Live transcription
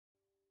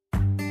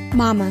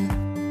Mama,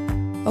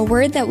 a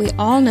word that we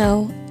all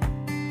know,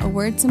 a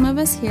word some of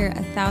us hear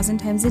 1,000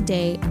 times a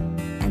day,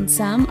 and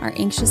some are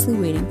anxiously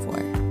waiting for.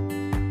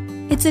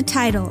 It's a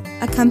title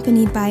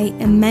accompanied by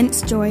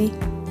immense joy,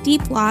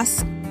 deep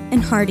loss,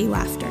 and hearty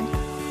laughter.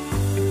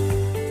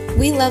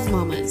 We love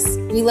mamas.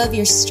 We love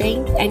your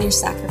strength and your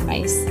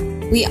sacrifice.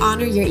 We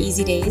honor your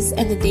easy days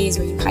and the days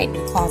where you hide in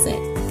the closet.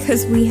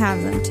 Because we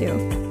have them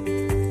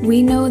too.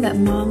 We know that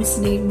moms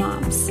need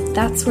moms.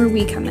 That's where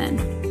we come in.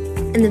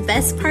 And the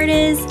best part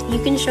is,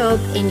 you can show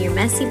up in your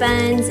messy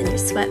buns and your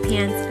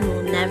sweatpants and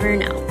we'll never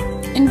know.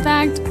 In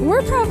fact,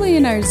 we're probably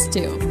in ours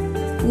too.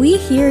 We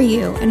hear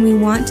you and we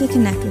want to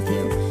connect with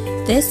you.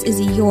 This is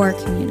your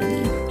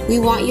community. We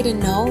want you to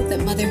know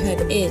that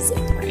motherhood is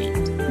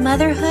important.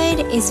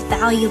 Motherhood is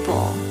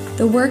valuable.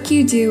 The work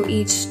you do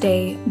each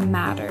day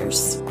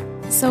matters.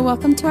 So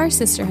welcome to our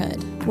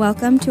sisterhood.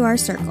 Welcome to our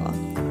circle.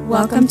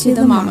 Welcome to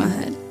the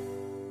mamahood.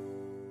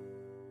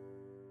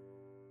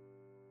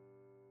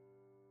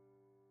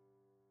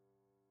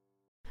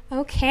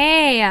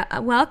 Okay,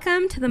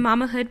 welcome to the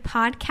Mamahood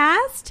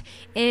podcast.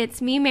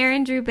 It's me,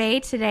 Maren Drew Bay,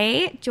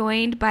 today,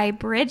 joined by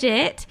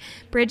Bridget.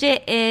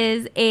 Bridget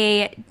is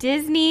a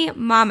Disney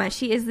mama.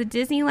 She is the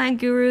Disneyland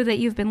guru that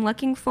you've been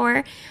looking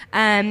for.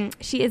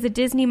 She is a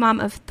Disney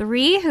mom of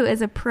 3 who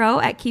is a pro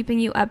at keeping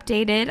you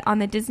updated on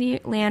the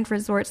Disneyland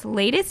Resort's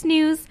latest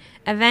news,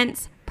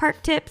 events,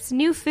 park tips,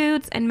 new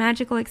foods, and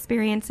magical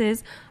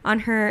experiences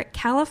on her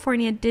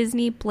California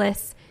Disney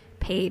Bliss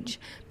page.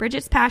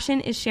 Bridget's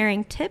passion is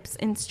sharing tips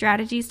and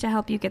strategies to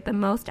help you get the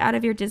most out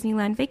of your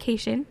Disneyland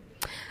vacation.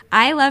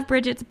 I love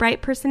Bridget's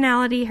bright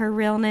personality, her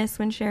realness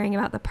when sharing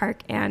about the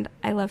park, and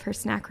I love her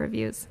snack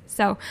reviews.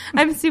 So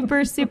I'm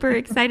super, super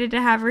excited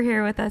to have her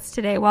here with us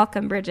today.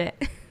 Welcome, Bridget.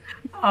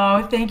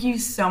 Oh, thank you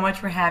so much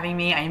for having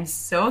me. I am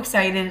so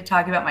excited to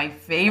talk about my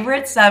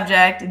favorite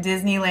subject,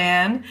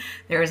 Disneyland.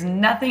 There is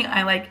nothing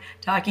I like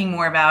talking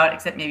more about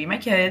except maybe my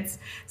kids.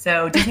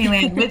 So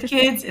Disneyland with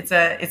kids, it's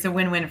a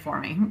win-win for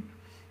me.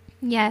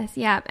 Yes,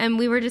 yeah. And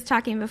we were just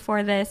talking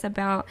before this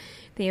about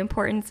the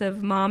importance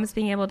of moms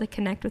being able to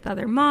connect with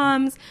other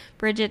moms.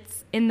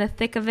 Bridget's in the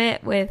thick of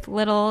it with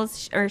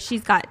littles, or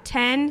she's got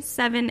 10,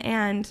 7,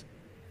 and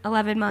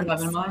 11 months.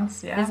 11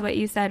 months, yeah. Is what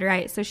you said,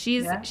 right? So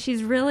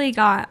she's really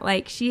got,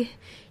 like,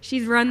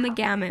 she's run the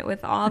gamut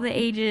with all the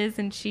ages,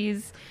 and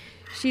she's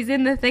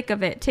in the thick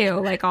of it too,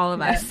 like all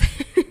of us.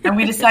 And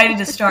we decided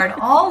to start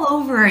all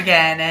over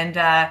again,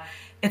 and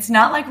it's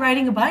not like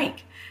riding a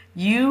bike.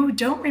 You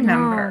don't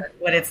remember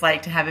what it's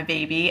like to have a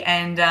baby,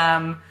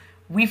 and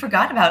we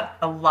forgot about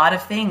a lot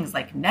of things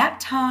like nap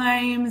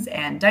times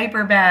and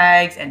diaper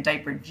bags and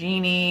diaper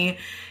genie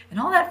and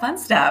all that fun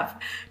stuff.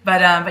 But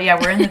yeah,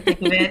 we're in the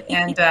thick of it,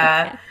 and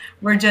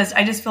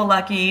I just feel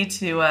lucky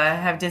to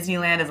have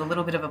Disneyland as a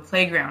little bit of a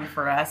playground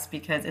for us,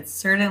 because it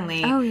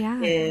certainly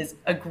is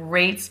a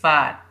great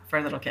spot for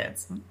little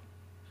kids.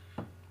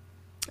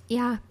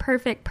 Yeah,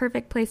 perfect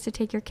place to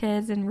take your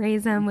kids and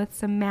raise them with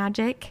some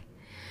magic.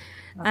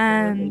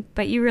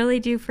 But you really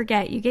do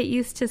forget. You get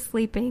used to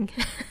sleeping,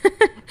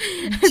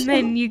 and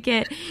then you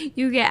get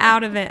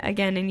out of it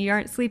again, and you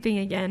aren't sleeping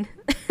again.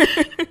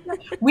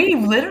 We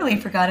literally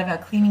forgot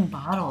about cleaning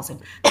bottles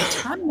and the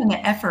time and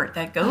the effort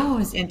that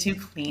goes into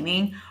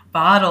cleaning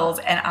bottles.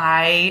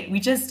 And we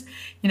just,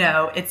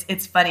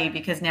 it's funny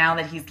because now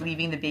that he's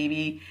leaving the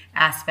baby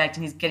aspect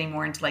and he's getting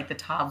more into like the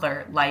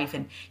toddler life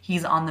and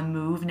he's on the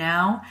move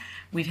now,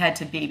 we've had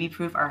to baby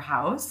proof our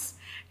house.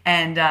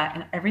 And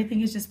everything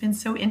has just been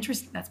so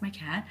interesting. That's my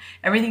cat.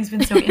 Everything's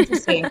been so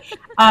interesting.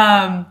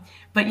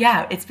 But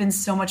yeah, it's been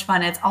so much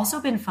fun. It's also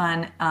been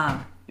fun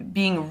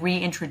being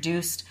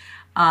reintroduced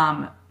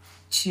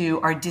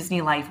to our Disney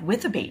life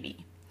with a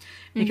baby,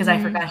 because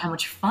I forgot how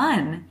much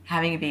fun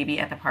having a baby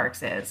at the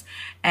parks is.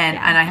 And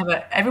I have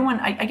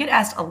I get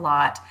asked a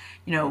lot,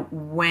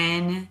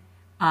 when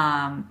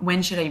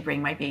should I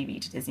bring my baby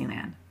to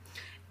Disneyland?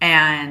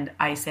 And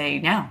I say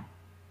now,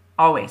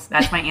 always.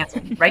 That's my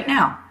answer. Right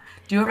now.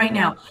 Do it right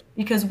now,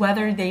 because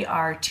whether they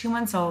are 2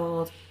 months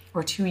old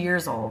or 2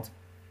 years old,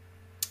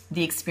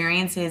 the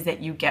experiences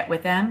that you get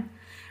with them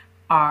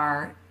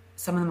are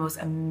some of the most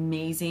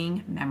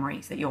amazing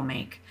memories that you'll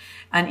make.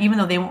 And even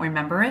though they won't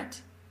remember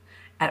it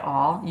at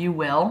all, you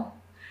will.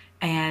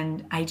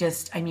 And I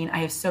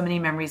have so many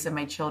memories of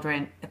my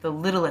children at the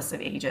littlest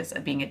of ages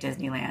of being at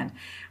Disneyland,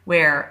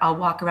 where I'll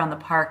walk around the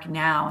park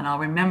now and I'll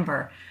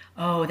remember,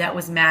 oh, that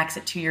was Max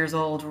at 2 years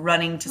old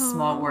running to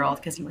Small World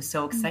because he was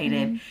so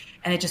excited.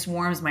 And it just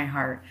warms my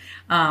heart.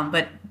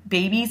 But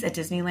babies at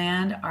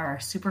Disneyland are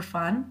super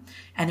fun.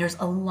 And there's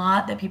a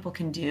lot that people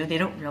can do. They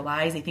don't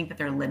realize, they think that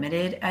they're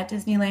limited at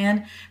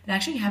Disneyland. But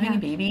actually having a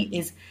baby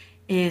is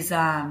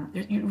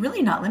you're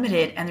really not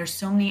limited. And there's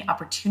so many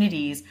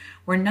opportunities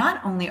where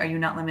not only are you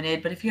not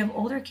limited, but if you have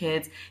older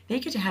kids, they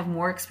get to have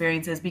more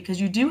experiences because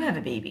you do have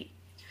a baby.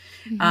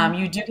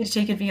 You do get to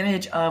take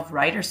advantage of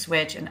Ride or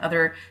Switch and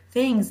other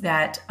things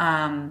that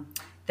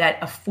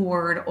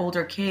afford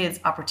older kids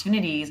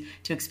opportunities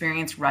to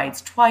experience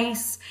rides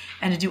twice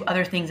and to do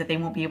other things that they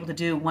won't be able to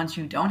do once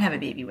you don't have a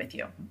baby with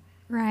you.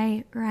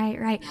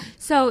 Right.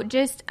 So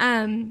just,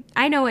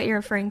 I know what you're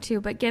referring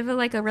to, but give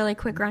a really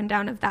quick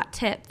rundown of that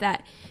tip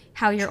that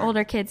how your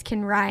older kids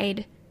can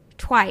ride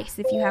twice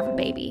if you have a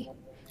baby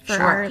for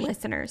our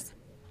listeners.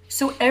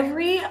 So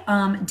every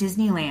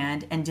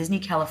Disneyland and Disney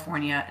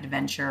California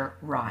Adventure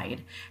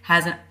ride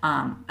has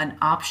an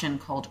option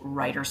called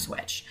Rider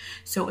Switch.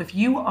 So if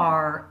you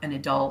are an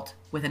adult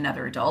with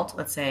another adult,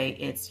 let's say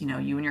it's you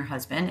and your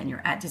husband and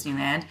you're at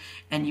Disneyland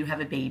and you have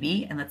a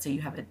baby, and let's say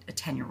you have a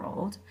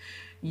 10-year-old,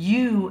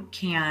 you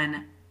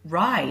can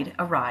ride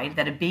a ride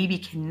that a baby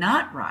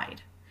cannot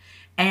ride.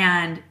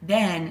 And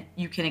then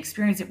you can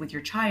experience it with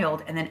your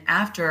child. And then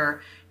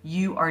after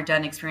you are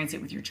done experiencing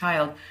it with your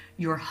child,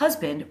 your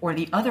husband or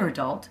the other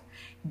adult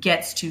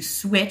gets to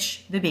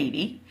switch the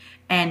baby,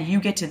 and you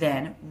get to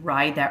then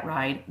ride that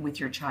ride with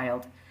your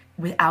child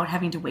without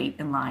having to wait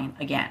in line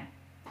again.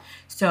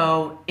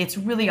 So it's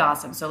really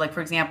awesome. So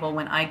for example,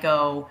 when I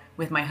go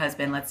with my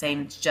husband, let's say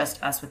it's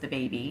just us with the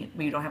baby,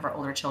 we don't have our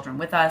older children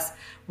with us,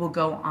 we'll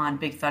go on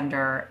Big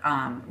Thunder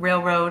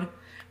Railroad,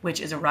 which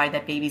is a ride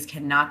that babies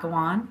cannot go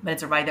on, but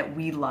it's a ride that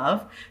we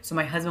love. So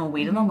my husband will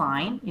wait in the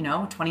line,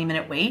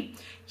 20-minute wait.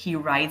 He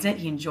rides it,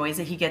 he enjoys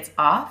it, he gets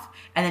off,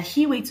 and then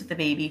he waits with the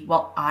baby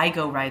while I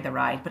go ride the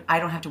ride, but I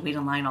don't have to wait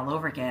in line all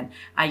over again.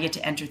 I get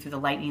to enter through the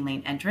Lightning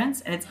Lane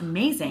entrance, and it's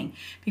amazing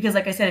because,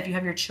 like I said, if you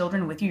have your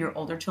children with you, your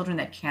older children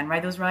that can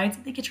ride those rides,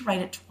 they get to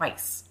ride it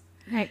twice.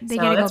 Right, they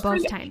get to go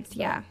both times,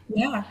 yeah.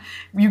 Yeah,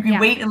 you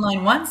wait in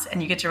line once,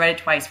 and you get to ride it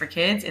twice. For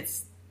kids,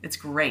 it's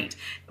great.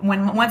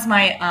 Once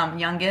my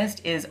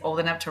youngest is old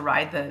enough to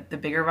ride the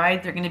bigger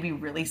ride, they're going to be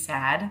really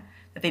sad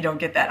that they don't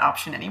get that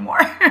option anymore.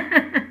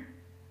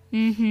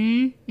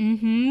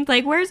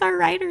 Like, where's our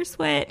rider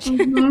switch?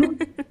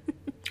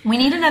 We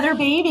need another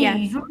baby.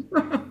 Yes.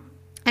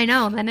 I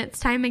know. Then it's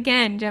time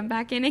again. Jump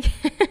back in again.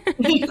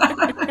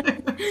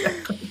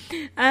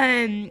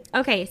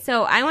 Okay,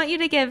 so I want you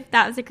to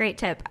that was a great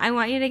tip. I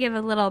want you to give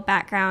a little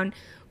background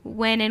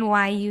when and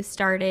why you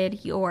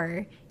started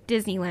your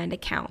Disneyland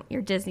account,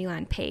 your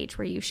Disneyland page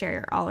where you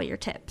share all your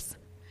tips.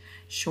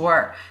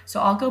 Sure. So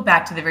I'll go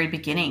back to the very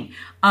beginning.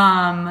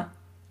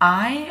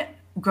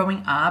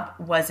 Growing up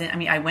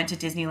I went to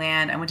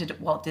Disneyland, I went to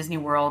Walt Disney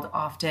World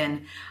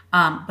often,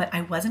 but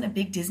I wasn't a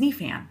big Disney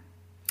fan.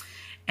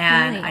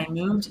 And Really? I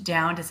moved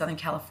down to Southern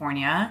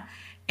California,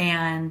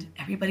 and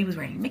everybody was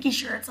wearing Mickey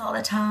shirts all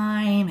the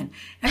time, and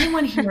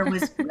everyone here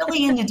was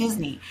really into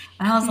Disney.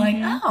 And I was like,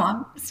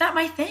 it's not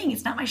my thing.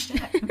 It's not my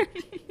shit.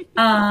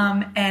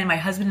 And my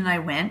husband and I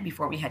went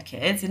before we had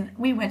kids, and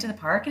we went to the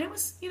park, and it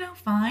was,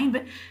 fine,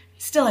 but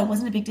still, I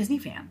wasn't a big Disney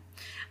fan.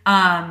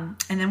 And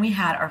then we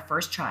had our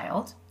first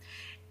child,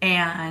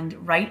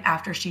 and right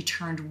after she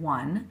turned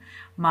 1,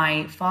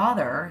 my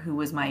father, who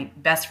was my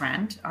best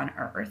friend on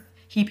earth,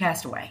 he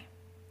passed away.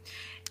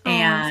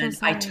 And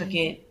I took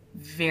it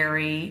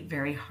very,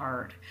 very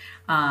hard.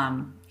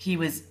 He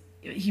was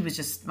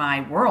just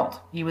my world.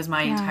 He was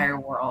my entire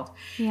world.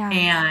 Yeah.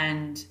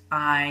 And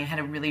I had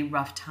a really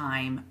rough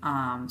time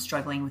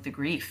struggling with the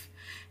grief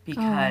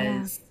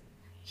because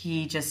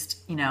he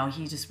just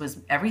was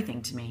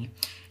everything to me.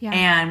 Yeah.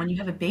 And when you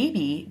have a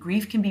baby,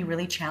 grief can be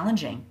really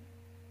challenging.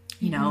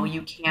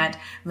 You can't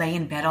lay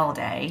in bed all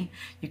day.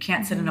 You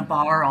can't sit in a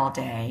bar all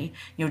day,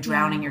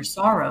 drowning your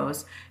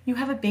sorrows. You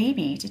have a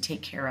baby to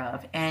take care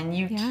of, and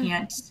you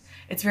can't,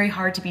 it's very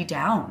hard to be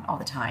down all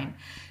the time.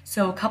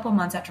 So a couple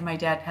months after my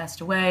dad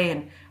passed away,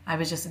 and I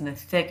was just in the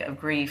thick of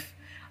grief,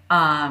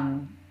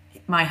 my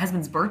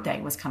husband's birthday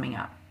was coming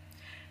up.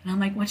 And I'm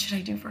like, what should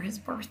I do for his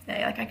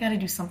birthday? I got to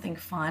do something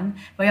fun,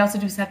 but I also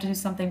have to do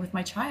something with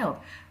my child.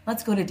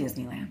 Let's go to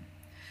Disneyland.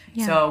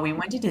 Yeah. So we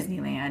went to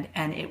Disneyland,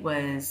 and it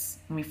was,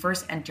 when we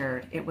first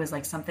entered, it was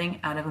like something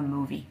out of a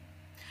movie.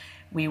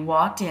 We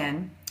walked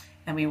in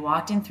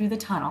through the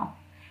tunnel,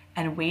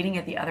 and waiting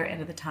at the other end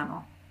of the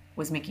tunnel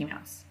was Mickey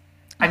Mouse.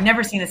 I've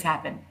never seen this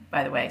happen,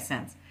 by the way,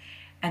 since.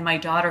 And my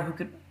daughter, who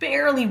could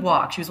barely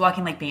walk, she was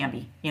walking like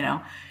Bambi, she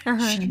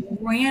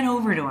ran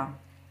over to him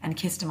and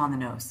kissed him on the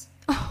nose.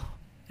 Oh.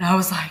 And I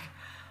was like,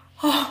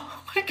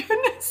 oh my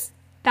goodness.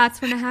 That's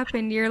when it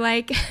happened. You're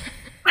like...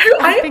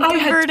 I've been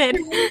converted.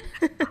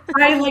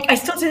 I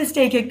still to this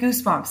day get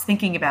goosebumps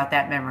thinking about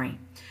that memory.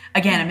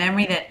 Again, a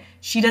memory that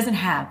she doesn't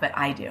have, but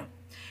I do.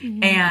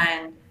 Mm-hmm.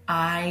 And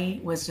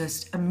I was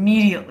just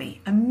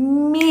immediately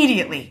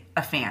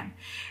a fan.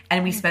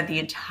 And we spent the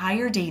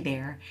entire day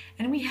there,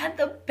 and we had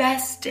the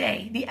best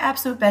day, the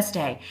absolute best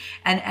day.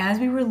 And as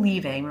we were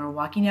leaving, we were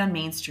walking down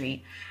Main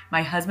Street,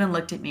 my husband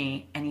looked at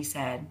me and he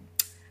said,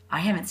 I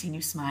haven't seen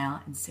you smile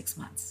in 6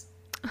 months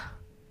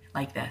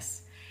like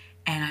this.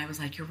 And I was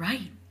like, you're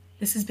right.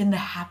 This has been the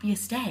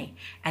happiest day.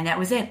 And that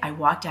was it. I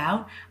walked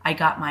out. I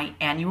got my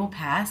annual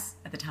pass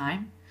at the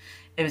time.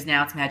 It's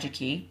Magic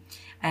Key.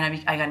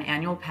 And I got an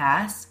annual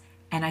pass,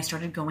 and I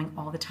started going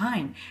all the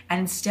time. And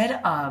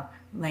instead of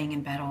laying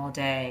in bed all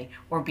day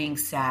or being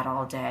sad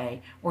all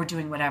day or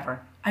doing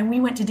whatever, we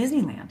went to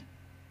Disneyland.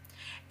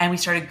 And we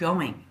started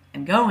going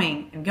and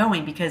going and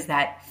going because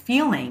that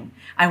feeling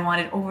I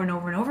wanted over and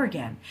over and over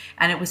again.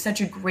 And it was such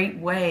a great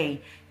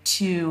way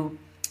to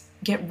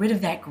get rid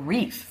of that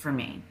grief for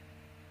me.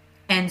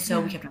 And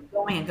so we kept on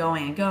going and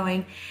going and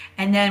going.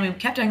 And then we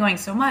kept on going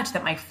so much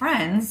that my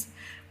friends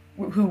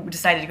who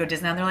decided to go to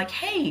Disneyland, they're like,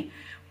 hey,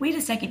 wait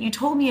a second. You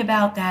told me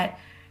about that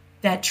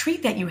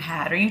treat that you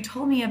had, or you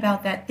told me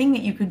about that thing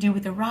that you could do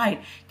with the ride.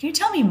 Can you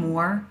tell me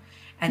more?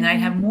 And then I'd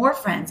have more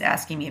friends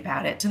asking me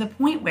about it, to the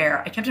point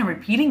where I kept on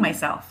repeating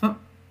myself. And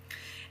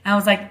I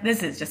was like,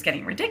 this is just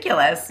getting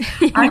ridiculous.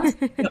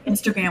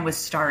 Instagram was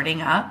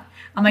starting up.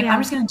 I'm like,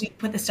 I'm just going to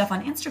put this stuff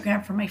on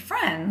Instagram for my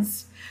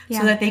friends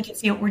so that they can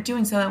see what we're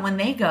doing, so that when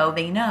they go,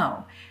 they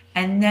know.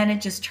 And then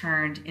it just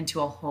turned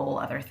into a whole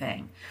other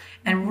thing.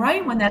 And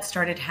right when that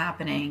started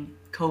happening,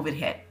 COVID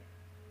hit.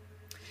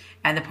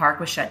 And the park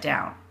was shut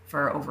down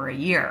for over a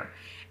year.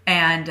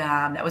 And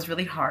that was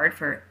really hard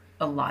for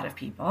a lot of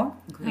people,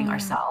 including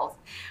ourselves.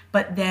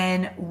 But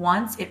then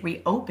once it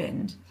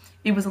reopened,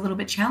 it was a little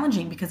bit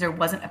challenging because there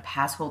wasn't a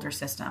pass holder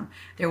system.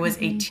 There was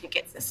a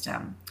ticket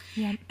system.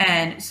 Yeah.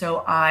 And so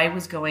I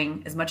was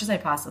going as much as I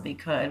possibly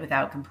could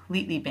without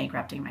completely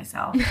bankrupting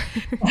myself.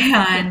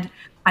 And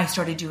I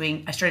started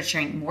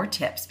sharing more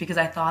tips, because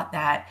I thought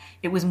that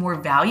it was more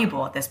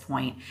valuable at this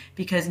point,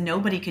 because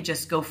nobody could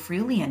just go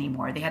freely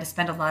anymore. They had to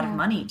spend a lot of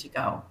money to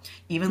go,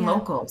 even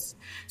locals.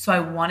 So I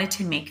wanted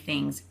to make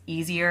things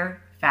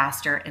easier,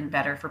 faster, and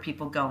better for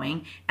people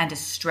going, and to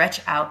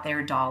stretch out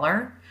their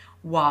dollar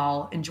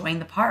while enjoying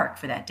the park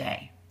for that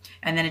day.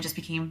 And then it just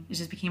became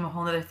a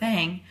whole other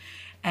thing.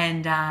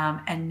 And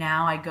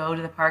now I go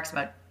to the parks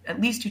about at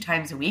least 2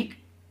 times a week,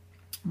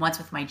 once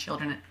with my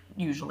children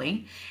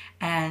usually.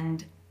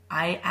 And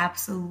I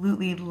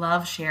absolutely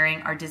love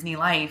sharing our Disney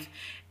life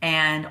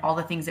and all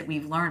the things that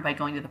we've learned by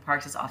going to the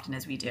parks as often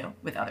as we do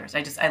with others.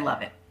 I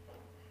love it.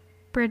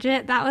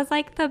 Bridget, that was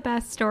like the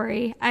best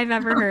story I've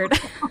ever heard.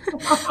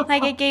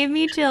 Like, it gave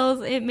me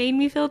chills. It made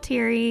me feel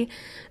teary.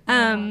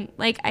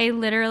 Like, I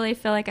literally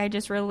feel like I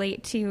just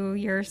relate to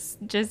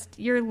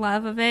your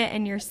love of it,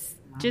 and your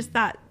just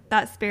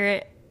that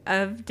spirit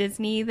of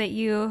Disney that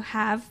you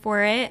have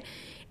for it.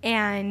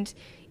 And,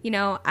 you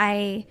know,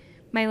 my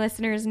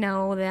listeners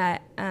know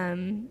that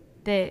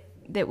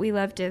that we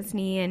love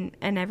Disney and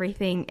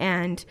everything.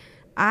 And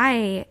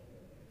I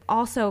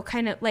also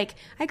kind of, like,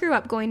 I grew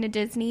up going to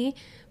Disney,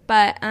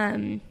 but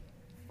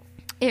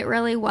it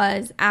really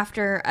was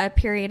after a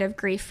period of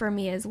grief for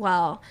me as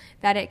well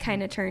that it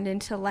kind of turned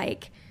into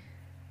like,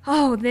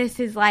 oh, this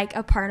is like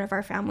a part of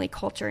our family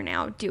culture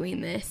now, doing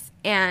this.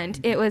 And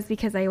it was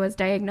because I was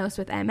diagnosed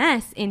with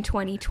MS in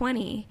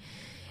 2020.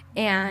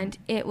 And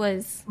it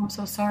was... I'm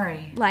so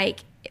sorry.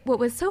 Like, what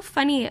was so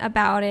funny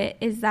about it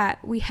is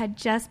that we had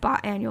just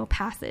bought annual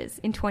passes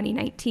in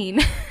 2019.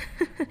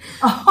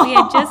 We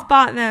had just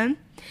bought them.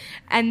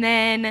 And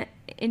then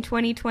in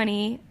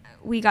 2020,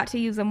 we got to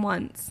use them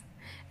once.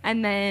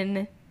 And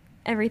then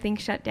everything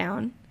shut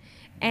down.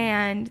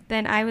 And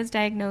then I was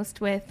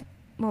diagnosed with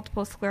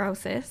multiple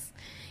sclerosis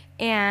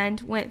and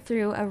went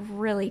through a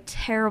really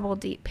terrible,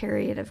 deep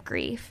period of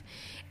grief.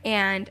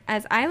 And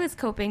as I was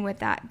coping with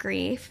that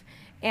grief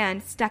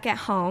and stuck at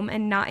home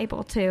and not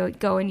able to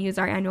go and use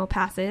our annual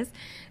passes,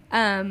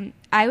 I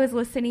was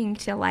listening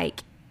to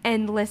like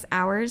endless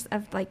hours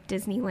of like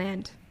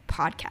Disneyland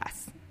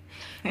podcasts.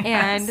 Yes.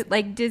 And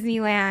like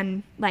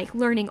Disneyland, like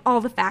learning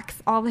all the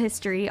facts, all the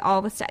history,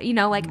 all the stuff, you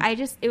know, like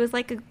it was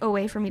like a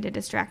way for me to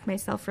distract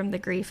myself from the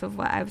grief of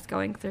what I was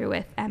going through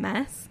with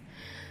MS.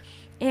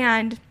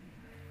 And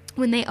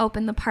when they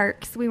opened the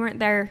parks, we weren't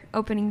there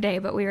opening day,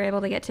 but we were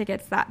able to get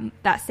tickets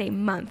that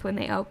same month when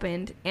they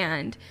opened,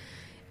 and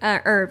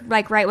or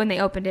like right when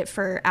they opened it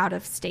for out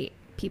of state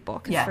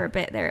people, because for a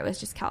bit there it was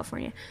just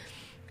California.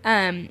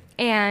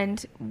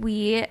 And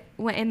we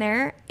went in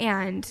there,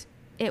 and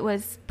it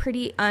was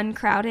pretty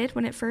uncrowded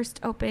when it first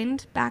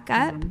opened back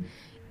up,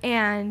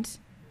 and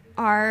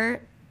our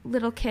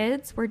little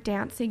kids were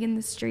dancing in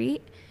the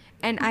street,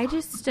 and I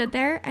just stood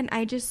there and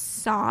I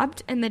just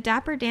sobbed, and the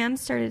Dapper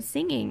Dans started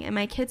singing, and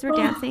my kids were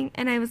dancing,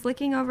 and I was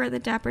looking over at the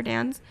Dapper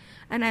Dans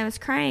and I was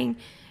crying,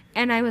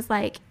 and I was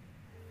like,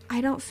 I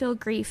don't feel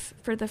grief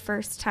for the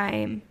first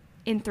time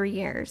in 3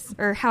 years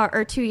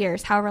or 2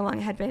 years, however long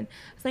it had been.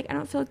 I was like, I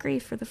don't feel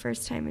grief for the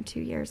first time in 2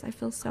 years. I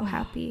feel so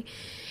happy.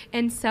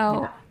 And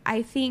so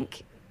I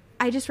think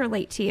I just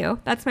relate to you.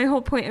 That's my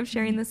whole point of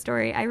sharing the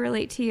story. I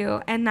relate to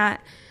you. And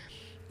that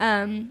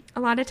a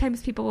lot of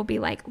times people will be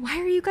like, why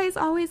are you guys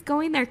always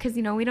going there? Because,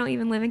 you know, we don't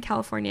even live in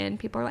California, and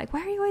people are like,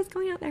 why are you always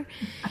going out there?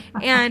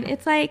 And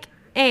it's like,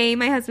 A,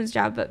 my husband's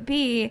job, but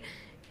B,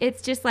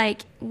 it's just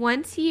like,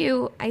 once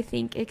you, I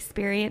think,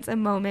 experience a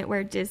moment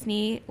where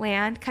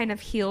Disneyland kind of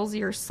heals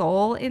your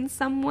soul in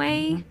some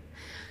way,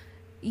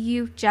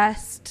 you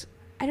just,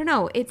 I don't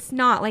know, it's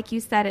not, like you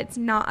said, it's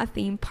not a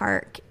theme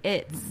park.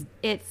 It's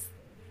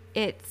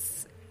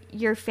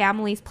your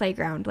family's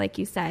playground, like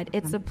you said.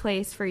 It's a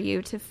place for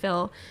you to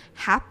feel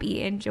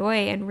happy and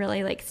joy and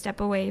really like step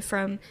away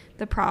from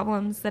the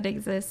problems that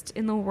exist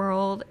in the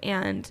world.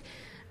 And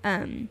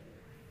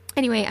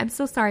anyway, I'm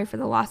so sorry for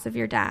the loss of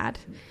your dad.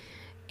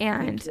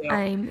 And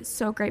I'm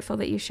so grateful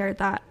that you shared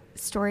that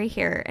story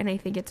here, and I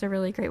think it's a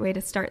really great way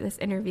to start this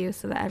interview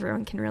so that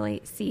everyone can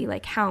really see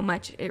like how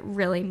much it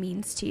really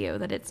means to you,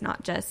 that it's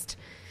not just,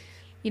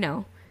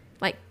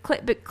 like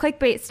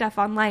clickbait stuff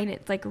online.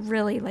 It's like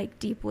really like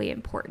deeply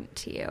important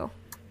to you.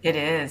 It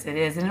is, and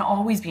it'll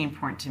always be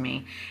important to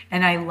me.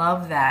 And I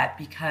love that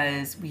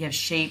because we have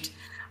shaped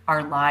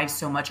our lives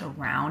so much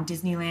around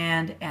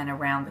Disneyland and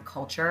around the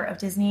culture of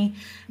Disney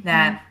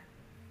that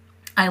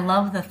I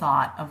love the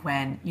thought of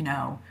when,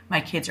 my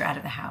kids are out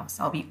of the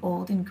house. I'll be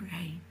old and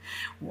gray,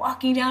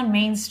 walking down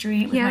Main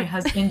Street with my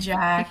husband,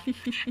 Jack,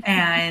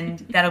 and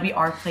that'll be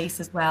our place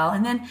as well.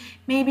 And then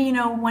maybe,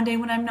 one day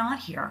when I'm not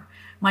here,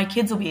 my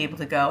kids will be able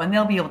to go and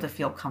they'll be able to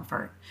feel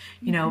comfort,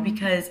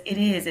 because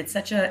it's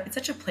such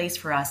a place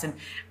for us. And,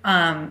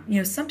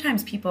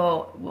 sometimes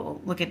people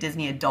will look at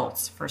Disney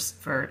adults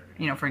for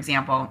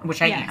example,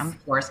 which I am,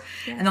 of course,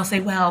 and they'll say,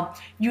 well,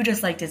 you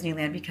just like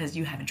Disneyland because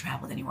you haven't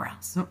traveled anywhere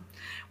else.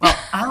 Well,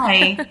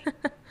 I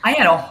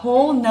had a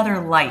whole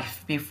nother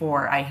life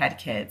before I had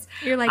kids.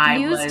 You're like,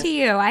 news to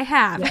you. I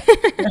have.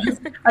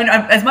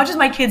 As much as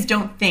my kids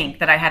don't think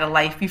that I had a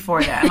life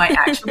before them, I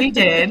actually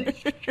did.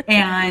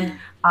 And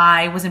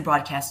I was in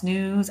broadcast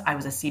news. I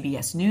was a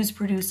CBS news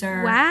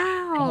producer.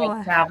 Wow. I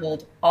had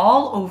traveled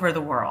all over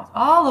the world,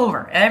 all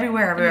over,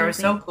 everywhere. It was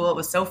so cool. It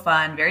was so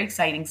fun. Very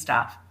exciting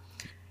stuff.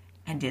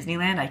 And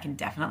Disneyland, I can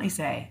definitely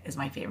say, is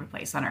my favorite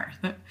place on earth.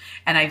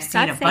 And I've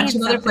seen a bunch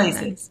of other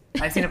places.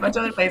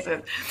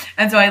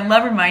 And so I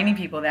love reminding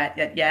people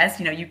that yes,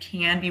 you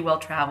can be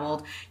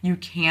well-traveled. You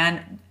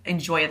can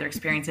enjoy other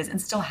experiences and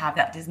still have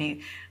that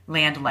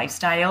Disneyland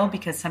lifestyle,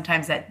 because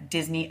sometimes that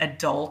Disney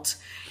adult,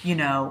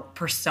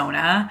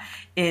 persona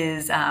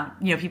is,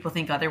 people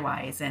think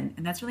otherwise. And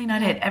that's really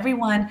not it.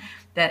 Everyone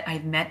that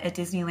I've met at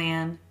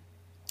Disneyland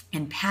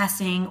in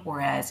passing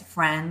or as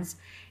friends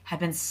have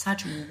been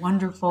such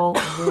wonderful,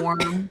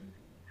 warm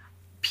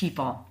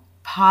people,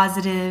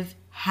 positive,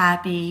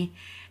 happy,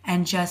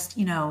 and just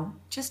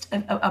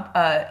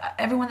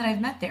everyone that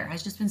I've met there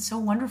has just been so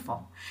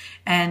wonderful.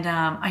 And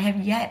I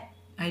have yet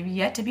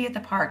to be at the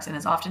parks, and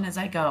as often as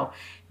I go,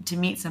 to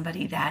meet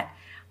somebody that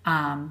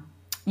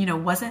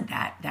wasn't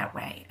that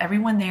way.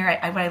 Everyone there,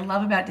 what I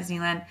love about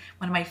Disneyland,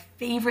 one of my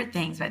favorite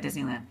things about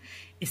Disneyland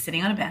is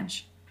sitting on a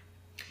bench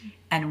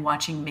and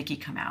watching Mickey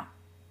come out.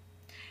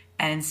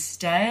 And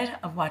instead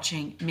of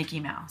watching Mickey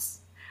Mouse,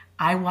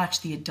 I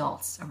watch the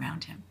adults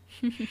around him.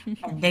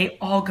 And they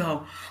all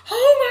go,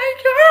 oh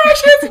my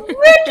gosh,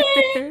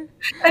 it's Mickey!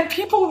 And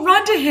people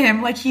run to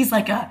him like he's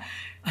like a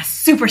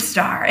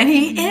superstar. And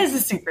he is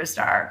a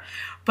superstar.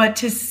 But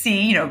to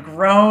see,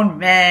 grown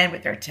men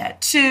with their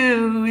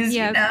tattoos,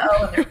 and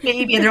their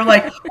baby, and they're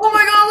like, oh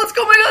my God,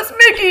 it's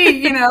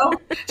Mickey,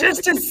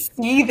 just to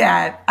see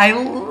that. I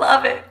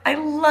love it. I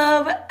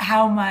love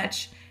how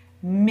much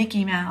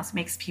Mickey Mouse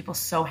makes people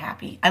so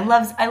happy. I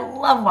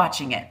love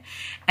watching it.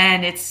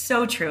 And it's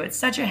so true. It's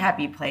such a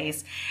happy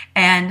place.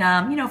 And,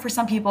 for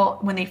some people,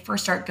 when they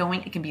first start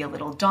going, it can be a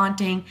little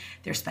daunting.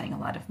 They're spending a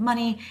lot of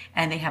money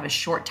and they have a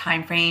short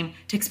time frame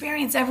to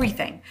experience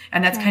everything.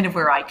 And that's kind of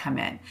where I come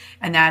in.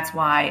 And that's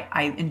why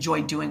I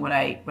enjoy doing what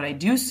I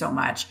do so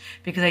much,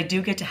 because I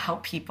do get to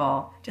help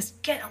people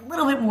just get a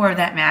little bit more of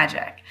that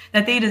magic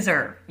that they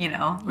deserve,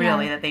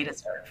 that they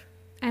deserve.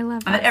 I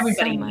love that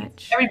everybody so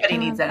much. Everybody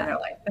needs that in their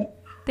life.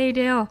 They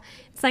do.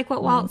 It's like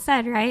what Walt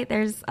said, right?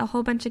 There's a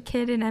whole bunch of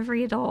kid in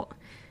every adult.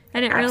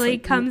 And it really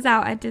comes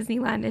out at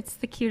Disneyland. It's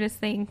the cutest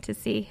thing to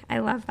see. I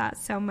love that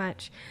so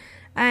much.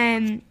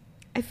 I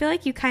feel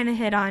like you kind of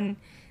hit on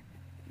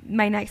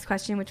my next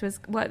question, which was,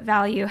 what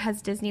value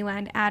has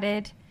Disneyland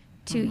added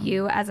to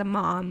you as a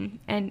mom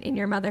and in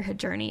your motherhood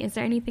journey? Is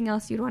there anything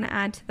else you'd want to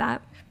add to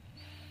that?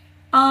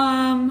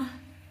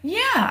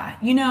 Yeah,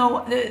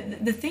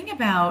 the thing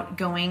about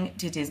going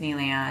to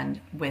Disneyland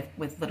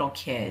with little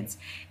kids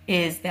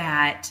is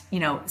that,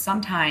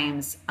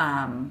 sometimes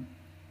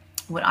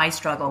what I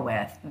struggle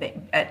with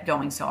at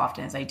going so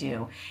often as I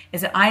do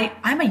is that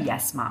I'm a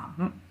yes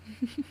mom.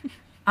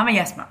 I'm a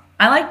yes mom.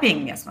 I like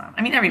being a yes mom.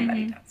 I mean,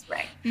 everybody does,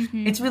 right?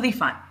 It's really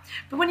fun.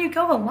 But when you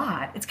go a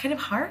lot, it's kind of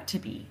hard to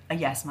be a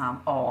yes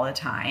mom all the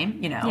time.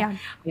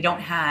 We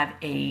don't have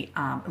a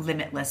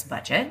limitless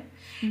budget.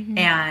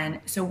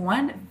 And so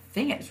one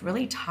thing it's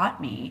really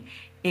taught me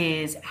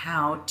is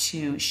how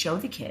to show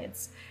the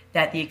kids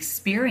that the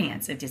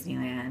experience of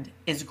Disneyland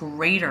is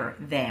greater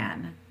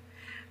than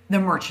the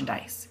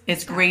merchandise.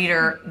 It's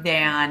greater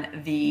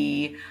than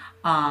the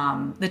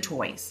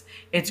toys.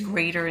 It's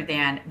greater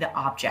than the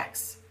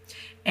objects.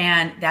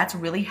 And that's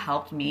really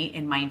helped me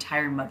in my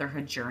entire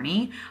motherhood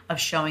journey of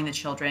showing the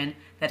children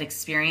that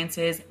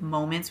experiences,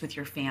 moments with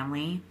your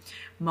family,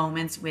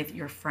 moments with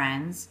your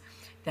friends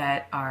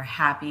that are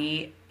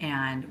happy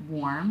and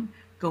warm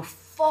go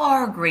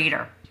far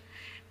greater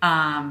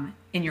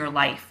in your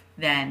life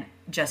than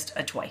just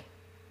a toy.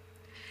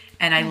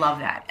 And I love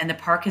that. And the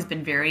park has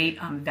been very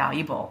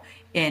valuable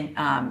in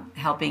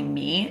helping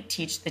me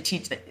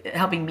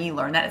helping me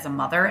learn that as a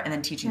mother, and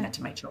then teaching that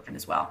to my children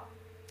as well.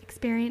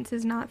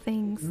 Experiences, not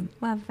things.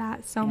 Love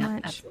that so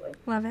much.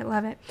 Absolutely.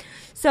 Love it.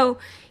 So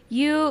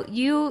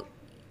you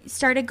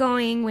started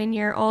going when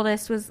your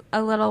oldest was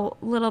a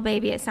little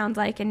baby, it sounds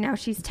like, and now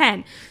she's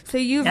 10. So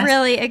you've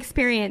really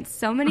experienced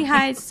so many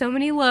highs, so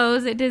many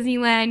lows at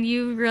Disneyland.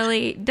 You've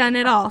really done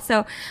it all.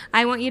 So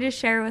I want you to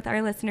share with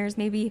our listeners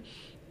maybe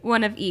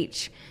one of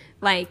each,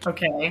 like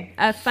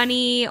a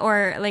funny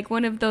or like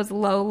one of those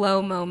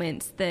low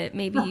moments that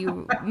maybe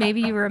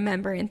you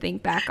remember and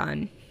think back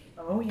on.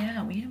 Oh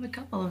yeah, we have a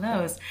couple of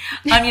those.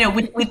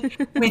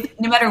 With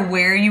no matter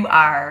where you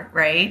are,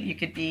 right? You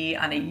could be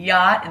on a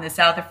yacht in the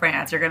south of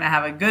France. You're going to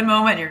have a good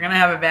moment. You're going to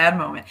have a bad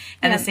moment,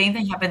 and the same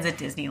thing happens at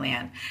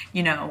Disneyland.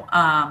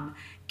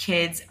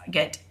 Kids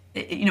get,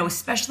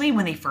 especially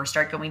when they first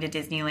start going to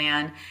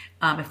Disneyland,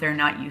 if they're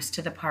not used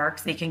to the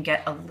parks, they can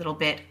get a little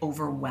bit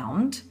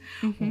overwhelmed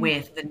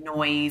with the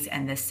noise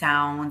and the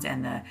sounds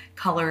and the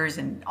colors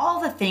and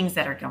all the things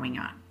that are going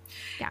on.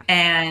 Yeah.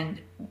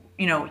 And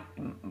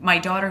my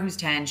daughter who's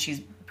 10,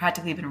 she's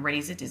practically been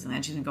raised at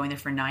Disneyland. She's been going there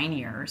for 9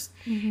 years.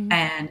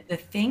 And the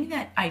thing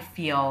that I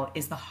feel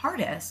is the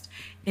hardest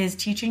is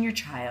teaching your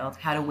child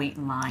how to wait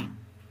in line.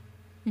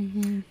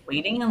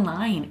 Waiting in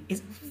line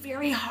is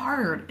very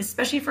hard,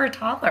 especially for a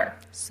toddler.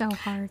 So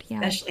hard,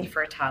 yeah. Especially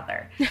for a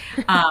toddler.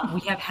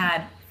 We have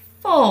had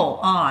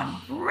full-on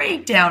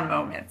breakdown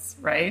moments,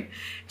 right?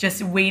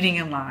 Just waiting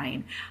in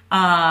line.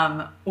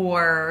 It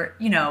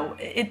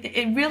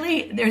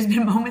really, there's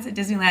been moments at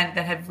Disneyland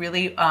that have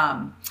really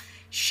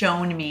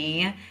shown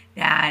me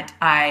that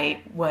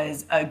I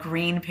was a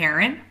green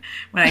parent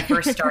when I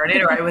first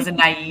started, or I was a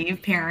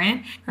naive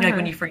parent, like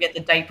when you forget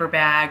the diaper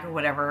bag or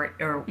whatever,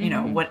 or,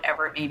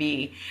 whatever it may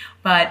be.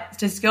 But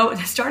to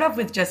start off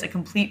with just a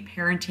complete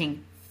parenting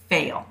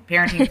fail.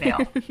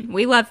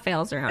 We love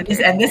fails around here.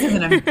 And this is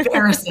an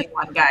embarrassing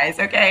one, guys.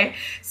 Okay.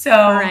 So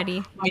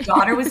my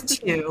daughter was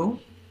 2,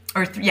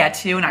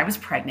 and I was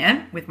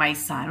pregnant with my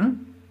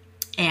son.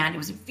 And it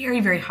was a very,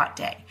 very hot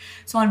day.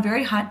 So on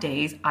very hot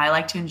days, I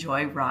like to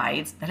enjoy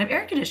rides that have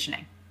air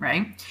conditioning,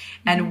 right?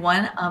 And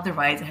one of the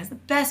rides that has the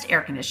best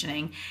air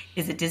conditioning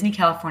is at Disney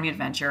California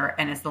Adventure,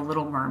 and it's the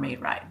Little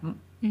Mermaid ride.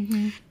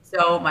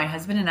 So my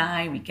husband and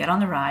I, we get on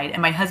the ride,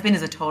 and my husband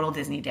is a total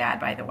Disney dad,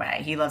 by the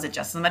way. He loves it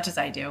just as much as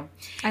I do.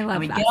 I love that so much. And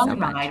we get on the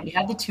ride. We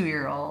have the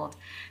 2-year-old,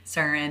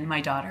 Saren,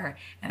 my daughter,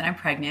 and I'm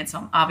pregnant, so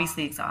I'm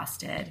obviously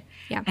exhausted.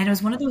 Yeah. And it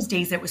was one of those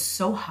days that was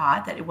so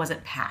hot that it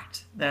wasn't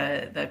packed.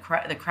 The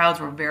crowds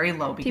were very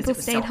low because it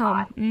was so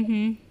hot.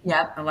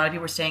 Yep, a lot of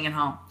people were staying at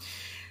home.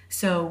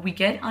 So we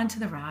get onto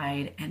the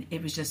ride, and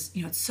it was just,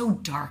 it's so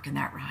dark in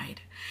that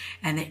ride.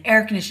 And the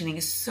air conditioning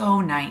is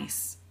so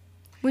nice.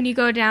 When you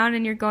go down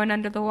and you're going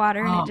under the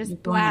water and it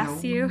just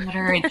blasts you.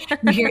 And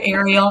you hear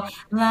Ariel,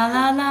 la,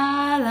 la,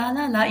 la, la,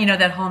 la, la,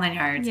 that whole 9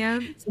 yards. Yeah.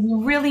 So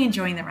we're really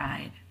enjoying the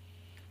ride.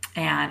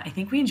 And I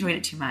think we enjoyed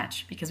it too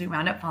much because we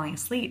wound up falling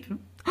asleep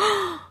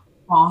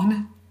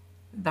on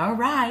the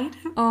ride.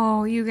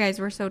 Oh, you guys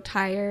were so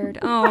tired.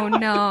 Oh,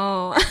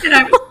 no. And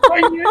I was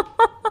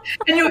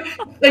and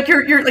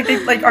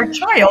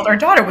our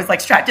daughter was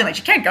like strapped in, like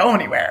she can't go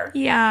anywhere.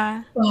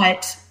 Yeah.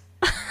 But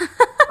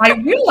I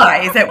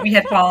realized that we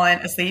had fallen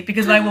asleep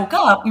because when I woke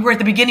up, we were at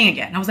the beginning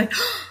again. I was like,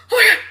 oh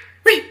my God,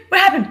 wait, what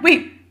happened?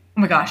 Wait,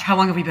 oh my gosh, how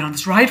long have we been on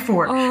this ride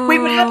for? Oh. Wait,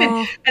 what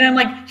happened? And I'm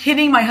like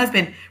hitting my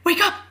husband,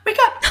 wake up,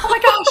 oh my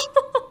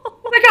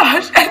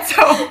gosh. And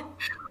so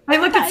I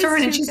looked at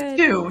Saren and she's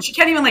 2. She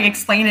can't even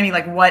explain to me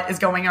what is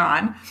going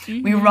on.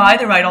 We ride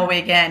the ride all the way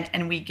again,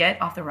 and we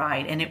get off the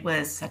ride, and it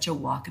was such a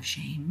walk of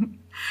shame.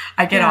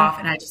 I get off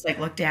and I just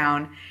look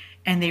down.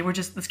 And they were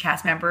just those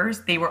cast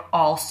members. They were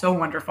all so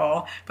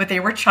wonderful, but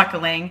they were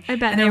chuckling. I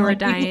bet they were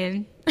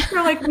dying.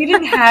 They're like, we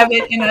didn't have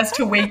it in us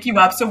to wake you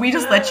up, so we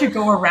just let you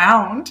go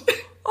around.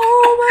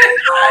 Oh my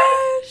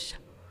gosh.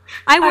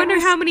 I wonder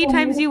how many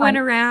times you went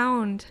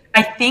around.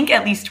 I think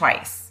at least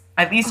twice.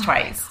 Twice.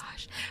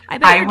 Gosh. I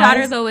bet your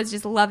daughter, though, was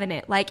just loving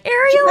it. Like,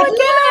 Ariel again.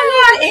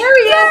 Yeah,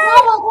 Ariel,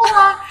 blah, blah,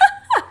 blah.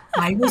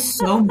 I was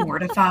so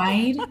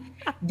mortified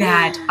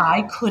that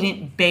I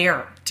couldn't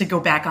bear to go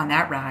back on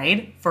that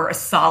ride for a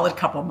solid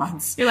couple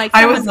months. You're like,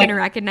 someone's going to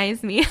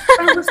recognize me.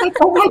 I was like,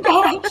 oh my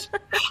gosh,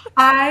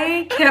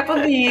 I can't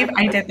believe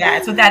I did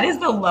that. So that is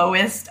the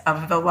lowest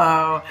of the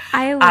low.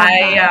 I love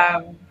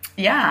that.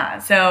 Yeah,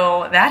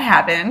 so that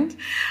happened.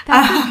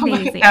 That's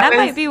amazing. That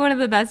might be one of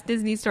the best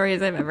Disney stories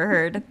I've ever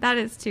heard. That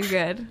is too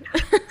good.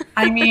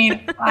 I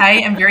mean, I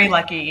am very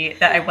lucky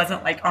that I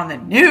wasn't on the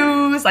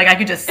news. I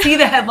could just see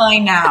the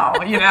headline now,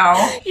 You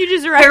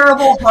just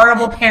terrible,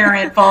 horrible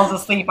parent falls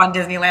asleep on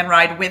Disneyland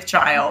ride with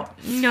child.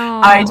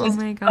 No, oh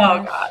my gosh.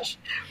 Oh gosh.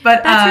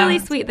 But that's really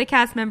sweet. The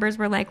cast members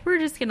were like, we're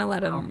just going to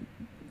let him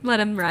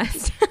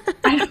rest.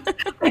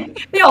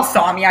 They all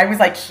saw me. I was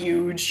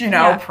huge,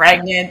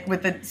 pregnant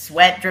with the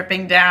sweat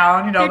dripping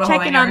down, They're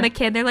checking on the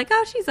kid. They're like,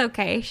 oh, she's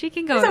okay. She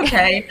can go. She's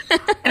okay.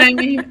 And I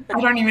mean, I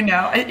don't even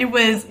know. It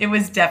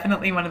was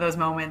definitely one of those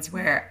moments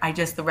where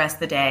the rest of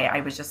the day,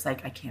 I was just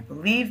like, I can't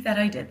believe that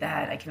I did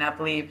that. I cannot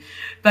believe.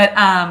 But,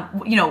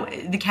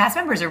 the cast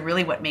members are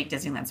really what make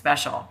Disneyland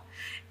special.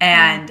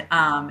 And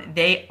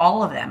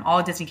all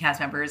of Disney cast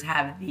members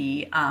have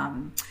the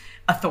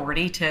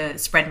authority to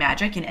spread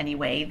magic in any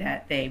way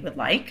that they would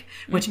like,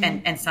 which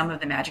and some of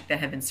the magic that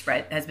has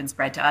been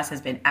spread to us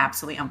has been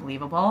absolutely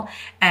unbelievable.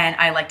 And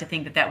I like to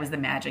think that was the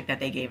magic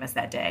that they gave us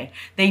that day.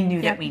 They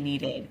knew that we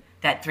needed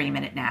that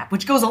 3-minute nap,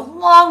 which goes a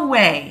long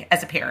way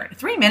as a parent.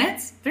 3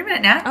 minutes,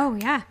 3-minute nap. Oh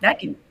yeah.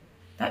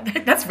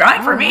 That's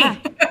right for me.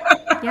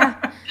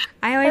 Yeah.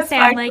 I always say,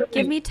 I'm like,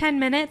 give me 10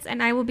 minutes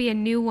and I will be a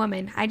new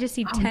woman. I just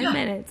need 10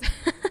 minutes.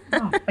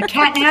 A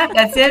cat nap,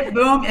 that's it,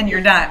 boom, and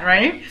you're done,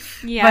 right?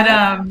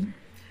 Yeah. But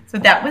so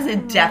that was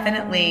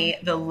definitely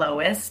the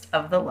lowest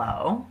of the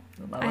low.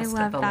 I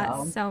love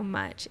that so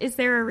much. Is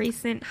there a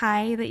recent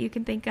high that you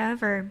can think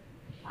of, or?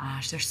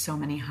 Gosh, there's so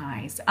many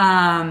highs.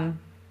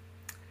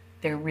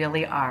 There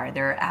really are.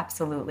 There are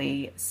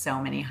absolutely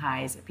so many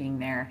highs of being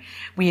there.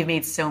 We have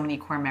made so many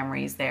core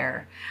memories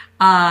there.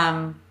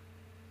 I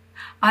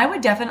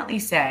would definitely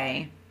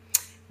say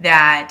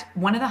that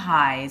one of the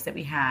highs that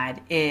we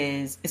had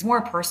is more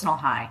a personal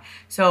high.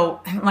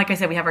 So like I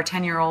said, we have our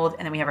 10-year-old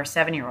and then we have our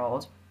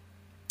 7-year-old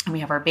and we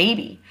have our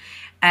baby.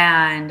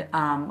 And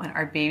when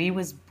our baby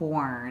was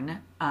born,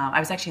 I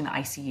was actually in the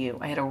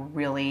ICU. I had a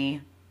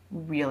really,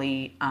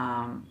 really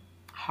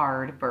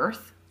hard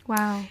birth.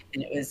 Wow.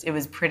 And it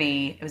was a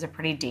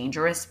pretty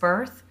dangerous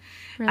birth.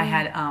 Really? I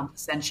had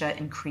placentia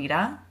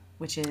increta,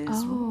 which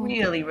is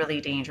really,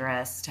 really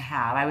dangerous to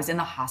have. I was in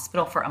the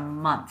hospital for a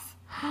month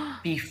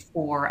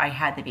before I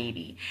had the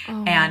baby.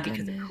 And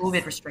because of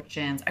COVID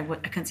restrictions, I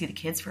couldn't see the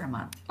kids for a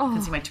month. I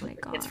couldn't see my two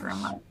kids for a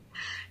month.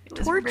 It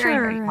was torture.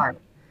 Very, very hard.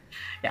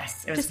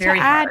 Yes, it was just very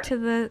to add hard. to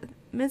the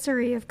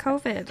misery of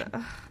COVID.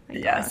 Oh,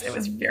 yes, it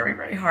was very,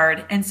 very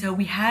hard. And so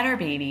we had our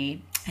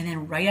baby. And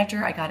then right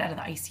after I got out of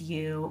the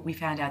ICU, we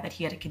found out that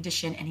he had a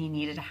condition and he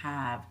needed to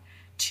have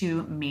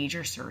 2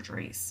 major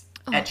surgeries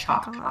at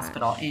Chalk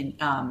Hospital in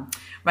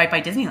right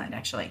by Disneyland,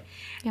 actually.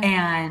 Yeah.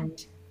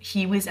 And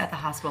he was at the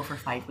hospital for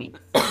 5 weeks.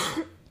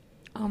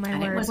 Oh my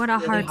word! What a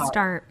hard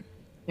start.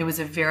 It was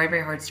a very,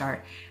 very hard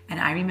start. And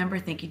I remember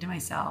thinking to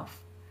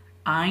myself,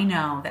 I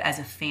know that as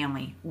a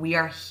family, we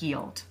are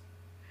healed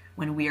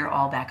when we are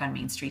all back on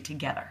Main Street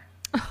together.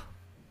 Oh.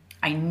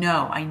 I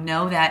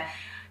know that.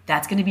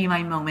 That's going to be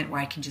my moment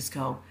where I can just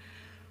go,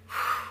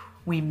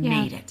 we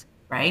made it,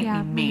 right?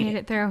 Yeah, we made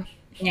it through.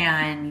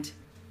 And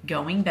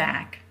going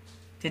back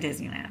to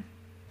Disneyland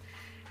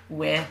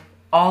with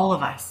all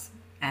of us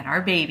and our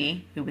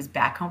baby who was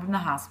back home from the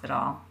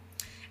hospital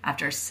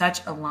after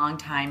such a long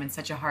time and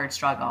such a hard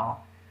struggle,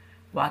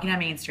 walking down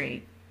Main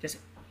Street, just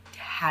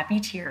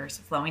happy tears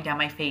flowing down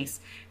my face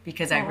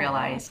because I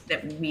realized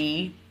that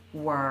we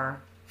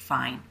were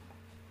fine.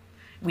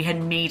 We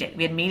had made it.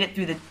 We had made it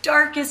through the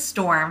darkest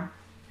storm.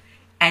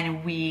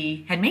 And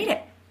we had made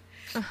it.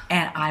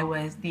 And I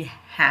was the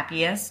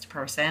happiest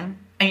person.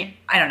 I mean,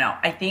 I don't know.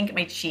 I think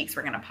my cheeks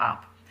were going to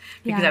pop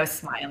because I was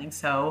smiling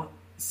so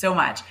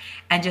much.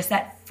 And just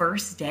that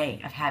first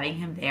day of having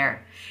him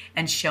there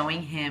and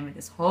showing him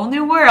this whole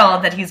new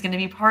world that he's going to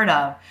be part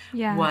of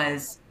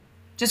was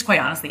just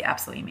quite honestly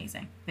absolutely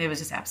amazing. It was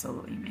just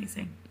absolutely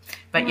amazing.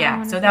 But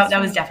so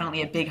that was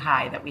definitely a big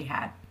high that we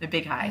had. A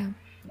big high.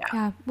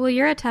 Yeah. Well,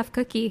 you're a tough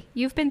cookie.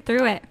 You've been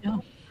through it.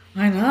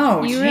 I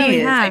know. You really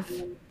have.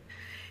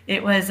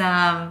 It was,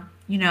 sometimes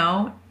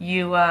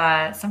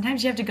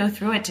you have to go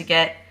through it to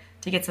get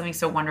something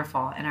so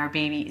wonderful. And our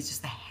baby is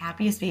just the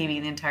happiest baby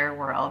in the entire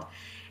world.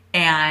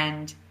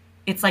 And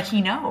it's like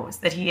he knows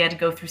that he had to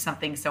go through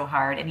something so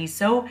hard. And he's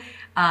so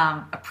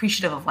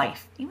appreciative of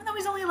life, even though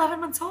he's only 11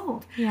 months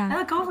old. Yeah. I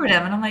look over at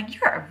him and I'm like,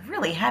 you're a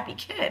really happy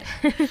kid.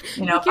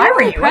 You know, you're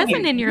really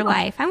present in your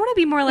life. I want to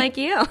be more like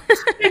you.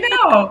 I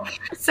know.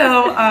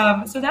 So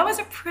that was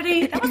a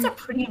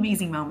pretty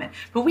amazing moment.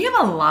 But we have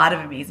a lot of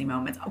amazing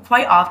moments.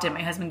 Quite often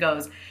my husband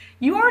goes,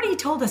 you already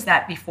told us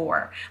that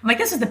before. I'm like,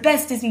 this is the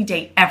best Disney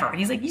date ever. And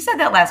he's like, you said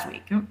that last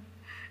week. And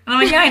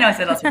I'm like, yeah, I know I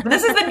said last week, but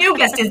this is the new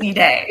best Disney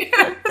day.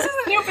 This is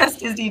the new best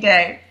Disney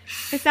day.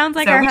 It sounds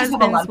like our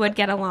husbands would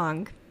get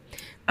along.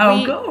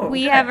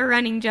 We have a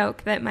running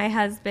joke that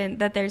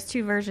that there's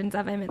 2 versions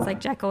of him. It's like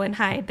Jekyll and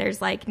Hyde.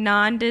 There's like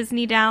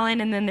non-Disney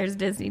Dallin and then there's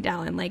Disney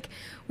Dallin. Like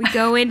we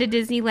go into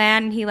Disneyland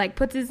and he like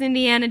puts his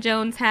Indiana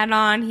Jones hat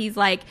on. He's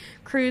like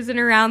cruising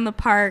around the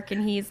park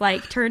and he's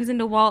like turns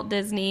into Walt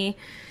Disney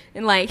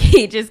and like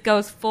he just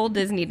goes full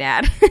Disney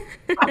dad.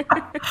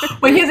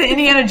 Wait, he has an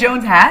Indiana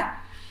Jones hat?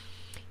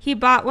 He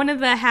bought one of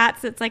the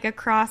hats that's like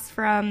across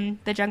from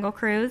the Jungle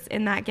Cruise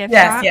in that gift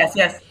shop.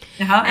 Yes.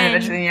 And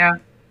eventually,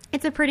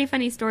 it's a pretty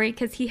funny story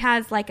because he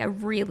has like a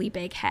really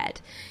big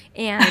head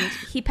and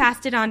he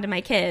passed it on to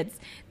my kids.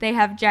 They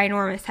have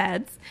ginormous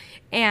heads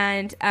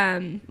and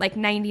like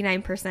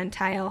 99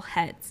 percentile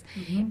heads.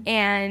 Mm-hmm.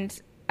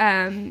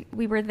 And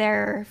we were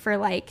there for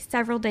like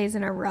several days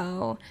in a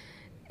row.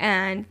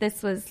 And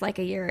this was like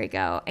a year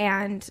ago.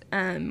 And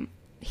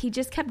he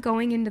just kept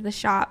going into the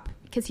shop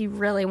because he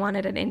really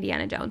wanted an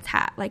Indiana Jones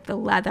hat, like the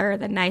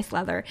nice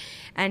leather.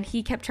 And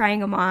he kept trying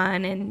them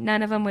on, and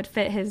none of them would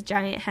fit his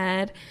giant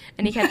head.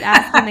 And he kept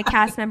asking the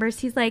cast members,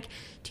 he's like,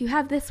 do you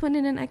have this one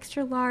in an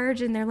extra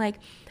large? And they're like,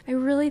 I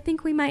really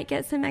think we might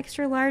get some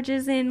extra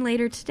larges in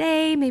later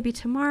today, maybe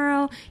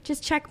tomorrow.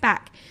 Just check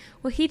back.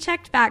 Well, he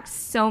checked back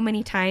so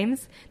many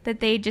times that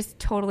they just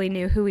totally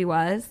knew who he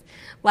was.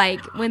 Like,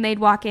 when they'd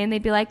walk in,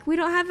 they'd be like, we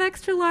don't have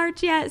extra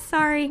large yet,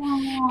 sorry.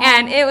 Aww.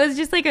 And it was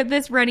just like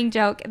this running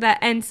joke.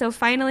 And so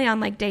finally on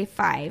like day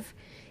 5,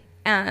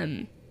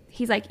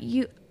 he's like,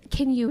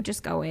 can you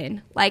just go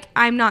in? Like,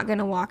 I'm not going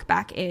to walk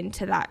back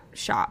into that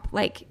shop.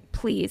 Like,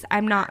 please,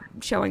 I'm not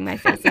showing my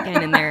face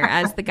again in there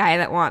as the guy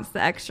that wants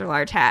the extra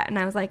large hat. And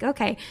I was like,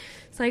 okay.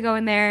 So I go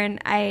in there and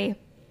I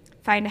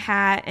find a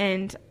hat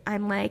and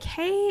I'm like,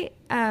 hey,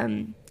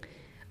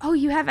 oh,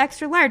 you have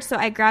extra large. So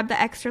I grab the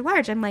extra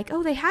large. I'm like,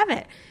 oh, they have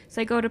it.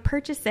 So I go to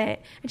purchase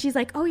it. And she's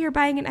like, oh, you're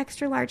buying an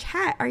extra large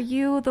hat. Are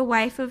you the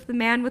wife of the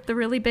man with the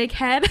really big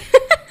head? And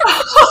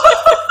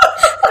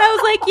I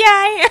was like, yeah,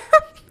 I am.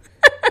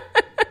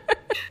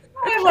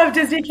 I love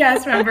Disney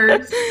cast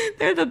members.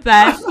 They're the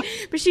best.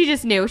 But she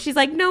just knew. She's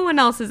like, no one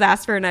else has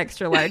asked for an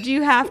extra large.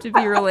 You have to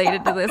be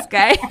related to this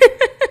guy.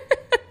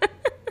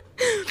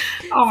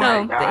 Oh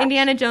so my gosh. The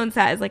Indiana Jones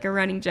hat is like a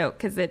running joke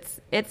because it's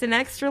an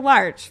extra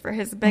large for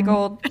his big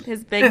old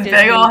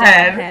big old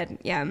head.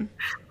 Yeah.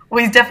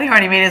 Well, he's definitely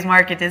already made his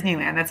mark at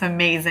Disneyland. That's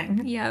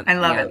amazing. Yeah, I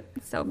love it.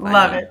 So funny.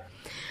 Love it.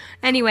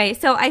 Anyway,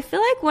 so I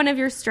feel like one of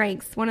your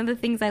strengths, one of the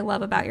things I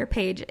love about your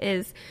page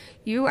is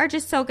you are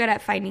just so good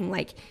at finding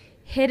like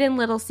hidden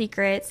little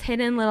secrets,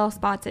 hidden little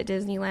spots at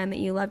Disneyland that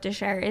you love to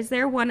share. Is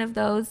there one of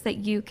those that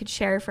you could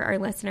share for our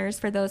listeners,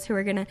 for those who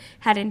are going to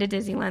head into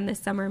Disneyland this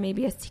summer,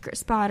 maybe a secret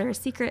spot or a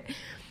secret,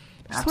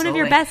 just one of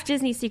your best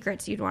Disney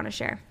secrets you'd want to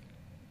share?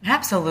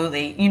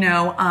 Absolutely.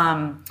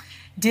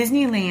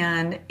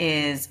 Disneyland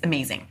is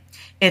amazing.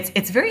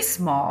 It's very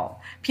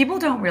small. People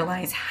don't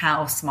realize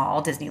how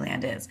small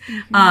Disneyland is.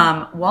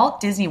 Mm-hmm.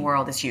 Walt Disney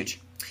World is huge.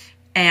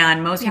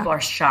 And most people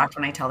are shocked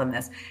when I tell them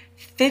this.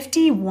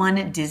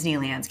 51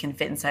 Disneylands can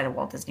fit inside of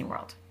Walt Disney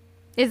World.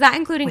 Is that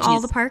including all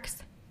the parks?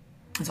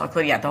 It's all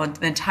including, the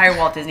entire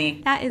Walt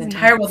Disney. That is the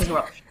entire nuts. Walt Disney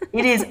World.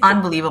 It is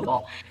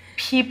unbelievable.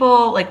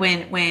 People, like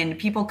when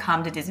people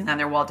come to Disneyland,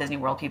 they're Walt Disney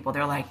World people,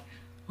 they're like,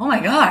 oh my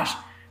gosh,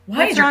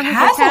 why is your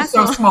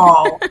castle so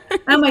small?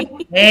 And I'm like,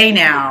 hey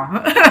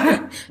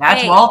now,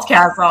 that's Walt's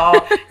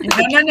castle.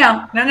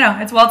 No,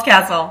 it's Walt's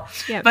castle.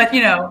 Yep.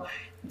 But,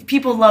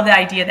 people love the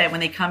idea that when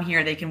they come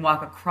here, they can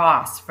walk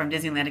across from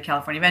Disneyland to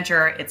California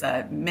Adventure. It's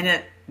a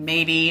minute,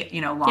 maybe,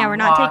 long Yeah, we're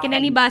not walk. taking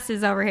any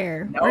buses over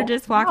here. We're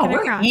just walking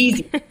across. We're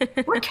easy.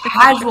 We're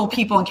casual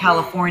people in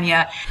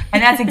California,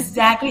 and that's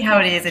exactly how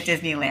it is at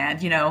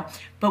Disneyland,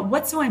 But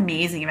what's so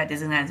amazing about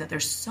Disneyland is that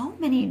there's so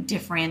many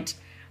different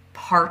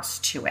parts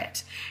to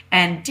it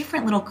and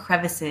different little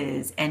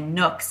crevices and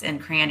nooks and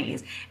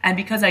crannies. And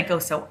because I go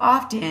so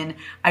often,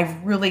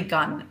 I've really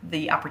gotten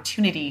the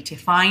opportunity to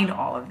find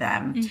all of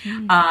them.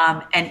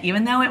 Mm-hmm. And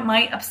even though it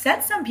might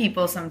upset some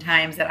people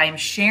sometimes that I'm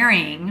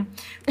sharing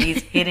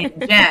these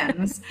hidden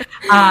gems,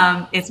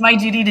 it's my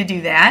duty to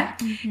do that.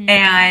 Mm-hmm.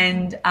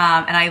 And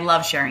I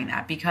love sharing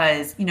that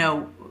because,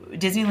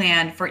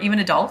 Disneyland, for even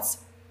adults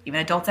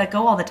that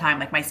go all the time,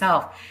 like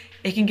myself,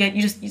 it can get,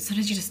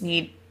 sometimes you just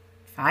need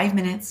 5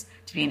 minutes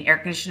to be in air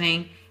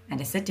conditioning and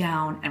to sit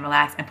down and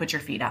relax and put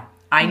your feet up.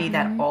 I need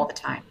that all the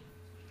time.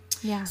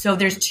 Yeah. So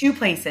there's 2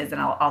 places that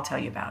I'll tell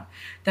you about.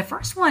 The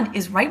first one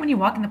is right when you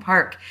walk in the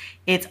park.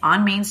 It's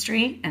on Main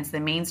Street, and it's the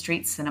Main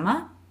Street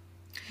Cinema.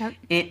 Yep.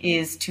 It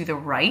is to the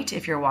right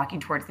if you're walking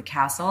towards the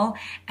castle,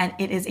 and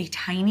it is a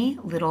tiny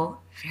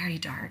little, very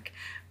dark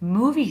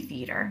movie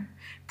theater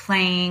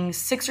playing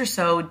 6 or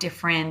so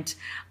different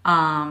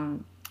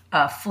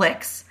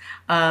flicks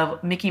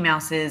of Mickey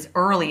Mouse's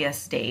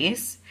earliest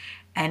days,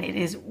 and it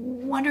is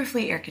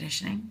wonderfully air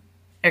conditioned,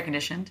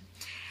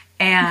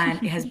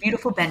 and it has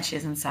beautiful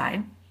benches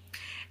inside,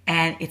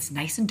 and it's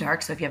nice and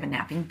dark, so if you have a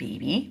napping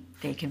baby,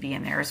 they can be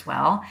in there as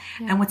well.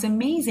 Yeah. And what's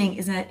amazing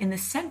is that in the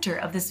center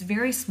of this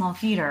very small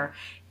theater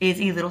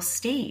is a little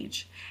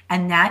stage,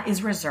 and that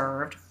is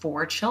reserved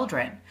for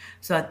children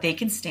so that they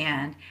can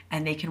stand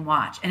and they can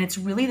watch, and it's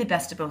really the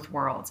best of both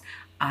worlds.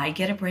 I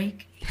get a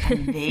break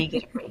and they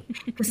get a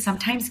break. Because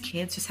sometimes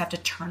kids just have to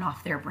turn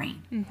off their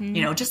brain,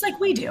 just like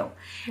we do.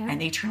 Yeah.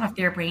 And they turn off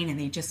their brain and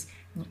it's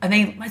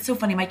so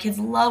funny. My kids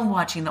love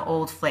watching the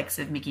old flicks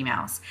of Mickey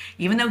Mouse,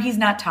 even though he's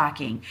not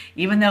talking,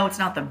 even though it's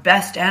not the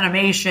best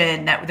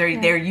animation that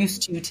they're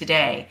used to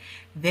today.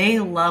 They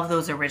love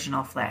those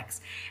original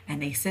flicks.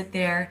 And they sit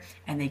there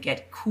and they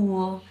get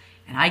cool.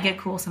 And I get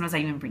cool. Sometimes I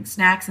even bring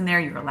snacks in there.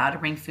 You're allowed to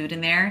bring food in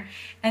there.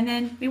 And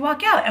then we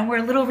walk out and we're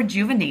a little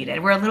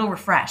rejuvenated. We're a little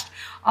refreshed.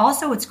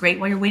 Also, it's great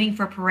while you're waiting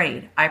for a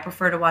parade. I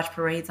prefer to watch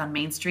parades on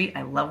Main Street.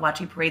 I love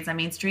watching parades on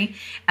Main Street.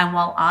 And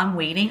while I'm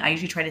waiting, I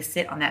usually try to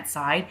sit on that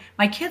side.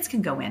 My kids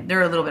can go in.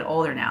 They're a little bit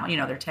older now.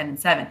 They're 10 and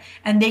 7.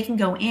 And they can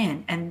go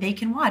in and they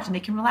can watch and they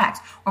can relax.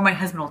 Or my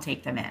husband will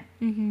take them in.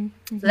 Mm-hmm.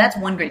 Mm-hmm. So that's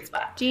one great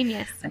spot.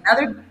 Genius.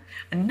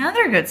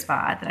 Another good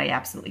spot that I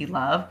absolutely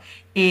love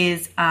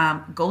is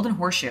Golden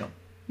Horseshoe.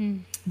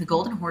 The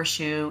Golden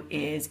Horseshoe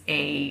is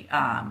a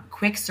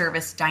quick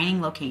service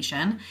dining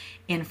location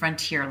in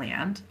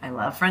Frontierland. I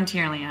love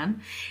Frontierland.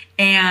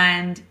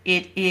 And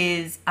it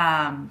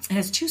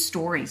has 2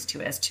 stories to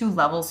it, it has 2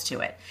 levels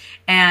to it.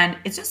 And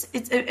it's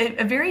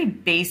a very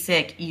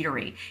basic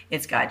eatery.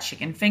 It's got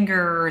chicken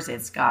fingers.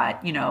 It's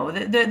got,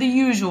 the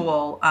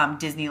usual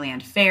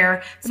Disneyland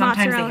fare.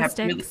 Sometimes they have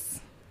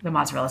the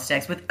mozzarella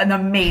sticks with an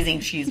amazing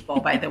cheese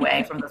bowl, by the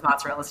way, from those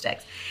mozzarella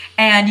sticks.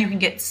 And you can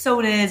get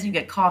sodas, you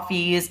get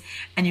coffees,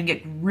 and you can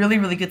get really,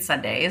 really good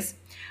sundaes.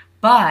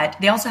 But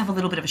they also have a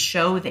little bit of a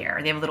show there.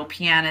 They have a little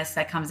pianist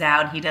that comes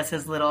out. He does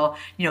his little,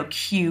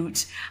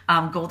 cute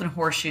Golden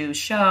Horseshoe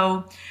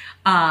show.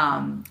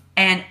 And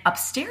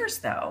upstairs,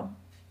 though,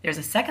 there's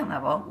a second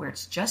level where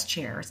it's just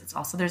chairs.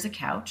 There's a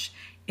couch.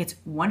 It's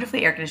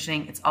wonderfully air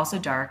conditioning. It's also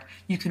dark.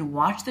 You can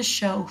watch the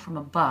show from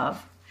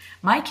above.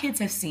 My kids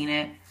have seen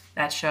it.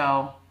 That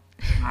show,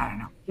 I don't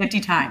know, 50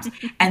 times.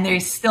 And they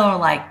still are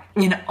like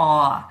in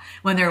awe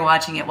when they're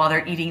watching it while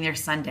they're eating their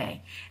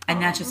sundae.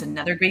 And that's just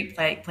another great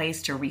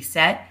place to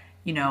reset,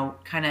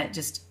 kind of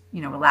just,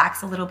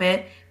 relax a little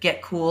bit,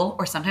 get cool,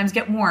 or sometimes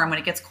get warm when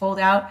it gets cold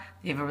out.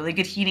 They have a really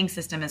good heating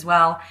system as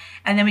well.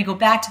 And then we go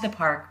back to the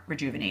park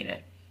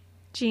rejuvenated.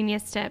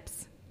 Genius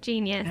tips.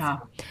 Genius. Yeah.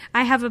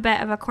 I have a bit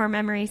of a core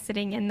memory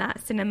sitting in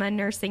that cinema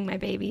nursing my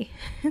baby.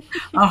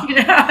 Oh,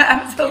 yeah,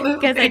 absolutely.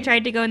 Because I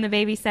tried to go in the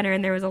baby center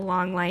and there was a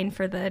long line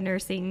for the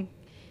nursing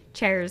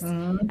chairs.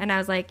 Mm-hmm. And I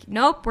was like,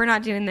 nope, we're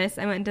not doing this.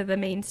 I went to the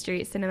Main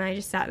Street cinema. I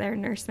just sat there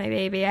and nursed my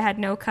baby. I had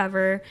no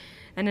cover.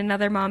 And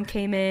another mom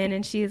came in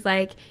and she's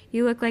like,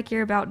 you look like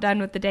you're about done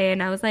with the day.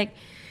 And I was like,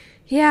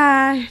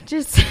 yeah,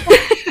 just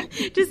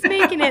just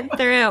making it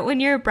through. When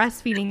you're a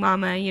breastfeeding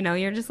mama,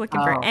 you're just looking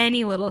for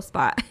any little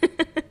spot.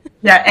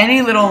 Yeah,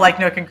 any little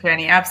nook and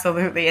cranny,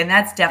 absolutely. And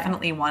that's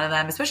definitely one of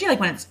them, especially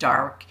when it's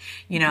dark,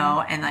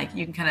 and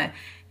you can kind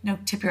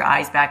of, tip your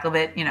eyes back a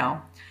little bit,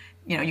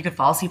 you could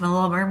fall asleep on a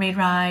Little Mermaid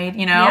ride,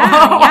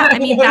 Yeah, I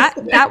mean,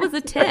 that was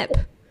a tip.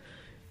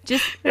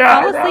 Just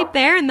fall asleep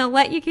there and they'll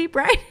let you keep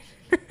riding.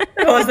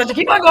 They'll let you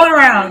keep on going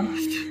around.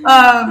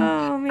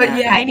 Oh, man. But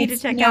yeah, I need to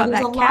check out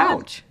that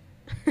couch.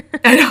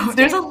 I know,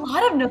 there's a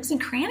lot of nooks and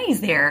crannies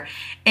there.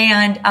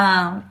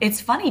 And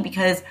it's funny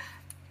because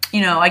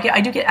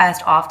I do get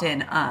asked often,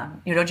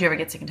 don't you ever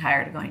get sick and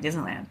tired of going to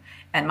Disneyland?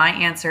 And my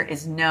answer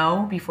is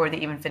no before they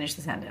even finish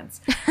the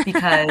sentence.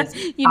 Because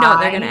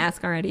what they're going to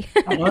ask already.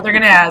 I know what they're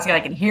going to ask. I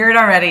can hear it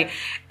already.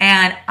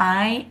 And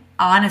I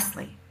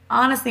honestly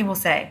will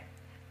say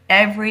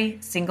every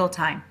single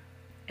time,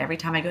 every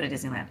time I go to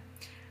Disneyland,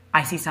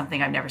 I see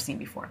something I've never seen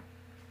before.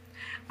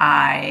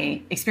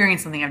 I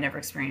experience something I've never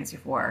experienced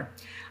before.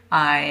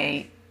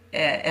 I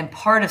am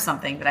part of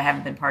something that I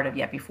haven't been part of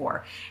yet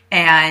before.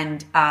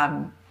 And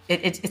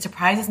it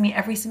surprises me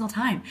every single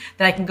time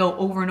that I can go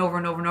over and over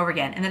and over and over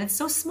again, and that it's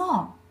so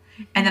small,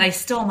 and that I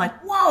still am like,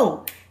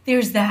 whoa,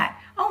 there's that.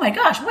 Oh my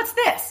gosh, what's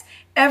this?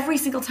 Every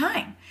single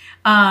time.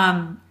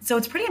 So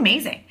it's pretty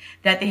amazing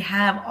that they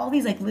have all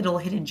these little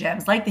hidden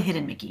gems, like the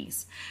hidden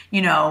Mickeys,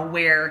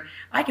 where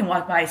I can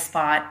walk by a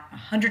spot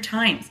 100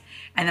 times,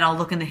 and then I'll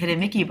look in the hidden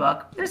Mickey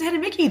book. There's a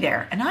hidden Mickey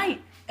there,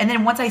 and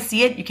then once I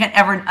see it, you can't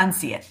ever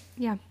unsee it.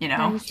 Yeah.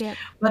 You see it.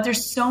 But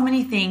there's so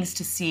many things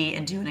to see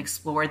and do and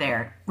explore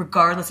there,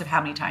 regardless of how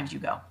many times you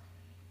go.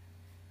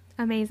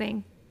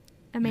 Amazing.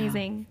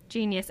 Yeah.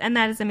 Genius. And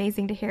that is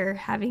amazing to hear,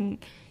 having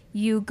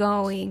you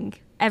going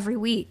every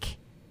week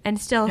and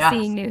still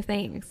seeing new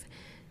things.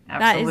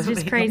 Absolutely. That is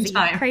just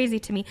crazy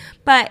to me.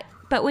 But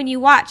when you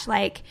watch,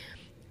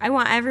 I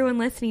want everyone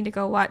listening to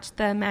go watch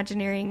the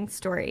Imagineering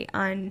story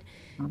on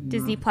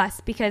Disney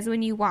Plus, because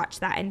when you watch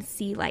that and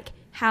see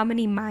how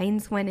many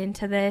minds went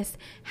into this,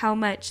 how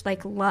much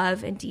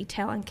love and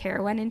detail and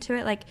care went into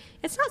it,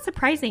 it's not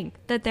surprising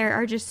that there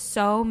are just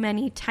so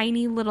many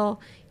tiny little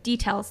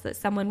details that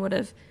someone would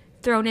have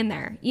thrown in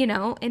there,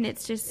 and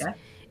it's just,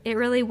 it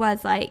really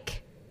was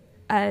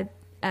a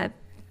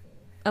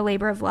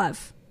labor of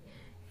love,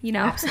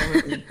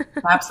 Absolutely.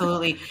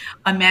 Absolutely.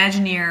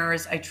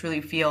 Imagineers, I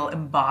truly feel,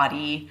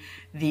 embody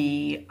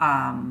the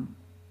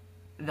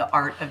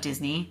art of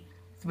Disney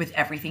with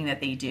everything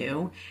that they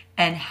do,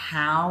 and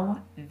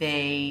how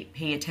they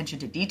pay attention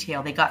to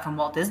detail. They got from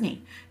Walt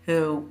Disney,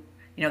 who,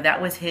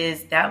 that was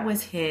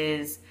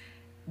his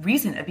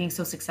reason of being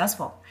so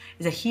successful,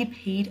 is that he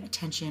paid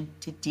attention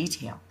to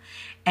detail.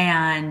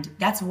 And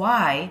that's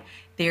why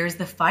there's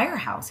the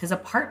firehouse, his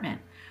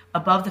apartment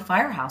above the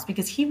firehouse,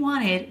 because he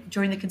wanted,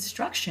 during the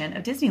construction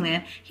of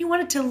Disneyland, he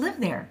wanted to live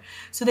there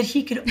so that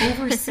he could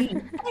oversee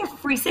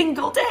every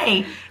single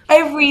day,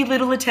 every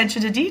little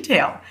attention to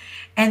detail.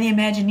 And the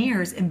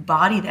Imagineers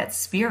embody that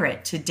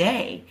spirit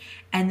today,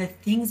 and the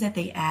things that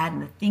they add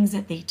and the things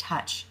that they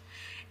touch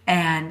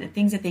and the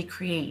things that they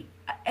create.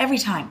 Every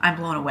time I'm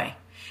blown away,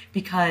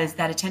 because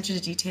that attention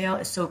to detail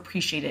is so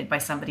appreciated by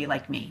somebody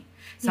like me,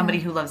 somebody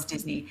who loves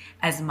Disney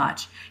as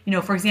much.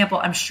 For example,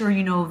 I'm sure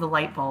the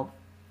light bulb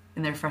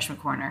in their freshman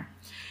corner,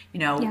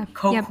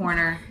 Coke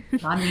corner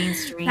on Main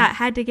Street. That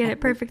had to get it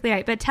perfectly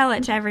right, but tell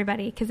it to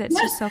everybody because it's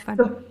just so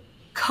fun.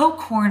 Coke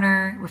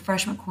corner,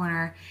 refreshment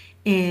corner,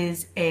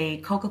 is a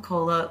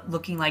Coca-Cola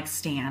looking like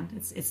stand.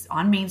 It's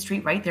on Main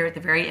Street, right there at the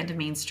very end of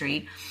Main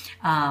Street.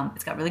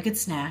 It's got really good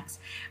snacks.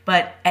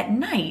 But at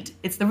night,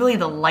 it's really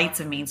the lights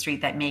of Main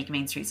Street that make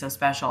Main Street so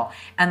special.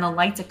 And the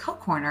lights at Coke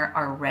corner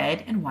are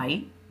red and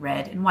white,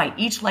 red and white.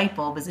 Each light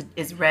bulb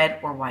is red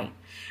or white.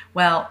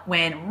 Well,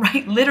 when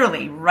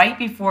literally right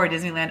before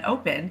Disneyland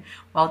opened,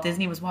 Walt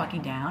Disney was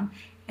walking down,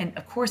 and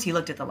of course he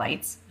looked at the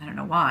lights. I don't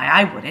know why,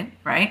 I wouldn't,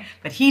 right?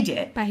 But he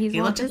did. But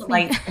he looked at the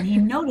lights and he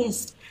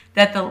noticed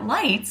that the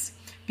lights,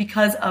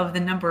 because of the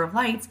number of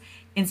lights,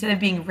 instead of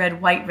being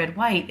red,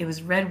 white, it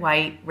was red,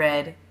 white,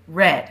 red,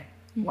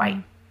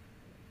 white,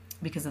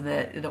 because of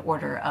the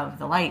order of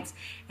the lights.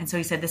 And so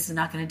he said, this is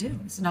not going to do.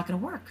 This is not going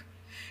to work.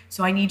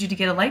 So I need you to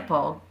get a light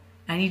bulb.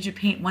 I need you to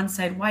paint one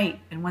side white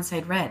and one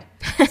side red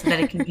so that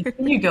it can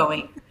continue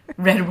going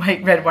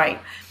red, white.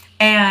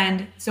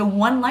 And so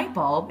one light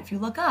bulb, if you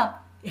look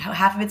up,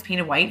 half of it's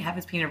painted white, half of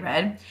it's painted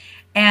red.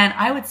 And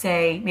I would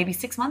say maybe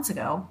 6 months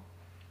ago,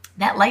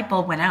 that light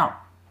bulb went out.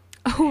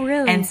 Oh,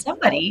 really? And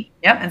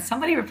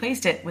somebody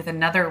replaced it with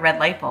another red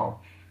light bulb.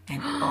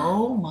 And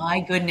oh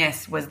my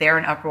goodness, was there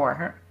an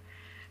uproar?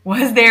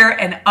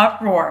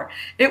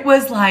 It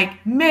was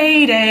like,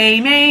 Mayday,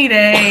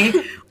 Mayday.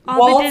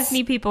 All the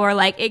Disney people were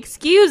like,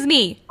 excuse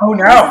me. Oh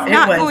no, this is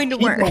not going to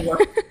work.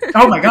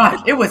 Oh my gosh,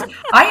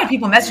 I had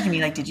people messaging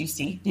me like, did you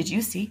see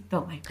the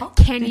light bulb?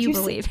 Can you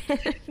believe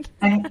it?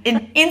 And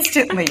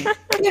instantly,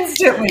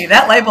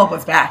 that light bulb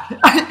was back.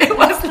 It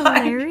was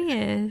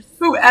hilarious. Like,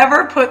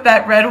 whoever put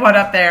that red one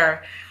up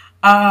there,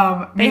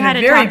 they had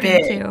it very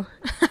big. Too.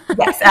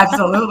 Yes,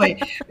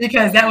 absolutely,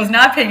 because that was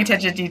not paying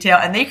attention to detail,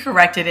 and they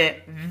corrected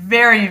it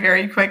very,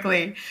 very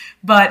quickly.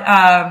 But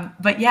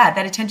yeah,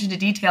 that attention to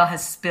detail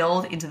has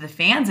spilled into the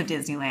fans of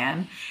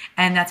Disneyland,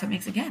 and that's what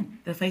makes, again,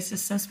 the place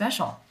is so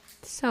special.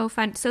 So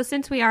fun. So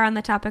since we are on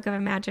the topic of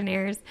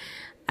Imagineers,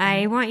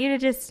 I want you to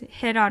just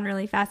hit on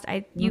really fast.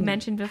 You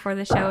mentioned before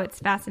the show, it's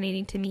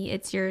fascinating to me.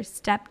 It's your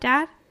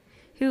stepdad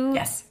who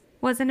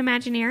was an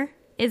Imagineer,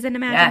 is an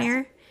Imagineer.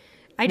 Yes.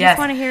 I just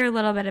want to hear a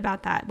little bit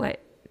about that.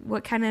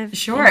 What kind of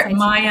Sure.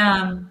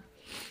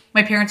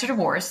 My parents are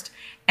divorced,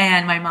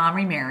 and my mom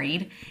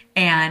remarried,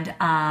 and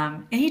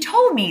he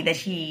told me that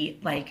he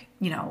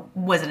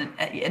was an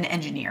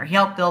engineer. He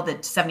helped build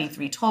the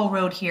 73 toll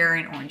road here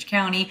in Orange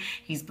County.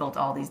 He's built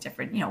all these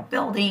different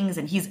buildings,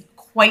 and he's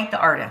quite the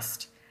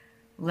artist.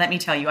 Let me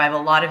tell you, I have a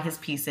lot of his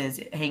pieces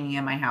hanging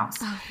in my house.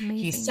 Oh,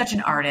 he's such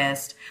an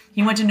artist.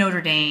 He went to Notre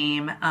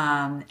Dame,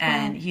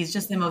 and he's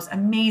just the most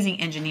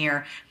amazing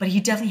engineer, but he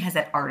definitely has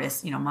that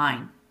artist,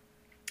 mind.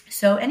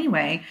 So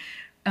anyway,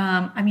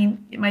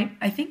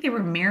 I think they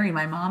were married,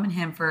 my mom and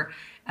him, for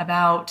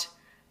about,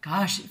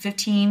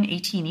 15,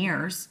 18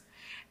 years.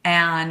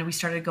 And we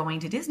started going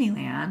to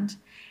Disneyland,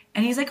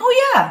 and he's like,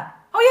 oh yeah,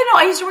 no,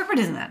 I used to work for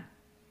Disneyland.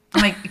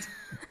 I'm like,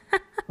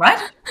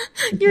 what?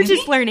 You're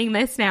just learning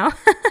this now.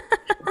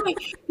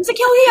 He's like,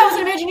 oh yeah, I was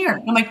an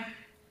Imagineer. I'm like,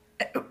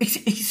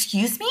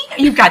 excuse me?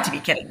 You've got to be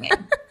kidding me.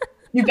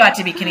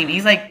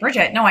 He's like,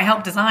 Bridget, no, I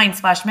helped design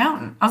Splash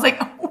Mountain. I was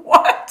like,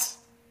 what?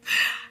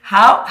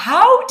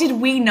 How did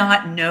we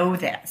not know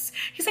this?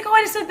 He's like,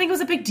 I just didn't think it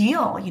was a big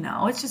deal.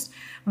 It's just,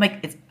 I'm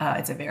like,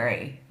 it's a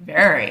very,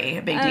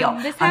 very big deal.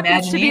 This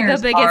happens to be the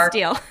biggest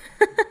deal.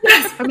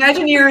 Yes,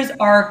 Imagineers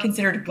are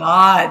considered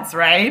gods,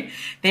 right?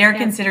 They are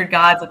considered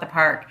gods at the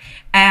park.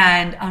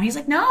 And he's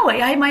like, no, I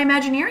have my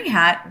Imagineering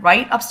hat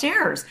right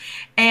upstairs.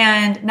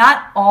 And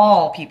not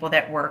all people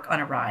that work on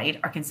a ride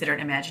are considered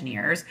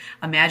Imagineers.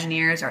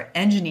 Imagineers are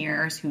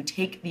engineers who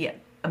take the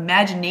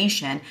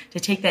imagination to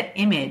take that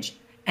image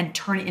and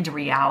turn it into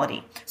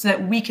reality so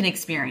that we can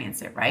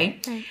experience it,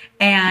 right?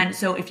 And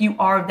so if you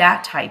are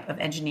that type of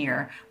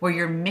engineer where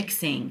you're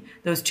mixing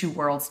those two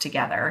worlds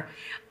together,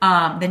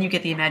 then you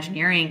get the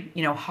Imagineering,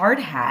 hard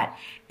hat.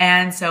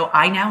 And so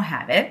I now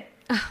have it.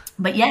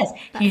 But yes,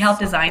 he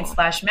helped design cool.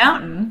 Splash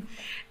Mountain.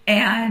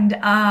 And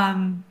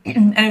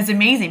it was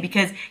amazing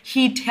because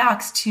he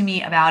talks to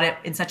me about it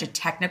in such a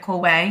technical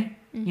way.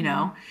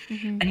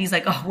 And he's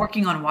like,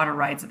 working on water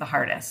rides are the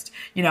hardest,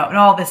 and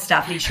all this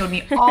stuff. And he showed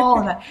me all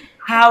of that,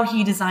 how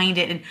he designed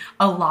it. And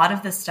a lot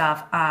of the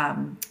stuff,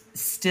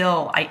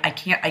 still,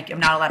 I'm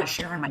not allowed to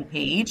share on my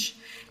page.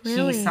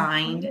 Really? He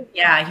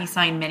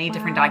signed many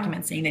different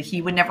documents saying that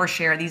he would never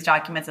share these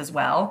documents as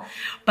well.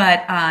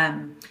 But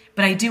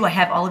I do, I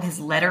have all of his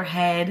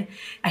letterhead.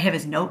 I have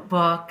his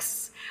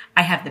notebooks.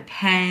 I have the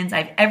pens.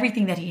 I have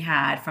everything that he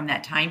had from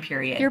that time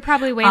period. You're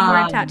probably way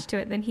more attached to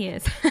it than he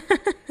is.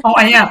 Oh,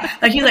 I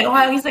am. He's like,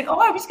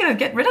 I'm just going to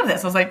get rid of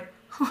this. I was like,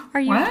 are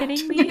you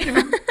kidding me?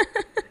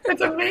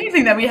 It's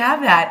amazing that we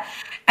have that.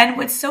 And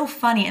what's so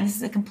funny, and this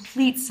is a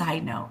complete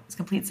side note,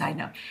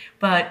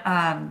 but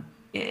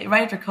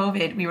right after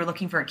COVID, we were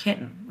looking for a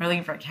kitten. We were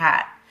looking for a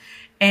cat.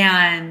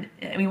 And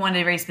we wanted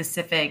a very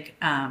specific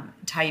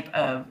type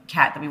of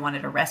cat that we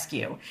wanted to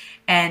rescue.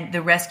 And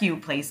the rescue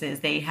places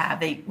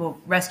they will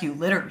rescue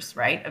litters,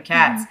 right, of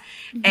cats.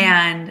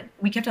 And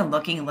we kept on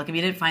looking and looking.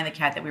 We didn't find the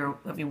cat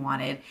that we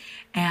wanted.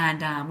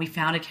 And we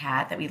found a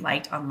cat that we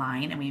liked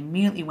online, and we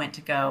immediately went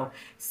to go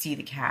see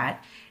the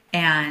cat.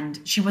 And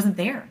she wasn't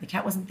there. The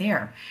cat wasn't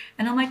there.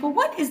 And I'm like, well,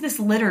 what is this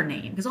litter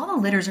name? Because all the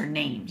litters are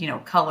named,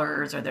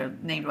 colors, or they're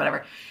named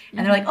whatever.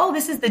 And they're like, oh,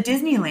 this is the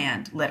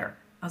Disneyland litter.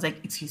 I was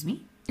like, excuse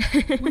me?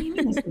 What do you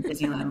mean this is the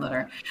Disneyland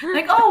litter? I'm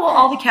like, oh, well,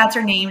 all the cats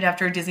are named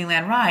after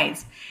Disneyland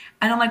rides.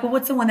 And I'm like, well,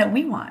 what's the one that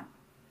we want?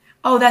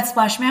 Oh, that's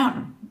Splash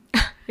Mountain.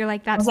 You're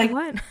like, that's the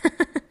one.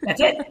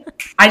 That's it.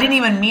 I didn't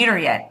even meet her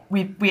yet.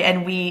 We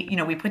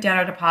put down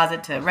our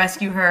deposit to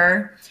rescue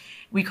her.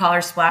 We call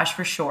her Splash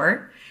for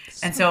short.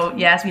 And so,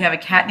 yes, we have a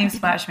cat named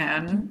Splash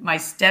Mountain. My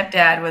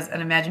stepdad was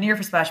an Imagineer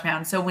for Splash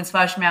Mountain. So when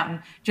Splash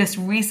Mountain just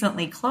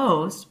recently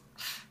closed,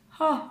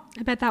 I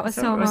bet that was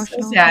so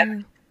emotional. So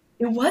sad.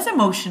 It was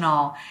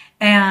emotional.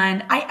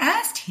 And I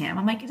asked him,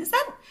 I'm like,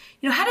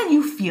 how do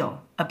you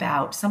feel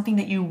about something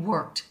that you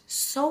worked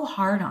so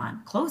hard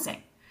on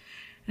closing?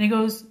 And he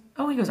goes,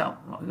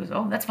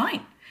 oh, that's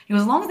fine. He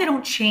goes, as long as they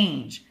don't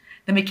change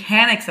the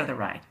mechanics of the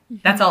ride,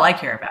 that's all I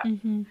care about.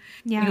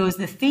 Yeah. He goes,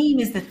 the theme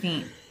is the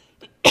theme.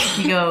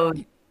 He goes,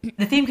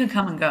 the theme can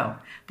come and go,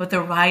 but the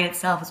ride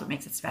itself is what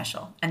makes it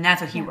special. And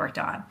that's what he worked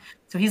on.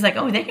 So he's like,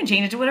 oh, they can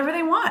change it to whatever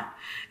they want.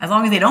 As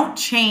long as they don't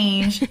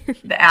change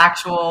the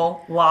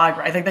actual log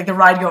ride, like the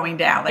ride going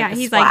down. Like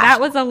he's splash. like, that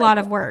was a lot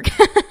of work.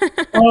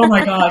 Oh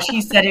my gosh.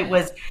 He said it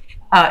was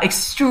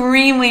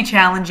extremely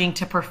challenging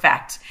to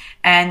perfect.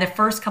 And the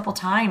first couple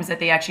times that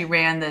they actually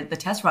ran the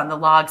test run, the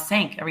log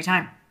sank every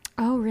time.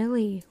 Oh,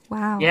 really?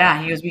 Wow.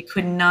 Yeah, he goes, we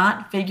could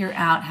not figure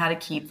out how to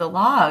keep the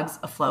logs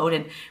afloat,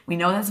 and we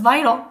know that's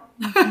vital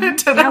to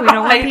the we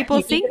don't want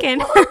people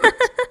sinking.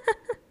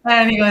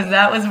 And he goes,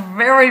 that was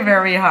very,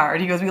 very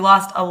hard. He goes, we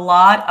lost a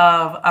lot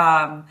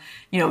of,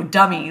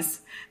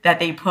 dummies that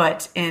they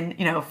put in,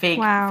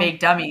 fake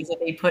dummies that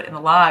they put in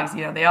the logs.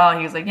 He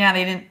was like, yeah,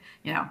 they didn't,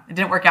 it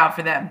didn't work out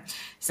for them.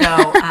 So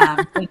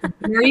it's a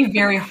very,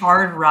 very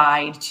hard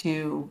ride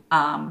to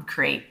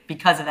create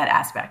because of that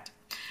aspect.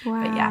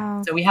 Wow. But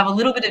yeah, so we have a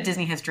little bit of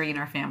Disney history in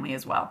our family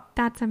as well.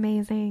 That's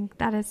amazing.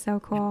 That is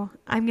so cool.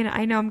 I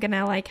know I'm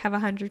gonna have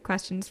 100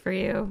 questions for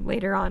you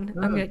later on.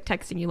 I'm gonna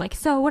texting you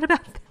so what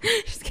about?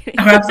 Just kidding.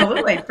 Oh,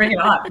 absolutely, bring it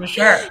on for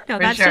sure. No,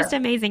 that's just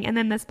amazing. And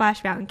then the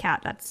Splash Mountain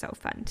cat. That's so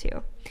fun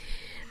too.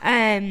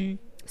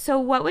 So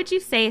what would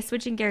you say?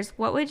 Switching gears,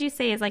 what would you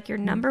say is your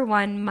number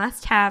one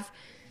must-have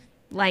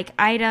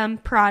item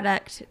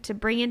product to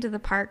bring into the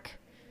park,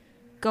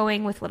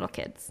 going with little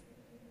kids?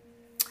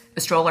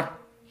 A stroller.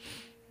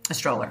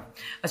 No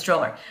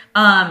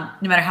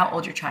matter how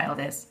old your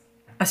child is,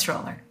 a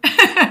stroller.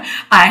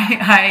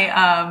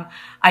 I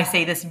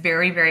say this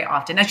very, very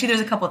often. Actually,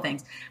 there's a couple of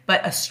things,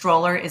 but a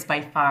stroller is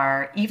by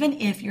far, even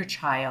if your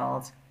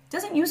child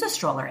doesn't use a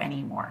stroller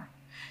anymore.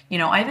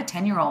 I have a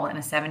 10-year-old and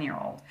a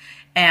 7-year-old,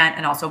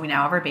 and also we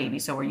now have our baby,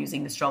 so we're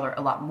using the stroller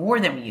a lot more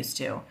than we used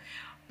to.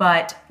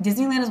 But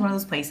Disneyland is one of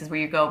those places where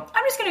you go,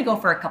 I'm just going to go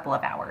for a couple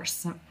of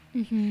hours.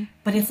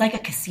 But it's like a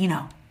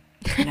casino.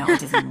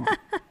 Disneyland.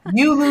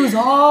 You lose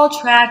all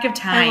track of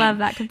time. I love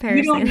that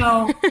comparison. You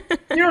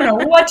don't know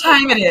what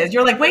time it is.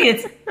 You're like, wait,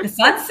 it's the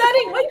sun's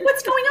setting?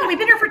 What's going on? We've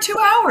been here for 2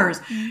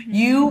 hours.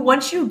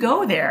 Once you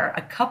go there,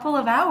 a couple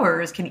of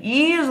hours can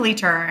easily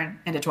turn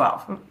into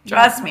 12.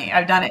 Trust me,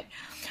 I've done it.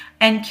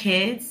 And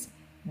kids,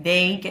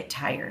 they get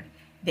tired.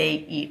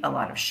 They eat a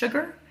lot of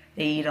sugar.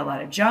 They eat a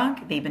lot of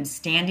junk. They've been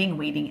standing,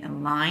 waiting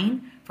in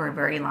line for a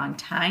very long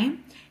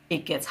time.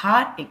 It gets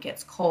hot. It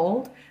gets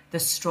cold. The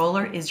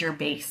stroller is your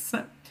base.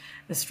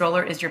 The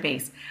stroller is your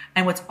base.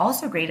 And what's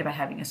also great about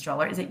having a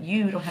stroller is that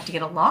you don't have to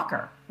get a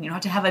locker. You don't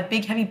have to have a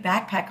big, heavy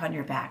backpack on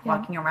your back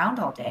walking around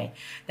all day.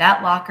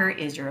 That locker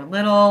is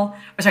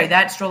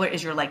that stroller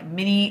is your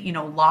mini,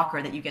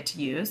 locker that you get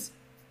to use.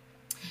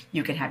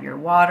 You can have your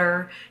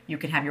water. You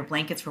can have your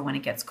blankets for when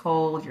it gets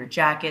cold, your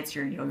jackets,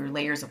 your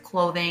layers of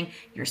clothing,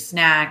 your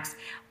snacks.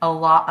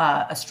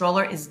 A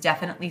stroller is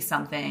definitely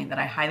something that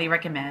I highly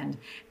recommend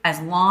as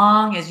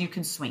long as you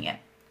can swing it,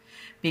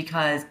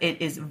 because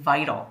it is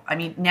vital. I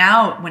mean,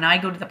 now when I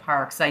go to the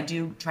parks, I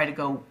do try to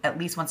go at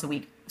least once a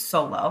week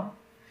solo.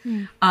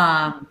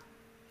 I'm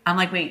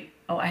like, wait,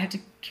 I have to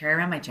carry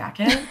around my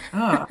jacket?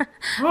 I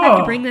have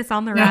to bring this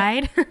on the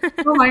ride?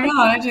 Oh my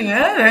God, I do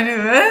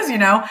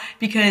this,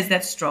 because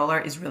that stroller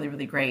is really,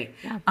 really great.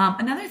 Yeah.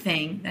 Another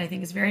thing that I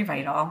think is very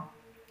vital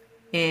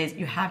is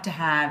you have to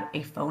have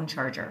a phone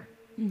charger.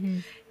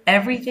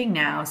 Everything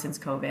now since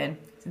COVID,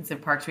 since the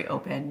parks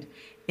reopened,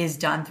 is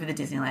done through the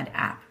Disneyland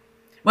app.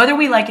 Whether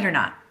we like it or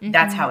not,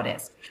 that's how it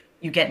is.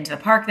 You get into the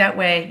park that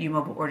way. You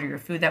mobile order your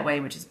food that way,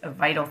 which is a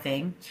vital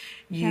thing.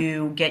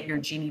 You get your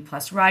Genie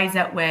Plus rides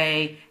that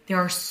way. There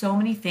are so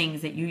many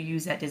things that you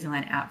use that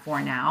Disneyland app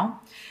for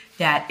now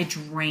that it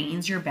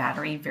drains your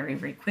battery very,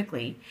 very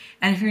quickly.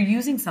 And if you're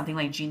using something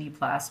like Genie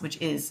Plus, which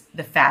is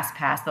the Fast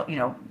Pass,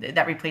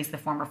 that replaced the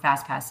former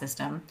Fast Pass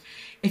system,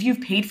 if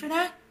you've paid for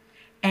that,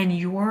 and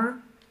your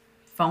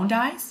phone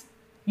dies,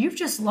 you've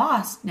just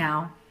lost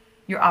now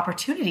your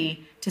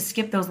opportunity to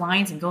skip those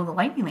lines and go in the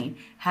lightning lane.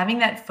 Having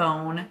that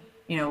phone,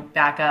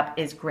 backup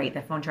is great.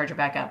 That phone charger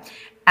backup.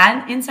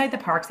 And inside the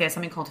parks, they have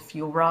something called a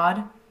fuel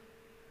rod,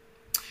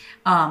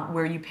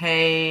 where you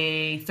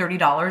pay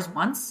 $30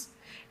 once,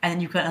 and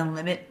then you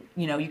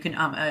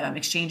can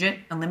exchange it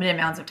unlimited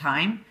amounts of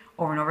time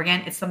over and over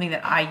again. It's something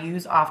that I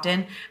use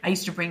often. I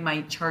used to bring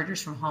my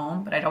chargers from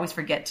home, but I'd always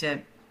forget to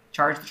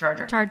charge the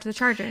charger. Charge the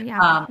charger,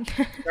 yeah.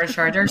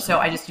 Charger. So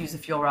I just use the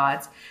fuel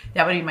rods.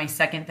 That would be my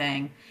second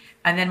thing.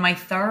 And then my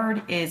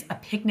third is a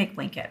picnic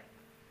blanket.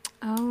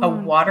 Oh, a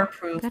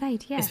waterproof, good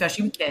idea.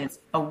 Especially with kids,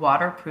 a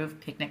waterproof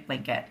picnic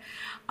blanket.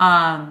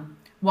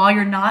 While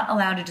you're not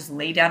allowed to just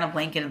lay down a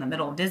blanket in the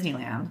middle of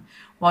Disneyland,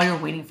 while you're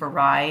waiting for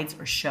rides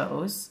or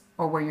shows,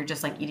 or where you're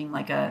just like eating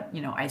like a,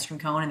 ice cream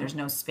cone and there's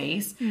no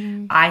space,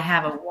 I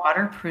have a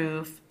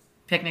waterproof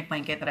picnic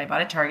blanket that I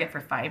bought at Target for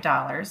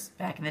 $5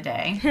 back in the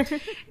day.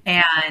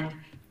 And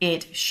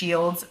it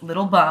shields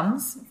little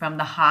bums from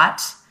the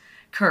hot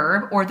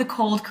curb or the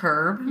cold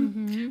curb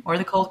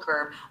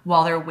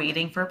while they're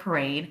waiting for a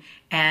parade.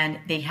 And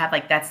they have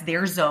that's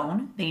their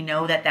zone. They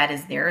know that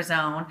is their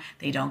zone.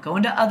 They don't go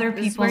into other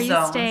people's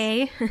zones.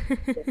 This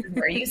is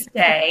where you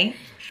stay.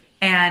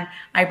 And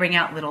I bring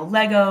out little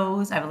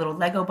Legos. I have a little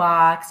Lego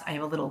box. I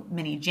have a little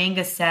mini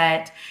Jenga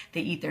set.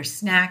 They eat their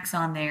snacks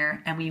on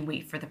there, and we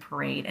wait for the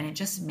parade. And it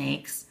just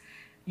makes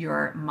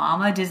your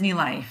mama Disney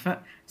life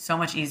so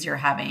much easier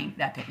having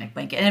that picnic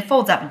blanket. And it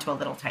folds up into a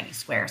little tiny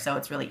square, so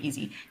it's really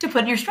easy to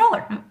put in your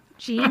stroller.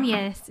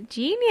 Genius.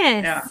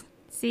 Yeah.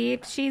 See,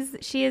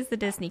 she is the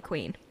Disney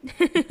queen.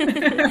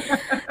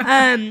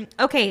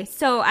 Okay,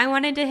 so I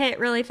wanted to hit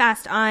really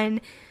fast on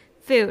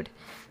food.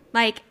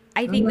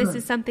 I think this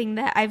is something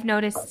that I've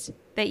noticed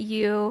that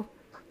you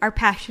are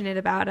passionate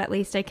about, at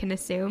least I can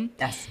assume.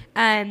 Yes.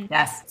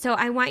 Yes. So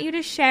I want you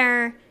to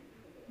share,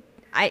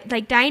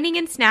 dining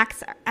and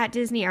snacks at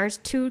Disney are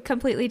two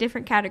completely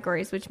different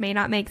categories, which may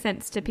not make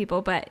sense to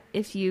people, but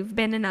if you've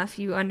been enough,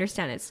 you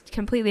understand it's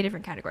completely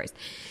different categories.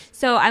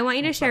 So I want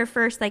you to share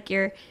first,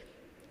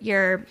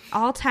 your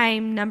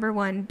all-time number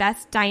one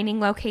best dining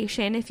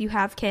location if you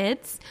have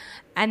kids,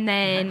 and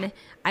then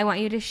I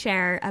want you to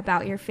share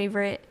about your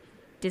favorite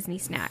Disney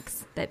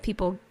snacks that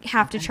people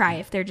have to try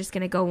if they're just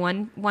going to go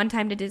one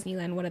time to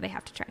Disneyland. What do they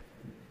have to try?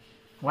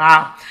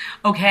 Wow.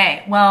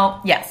 Okay.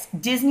 Well, yes,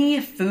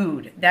 Disney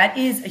food. That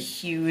is a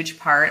huge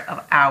part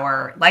of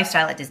our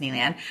lifestyle at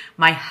Disneyland.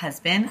 My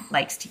husband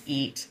likes to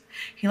eat.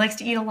 He likes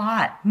to eat a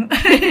lot.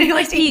 He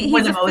likes to eat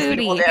more than most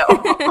people do.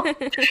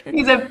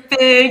 He's a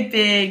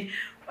big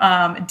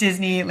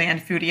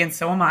Disneyland foodie, and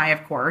so am I,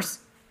 of course.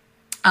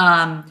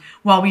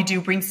 While we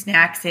do bring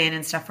snacks in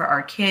and stuff for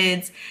our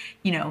kids,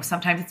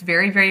 sometimes it's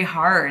very, very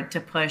hard to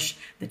push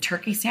the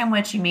turkey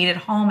sandwich you made at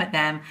home at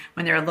them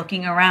when they're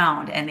looking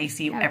around and they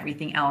see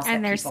everything else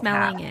and they're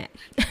smelling it.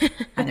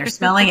 And they're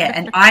smelling it,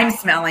 and I'm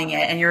smelling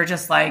it, and you're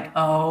just like,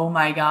 oh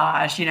my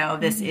gosh,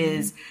 this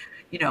is,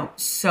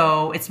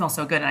 so it smells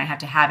so good and I have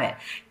to have it.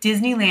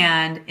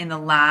 Disneyland in the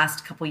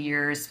last couple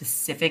years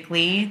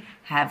specifically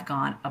have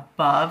gone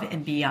above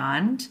and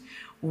beyond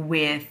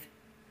with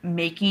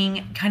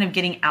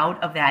getting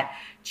out of that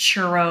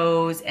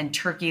churros and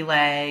turkey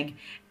leg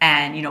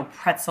and,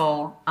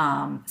 pretzel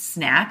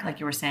snack, like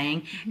you were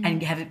saying,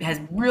 and has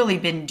really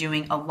been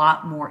doing a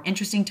lot more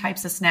interesting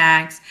types of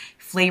snacks,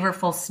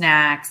 flavorful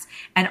snacks,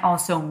 and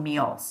also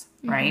meals,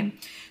 right?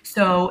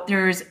 So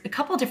there's a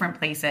couple different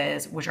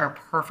places which are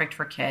perfect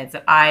for kids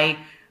that I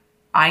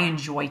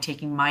enjoy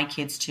taking my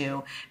kids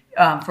to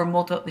for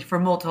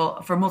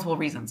multiple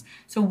reasons.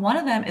 So one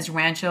of them is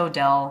Rancho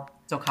del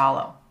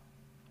Zocalo.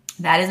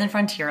 That is in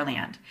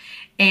Frontierland.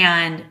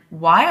 And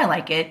why I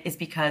like it is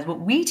because what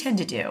we tend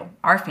to do,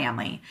 our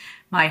family,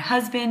 my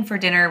husband for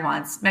dinner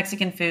wants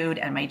Mexican food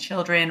and my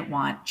children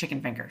want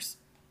chicken fingers.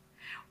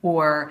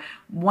 Or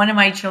one of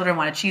my children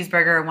want a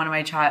cheeseburger, one of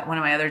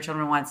my other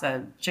children wants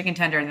a chicken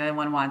tender, and the other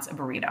one wants a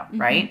burrito,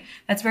 right?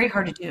 That's very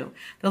hard to do.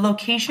 The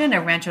location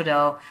of Rancho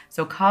del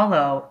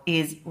Zocalo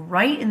is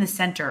right in the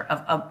center of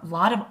a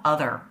lot of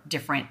other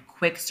different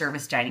quick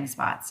service dining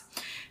spots.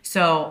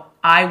 So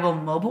I will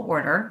mobile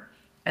order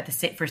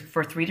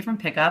for 3 different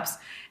pickups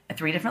at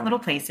 3 different little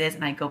places,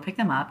 and I go pick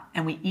them up,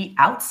 and we eat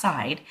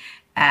outside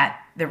at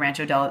the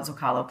Rancho del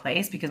Zocalo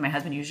place because my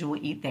husband usually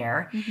will eat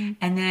there.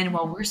 And then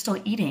while we're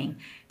still eating,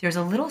 there's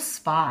a little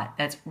spot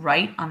that's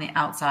right on the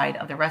outside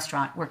of the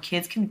restaurant where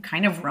kids can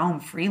kind of roam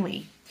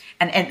freely.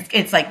 And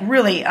it's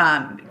really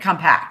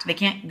compact. They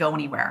can't go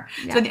anywhere.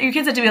 Yeah. So your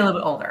kids have to be a little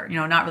bit older,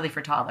 not really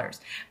for toddlers,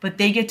 but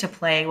they get to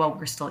play while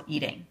we're still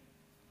eating.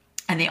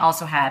 And they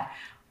also have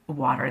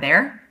water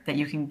there that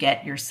you can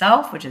get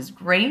yourself, which is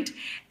great.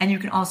 And you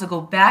can also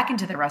go back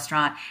into the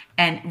restaurant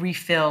and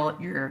refill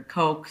your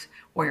Coke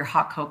or your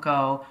hot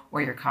cocoa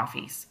or your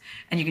coffees.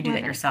 And you can do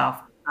that yourself.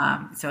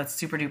 So it's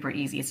super duper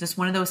easy. It's just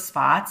one of those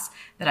spots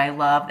that I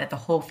love that the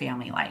whole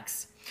family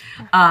likes.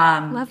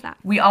 Love that.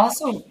 We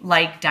also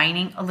like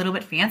dining a little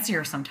bit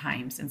fancier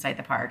sometimes inside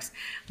the parks.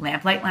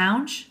 Lamplight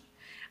Lounge.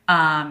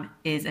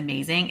 is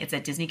amazing. It's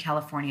at Disney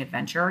California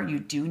Adventure. You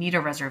do need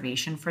a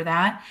reservation for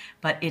that,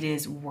 but it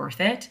is worth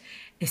it,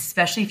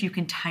 especially if you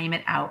can time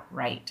it out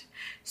right.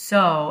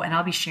 So, and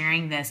I'll be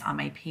sharing this on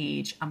my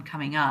page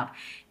coming up.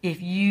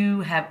 If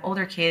you have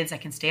older kids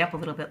that can stay up a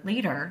little bit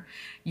later,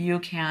 you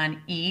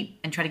can eat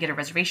and try to get a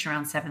reservation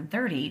around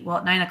 7:30. Well,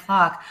 at 9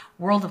 o'clock,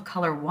 World of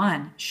Color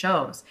 1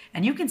 shows,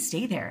 and you can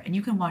stay there and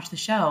you can watch the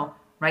show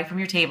right from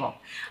your table.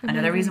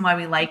 Another reason why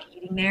we like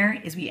eating there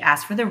is we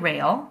ask for the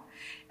rail,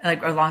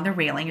 like along the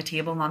railing, a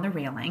table along the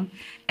railing.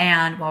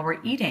 And while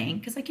we're eating,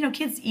 because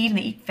kids eat and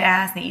they eat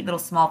fast, they eat little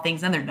small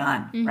things, and they're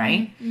done,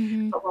 right?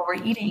 But while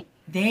we're eating,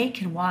 they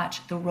can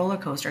watch the roller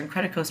coaster and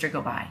credit coaster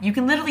go by. You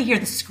can literally hear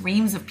the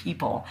screams of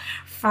people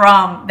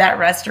from that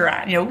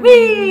restaurant,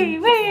 wee,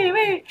 wee,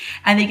 wee.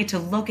 And they get to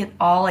look at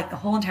all, the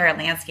whole entire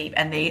landscape,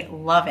 and they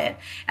love it.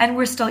 And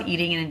we're still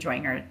eating and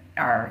enjoying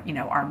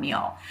our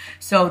meal.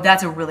 So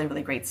that's a really,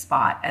 really great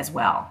spot as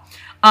well.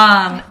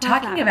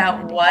 Talking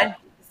about what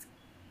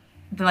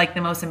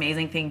the most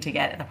amazing thing to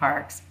get at the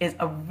parks is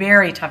a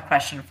very tough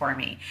question for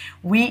me.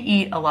 We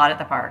eat a lot at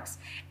the parks.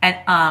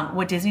 And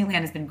what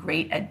Disneyland has been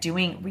great at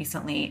doing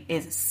recently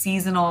is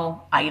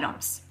seasonal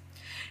items.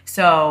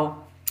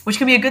 So, which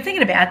can be a good thing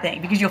and a bad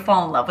thing, because you'll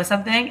fall in love with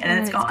something and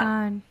then it's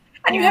gone.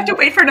 And you have to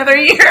wait for another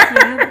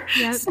year.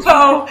 Yep.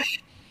 So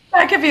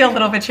that could be a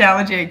little bit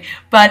challenging.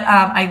 But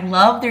I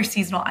love their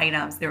seasonal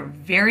items. They're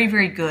very,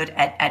 very good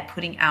at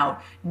putting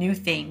out new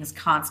things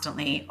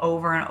constantly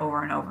over and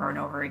over and over and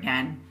over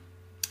again.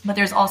 But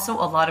there's also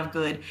a lot of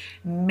good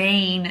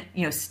main,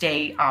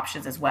 stay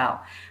options as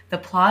well. The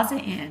Plaza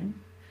Inn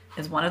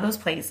is one of those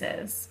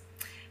places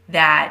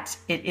that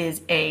it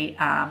is a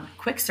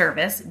quick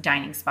service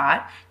dining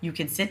spot. You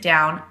can sit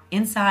down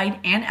inside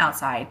and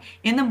outside.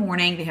 In the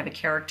morning, they have a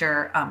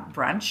character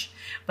brunch,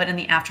 but in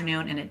the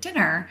afternoon and at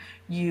dinner,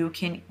 you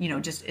can,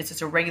 it's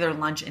just a regular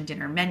lunch and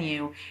dinner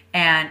menu,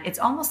 and it's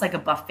almost like a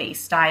buffet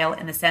style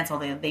in the sense,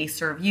 although they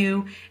serve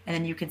you, and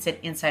then you can sit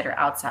inside or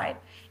outside.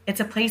 It's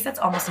a place that's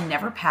almost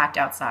never packed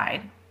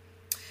outside.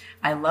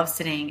 I love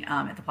sitting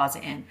at the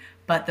Plaza Inn,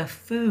 but the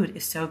food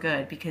is so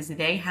good because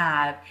they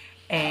have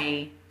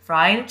a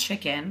fried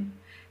chicken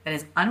that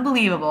is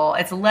unbelievable.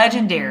 It's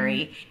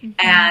legendary,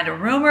 and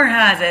rumor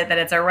has it that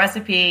it's a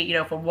recipe,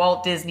 from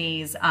Walt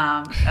Disney's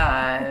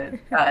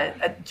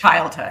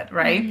childhood,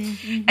 right?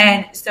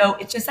 And so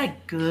it's just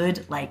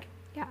good,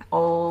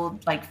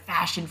 old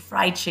fashioned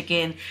fried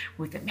chicken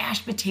with the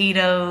mashed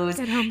potatoes,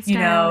 and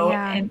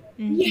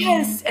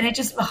yes, and it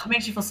just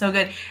makes you feel so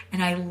good.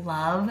 And I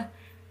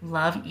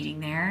love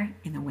eating there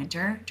in the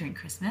winter during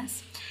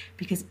Christmas,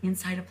 because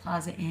inside a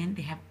Plaza Inn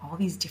they have all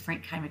these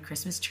different kind of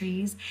Christmas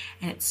trees,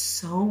 and it's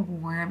so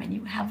warm, and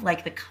you have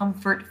the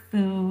comfort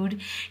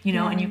food,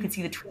 and you can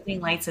see the twinkling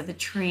lights of the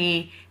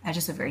tree, and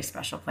just a very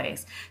special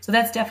place. So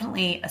that's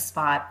definitely a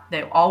spot.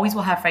 They always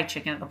will have fried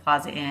chicken at the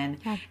Plaza Inn,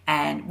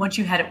 and once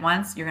you had it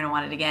once, you're going to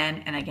want it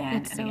again and again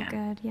it's and again. It's so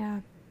good,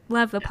 yeah.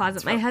 Love the Plaza.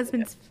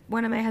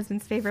 One of my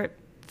husband's favorite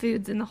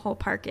foods in the whole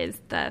park is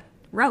the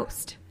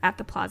roast at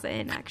the Plaza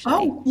Inn, actually.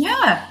 Oh,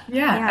 yeah,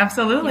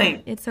 absolutely.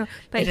 Yeah. It's so,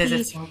 but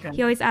it's so good.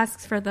 He always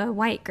asks for the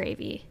white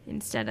gravy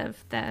instead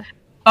of the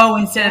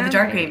of the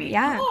dark gravy.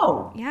 Yeah.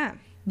 Oh. Yeah.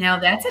 Now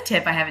that's a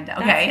tip I haven't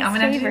done. Okay, I'm going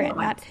to have to do that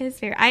one. That's his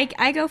favorite.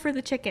 I go for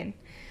the chicken,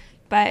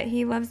 but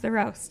he loves the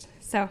roast.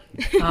 So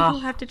we'll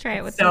have to try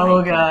it with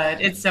so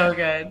good. It's so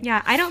good.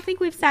 Yeah, I don't think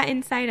we've sat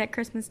inside at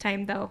Christmas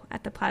time though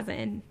at the Plaza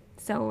Inn.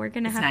 So we're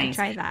going to have to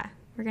try that.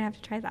 We're going to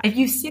have to try that. If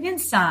you sit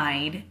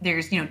inside,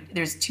 there's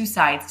two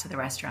sides to the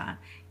restaurant.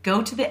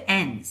 Go to the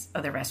ends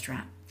of the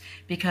restaurant,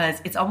 because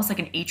it's almost like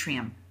an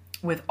atrium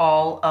with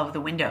all of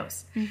the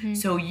windows.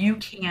 So you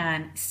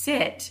can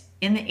sit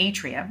in the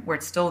atrium where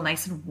it's still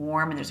nice and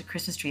warm and there's a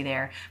Christmas tree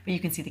there, but you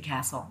can see the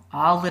castle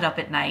all lit up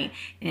at night,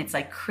 and it's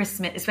like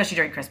Christmas, especially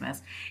during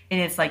Christmas. And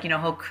it's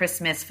whole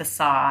Christmas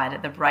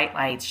facade, the bright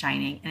lights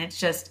shining, and it's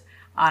just,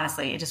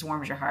 honestly, it just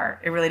warms your heart.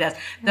 It really does.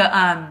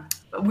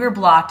 We're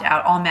blocked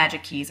out. All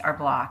Magic Keys are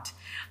blocked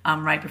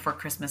right before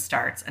Christmas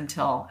starts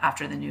until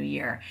after the new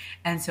year.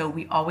 And so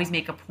we always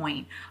make a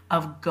point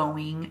of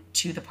going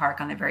to the park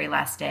on the very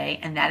last day,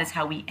 and that is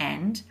how we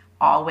end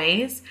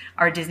always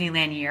our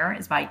Disneyland year,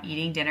 is by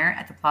eating dinner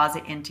at the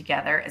Plaza Inn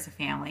together as a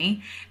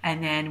family.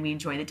 And then we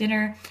enjoy the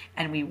dinner,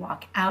 and we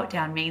walk out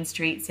down Main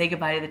Street, say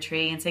goodbye to the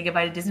tree, and say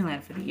goodbye to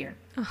Disneyland for the year.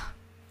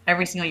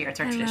 Every single year. It's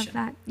our tradition.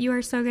 I love that. You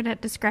are so good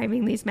at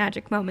describing these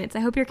magic moments. I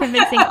hope you're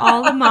convincing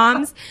all the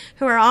moms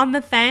who are on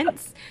the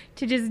fence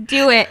to just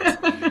do it,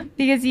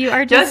 because you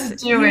are just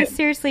do it.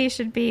 Seriously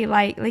should be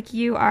like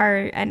you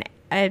are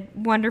a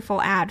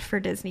wonderful ad for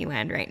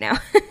Disneyland right now.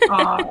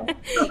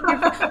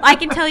 I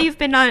can tell you've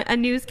been a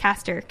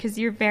newscaster, because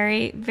you're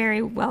very,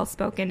 very well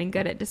spoken and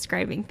good at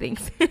describing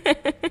things.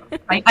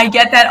 I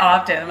get that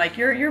often. I'm like,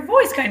 your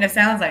voice kind of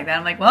sounds like that.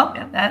 I'm like, well,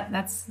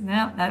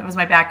 that was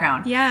my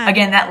background. Yeah.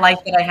 Again, that life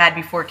that I had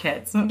before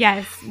kids.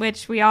 Yes,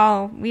 which we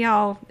all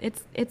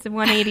it's a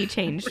 180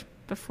 change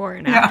before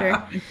and after.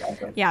 Yeah,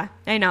 exactly. Yeah,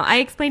 I know. I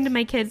explained to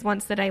my kids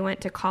once that I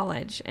went to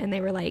college, and they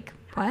were like,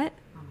 "What?"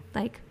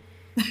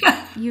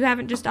 You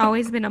haven't just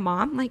always been a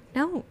mom? Like,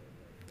 no.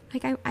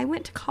 Like, I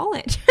went to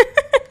college.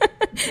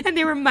 And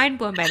they were mind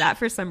blown by that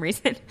for some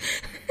reason.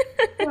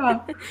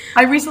 Yeah.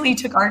 I recently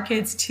took our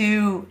kids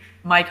to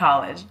my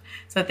college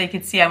so that they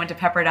could see I went to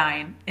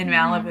Pepperdine in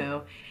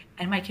Malibu.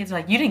 And my kids are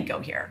like, you didn't go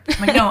here.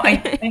 I'm like, no, I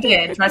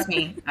did. Trust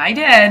me. I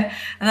did. And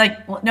they're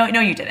like, well, no,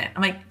 you didn't.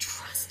 I'm like,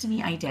 trust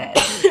me, I did.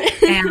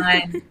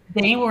 And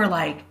they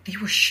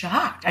were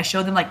shocked. I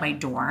showed them like my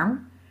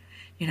dorm,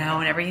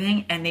 and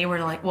everything. And they were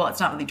like, well, it's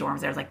not really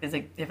dorms. They have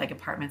like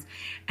apartments.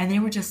 And they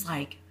were just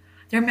like,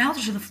 their mouths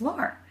were to the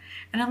floor.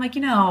 And I'm like,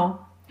 I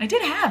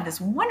did have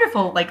this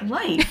wonderful like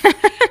life.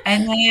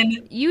 And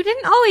then you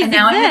didn't always and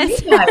now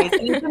exist. I'm with you guys.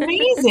 And it's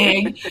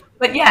amazing.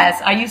 But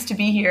yes, I used to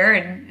be here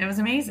and it was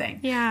amazing.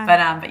 Yeah.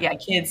 But yeah,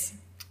 kids,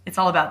 it's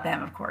all about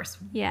them, of course.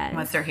 Yes.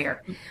 Once they're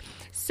here.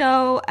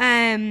 So,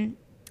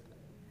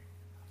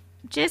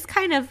 just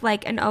kind of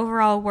like an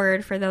overall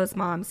word for those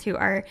moms who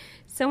are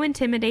so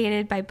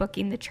intimidated by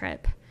booking the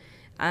trip.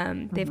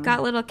 They've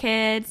got little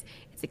kids.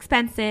 It's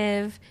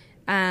expensive.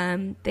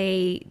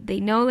 They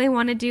know they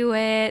want to do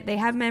it. They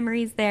have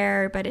memories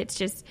there, but it's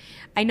just,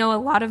 I know a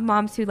lot of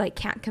moms who like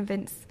can't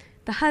convince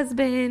the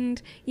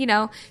husband,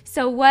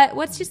 so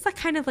what's just like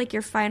kind of like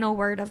your final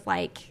word of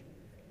like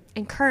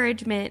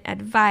encouragement,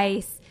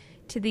 advice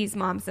to these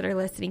moms that are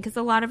listening? Because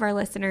a lot of our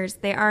listeners,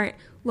 they aren't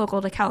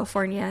local to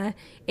California,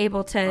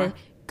 able to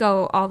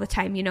go all the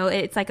time.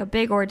 It's like a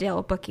big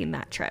ordeal booking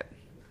that trip.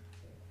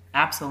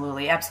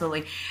 Absolutely.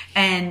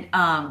 And,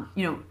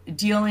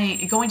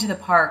 going to the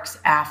parks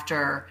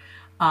after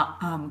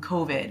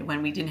COVID,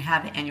 when we didn't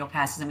have the annual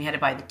passes and we had to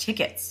buy the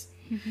tickets,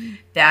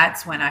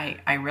 that's when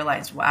I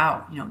realized,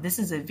 wow, this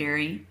is a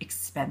very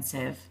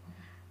expensive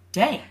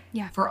day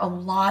for a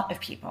lot of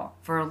people,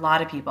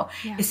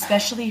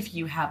 especially if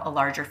you have a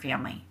larger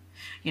family.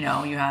 You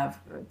have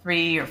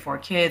 3 or 4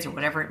 kids or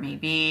whatever it may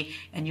be,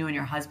 and you and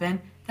your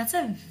husband. That's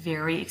a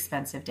very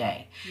expensive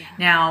day. Yeah.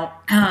 Now,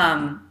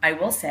 I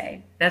will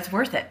say that's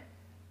worth it.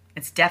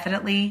 It's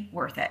definitely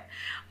worth it.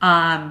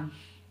 A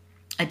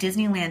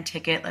Disneyland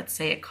ticket, let's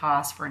say it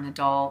costs for an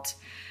adult,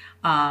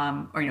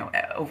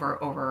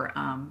 over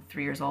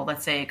 3 years old.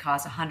 Let's say it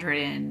costs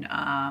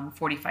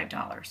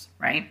 $145,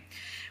 right?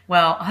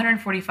 Well,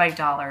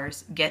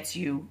 $145 gets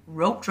you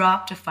rope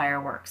drop to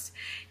fireworks.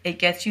 It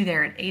gets you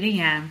there at 8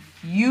 a.m.,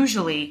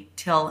 usually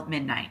till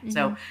midnight. Mm-hmm.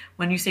 So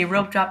when you say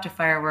rope drop to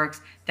fireworks,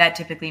 that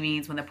typically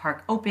means when the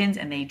park opens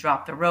and they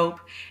drop the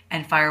rope,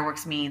 and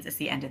fireworks means it's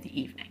the end of the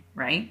evening,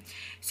 right?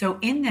 So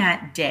in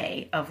that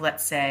day of,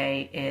 let's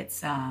say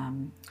it's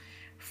let's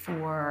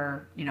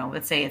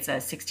say it's a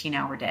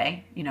 16-hour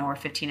day, or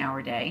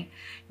 15-hour day,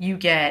 you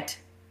get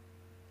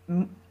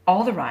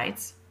all the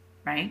rides,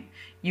 right?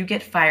 You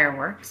get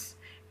fireworks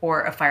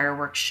or a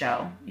fireworks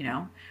show,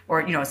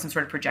 or, some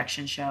sort of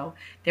projection show.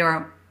 There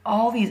are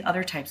all these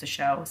other types of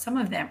shows. Some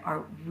of them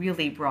are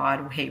really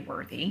Broadway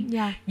worthy.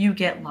 Yeah. You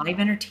get live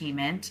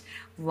entertainment,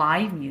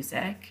 live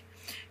music.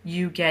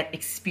 You get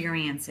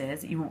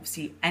experiences that you won't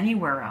see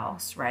anywhere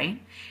else, right?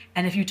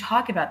 And if you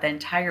talk about the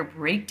entire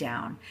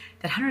breakdown,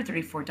 that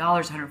 $134,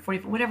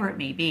 $144, whatever it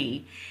may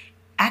be,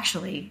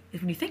 actually,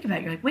 when you think about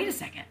it, you're like, wait a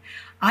second.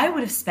 I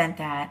would have spent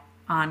that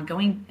on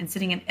going and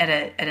sitting at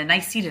a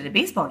nice seat at a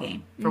baseball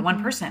game for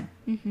one person,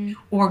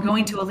 or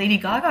going to a Lady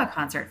Gaga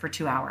concert for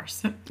 2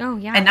 hours. Oh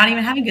yeah, and not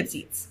even having good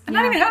seats, and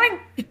not even having.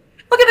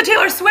 Look at the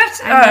Taylor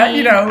Swift.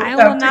 I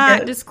will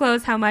not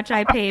disclose how much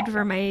I paid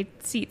for my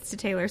seats to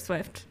Taylor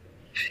Swift.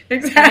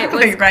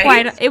 Exactly,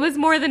 right? It was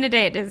more than a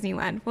day at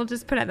Disneyland. We'll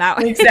just put it that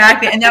way.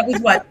 Exactly, and that was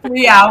what,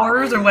 3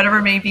 hours or whatever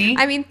it may be.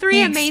 I mean,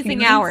 3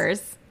 amazing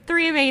hours.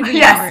 3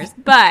 amazing hours,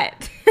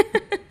 but.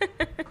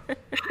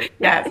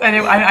 Yes, and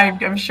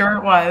I'm sure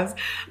it was.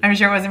 I'm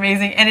sure it was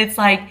amazing. And it's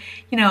like,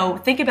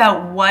 think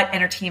about what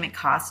entertainment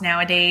costs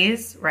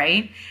nowadays,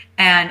 right?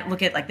 And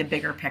look at like the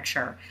bigger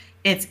picture.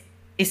 It's,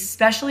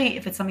 especially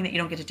if it's something that you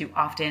don't get to do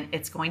often,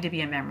 it's going to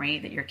be a memory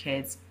that your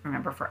kids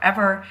remember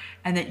forever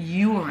and that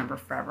you will remember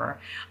forever.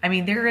 I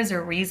mean, there is a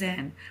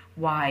reason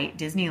why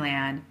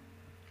Disneyland,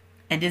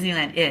 and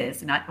Disneyland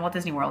is, not Walt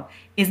Disney World,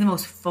 is the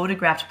most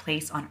photographed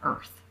place on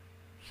earth.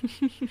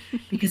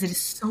 Because it is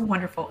so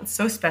wonderful. It's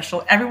so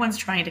special. Everyone's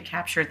trying to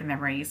capture the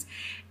memories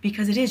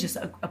because it is just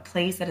a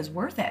place that is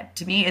worth it.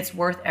 To me, it's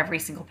worth every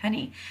single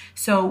penny.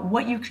 So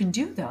what you can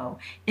do, though,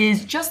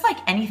 is just like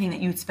anything that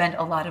you'd spend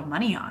a lot of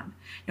money on.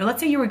 Let's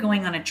say you were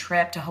going on a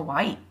trip to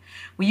Hawaii.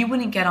 Well, you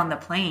wouldn't get on the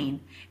plane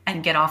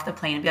and get off the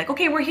plane and be like,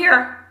 okay, we're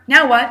here.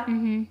 Now what?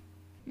 Mm-hmm.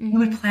 You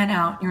would plan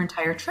out your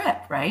entire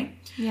trip, right?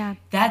 Yeah.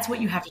 That's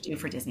what you have to do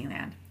for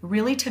Disneyland.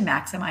 Really, to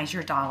maximize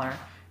your dollar,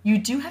 you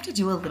do have to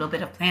do a little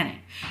bit of planning.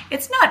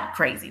 It's not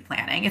crazy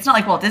planning. It's not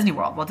like Walt Disney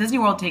World. Walt Disney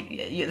World,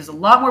 there's a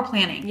lot more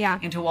planning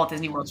into a Walt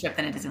Disney World trip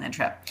than a Disneyland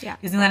trip. Yeah.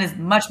 Disneyland is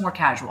much more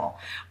casual.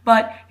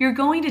 But you're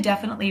going to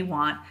definitely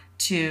want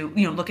to,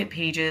 look at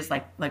pages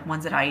like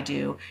ones that I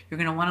do. You're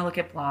going to want to look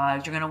at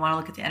blogs. You're going to want to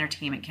look at the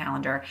entertainment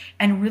calendar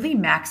and really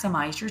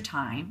maximize your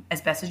time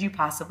as best as you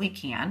possibly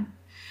can.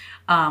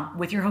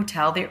 with your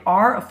hotel. There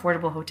are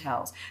affordable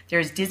hotels.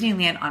 There's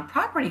Disneyland on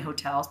property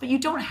hotels, but you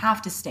don't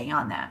have to stay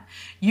on them.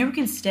 You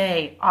can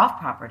stay off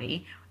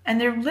property, and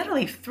they're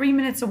literally 3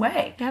 minutes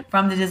away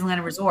from the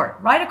Disneyland Resort,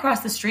 right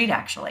across the street,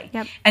 actually.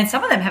 And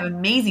some of them have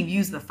amazing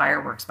views of the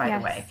fireworks, by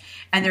the way,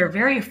 and they're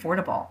very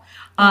affordable.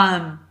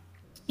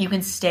 You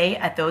can stay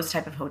at those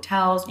type of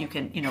hotels. You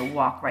can,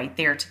 walk right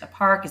there to the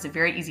park. It's a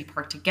very easy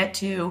park to get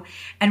to,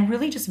 and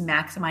really just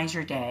maximize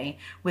your day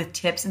with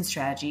tips and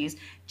strategies.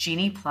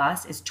 Genie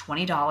Plus is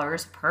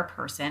 $20 per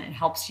person. It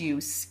helps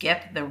you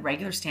skip the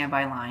regular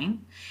standby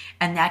line,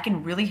 and that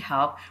can really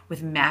help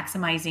with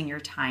maximizing your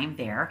time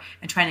there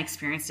and trying to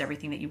experience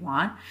everything that you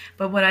want.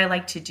 But what I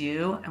like to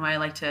do, and what I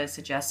like to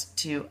suggest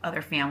to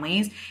other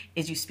families,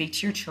 is you speak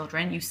to your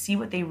children. You see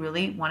what they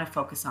really want to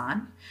focus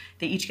on.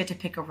 They each get to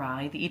pick a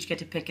ride. They each get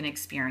to pick an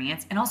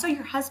experience, and also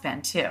your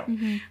husband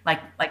too.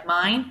 Like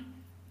mine,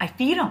 I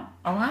feed him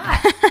a lot.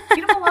 I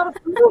feed him a lot of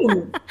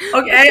food.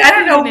 Okay, I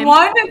don't know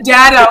one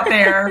dad out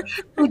there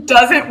who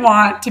doesn't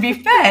want to be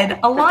fed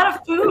a lot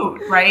of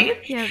food,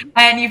 right?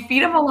 And you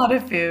feed him a lot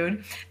of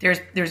food.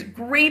 There's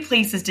great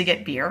places to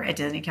get beer at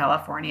Disney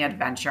California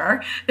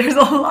Adventure. There's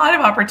a lot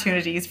of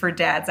opportunities for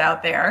dads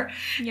out there,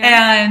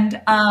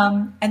 and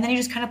then you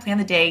just kind of plan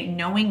the day,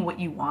 knowing what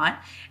you want,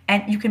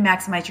 and you can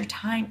maximize your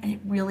time, and it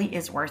really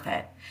is worth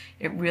it.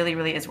 It really,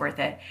 really is worth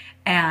it.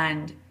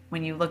 And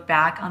when you look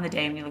back on the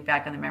day, when you look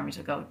back on the memories,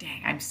 you'll go,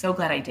 dang, I'm so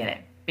glad I did it.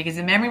 Because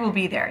the memory will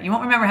be there. You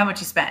won't remember how much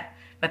you spent,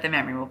 but the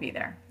memory will be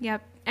there.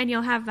 Yep. And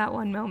you'll have that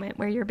one moment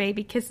where your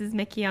baby kisses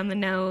Mickey on the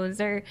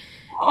nose. Or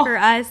for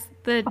us,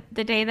 the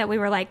day that we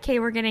were like, okay,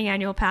 we're getting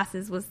annual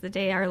passes, was the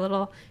day our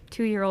little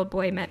 2-year-old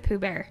boy met Pooh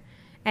Bear.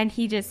 And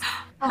he just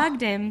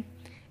hugged him,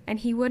 and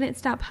he wouldn't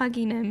stop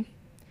hugging him.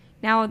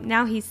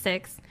 Now he's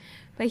 6.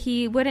 But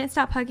he wouldn't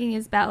stop hugging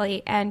his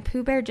belly. And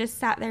Pooh Bear just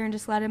sat there and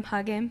just let him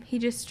hug him. He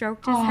just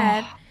stroked his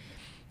head.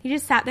 He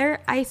just sat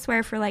there, I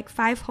swear, for like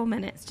 5 whole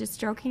minutes, just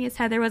stroking his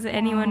head. There wasn't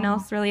anyone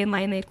else really in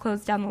line. They'd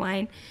closed down the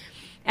line.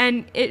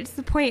 And it's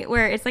the point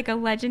where it's like a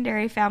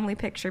legendary family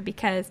picture,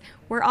 because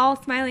we're all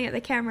smiling at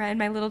the camera, and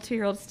my little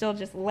 2-year-old still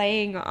just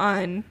laying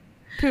on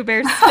Pooh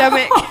Bear's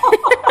stomach.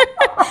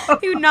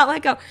 He would not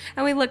let go.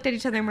 And we looked at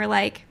each other, and we're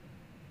like,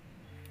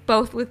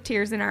 both with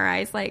tears in our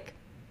eyes, like,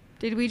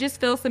 did we just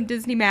feel some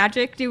Disney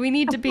magic? Do we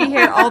need to be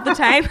here all the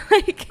time?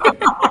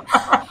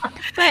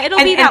 But it'll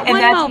be that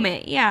one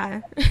moment.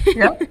 Yeah.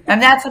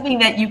 And that's something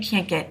that you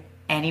can't get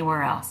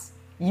anywhere else.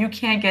 You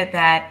can't get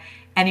that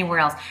anywhere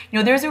else.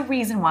 There's a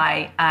reason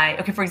why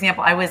for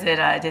example, I was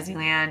at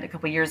Disneyland a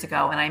couple years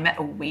ago, and I met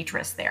a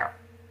waitress there.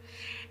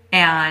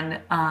 And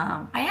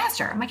I asked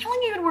her, I'm like, how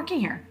long have you been working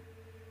here?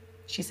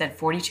 She said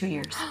 42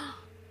 years.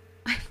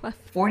 I love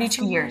 42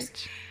 so years.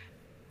 Much.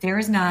 There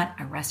is not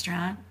a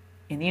restaurant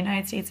in the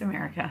United States of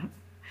America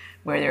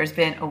where there's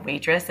been a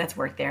waitress that's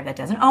worked there that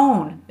doesn't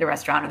own the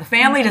restaurant, or the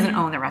family doesn't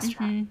own the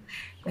restaurant,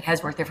 that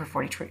has worked there for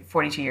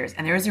 42 years.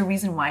 And there is a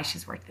reason why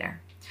she's worked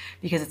there,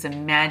 because it's a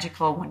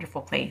magical,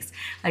 wonderful place.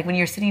 Like when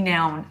you're sitting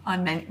down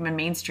on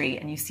Main Street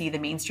and you see the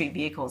Main Street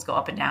vehicles go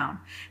up and down,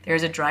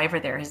 there's a driver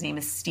there. His name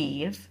is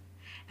Steve,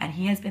 and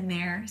he has been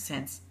there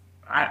since,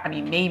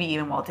 maybe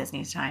even Walt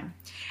Disney's time.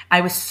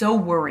 I was so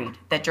worried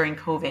that during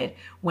COVID,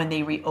 when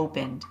they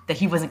reopened, that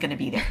he wasn't going to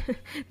be there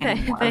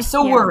anymore. I was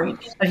so worried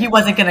that he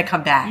wasn't going to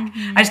come back.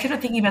 I just kept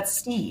on thinking about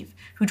Steve,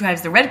 who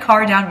drives the red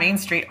car down Main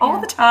Street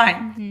all the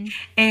time.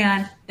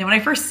 And then when I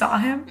first saw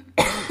him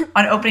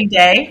on opening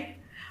day,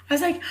 I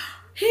was like,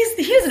 he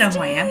doesn't know who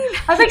I am.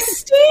 I was like,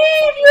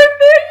 Steve, you're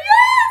there.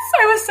 Yes!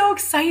 I was so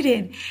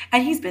excited.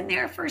 And he's been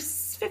there for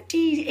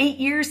 58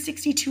 years,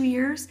 62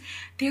 years.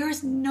 There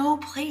is no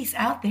place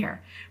out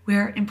there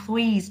where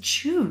employees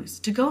choose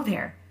to go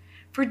there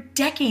for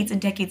decades and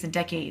decades and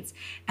decades.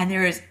 And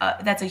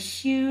that's a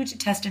huge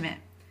testament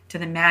to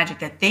the magic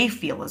that they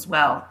feel as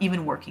well,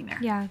 even working there.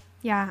 Yeah.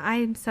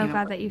 I'm so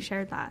glad that you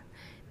shared that.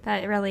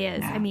 That it really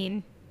is. Yeah.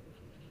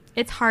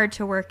 It's hard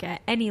to work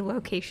at any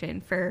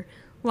location for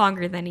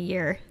longer than a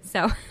year.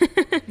 So.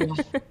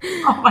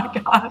 Oh my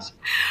gosh.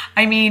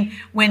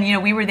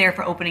 When we were there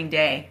for opening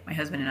day, my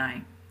husband and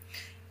I,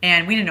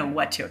 and we didn't know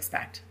what to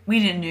expect. We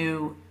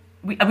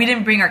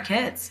didn't bring our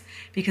kids,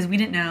 because we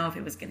didn't know if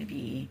it was going to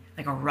be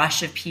like a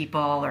rush of people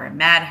or a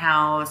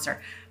madhouse,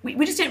 or we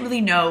just didn't really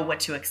know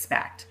what to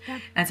expect. Yeah.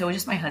 And so it was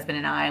just my husband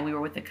and I, and we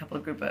were with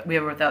we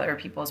were with other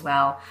people as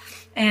well.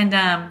 And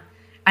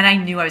I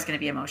knew I was going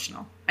to be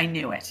emotional. I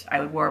knew it.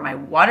 I wore my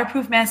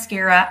waterproof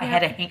mascara. I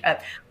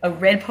had a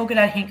red polka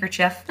dot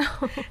handkerchief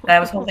that I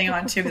was holding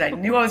on to, because I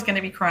knew I was going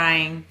to be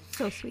crying.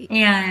 So sweet.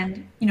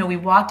 And, we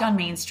walked on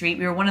Main Street.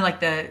 We were one of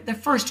the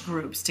first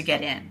groups to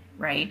get in,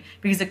 right?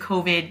 Because of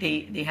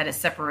COVID, they had to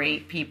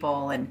separate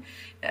people, and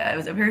it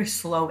was a very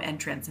slow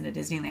entrance into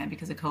Disneyland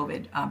because of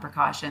COVID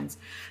precautions.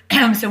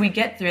 So we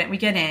get through it, we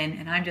get in,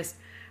 and I'm just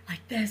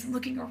like this,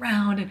 looking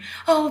around,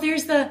 and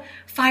there's the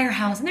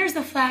firehouse, and there's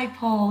the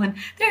flagpole, and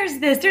there's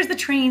the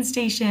train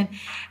station.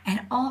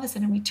 And all of a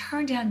sudden, we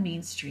turned down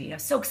Main Street. I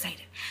was so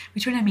excited. We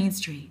turned down Main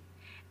Street,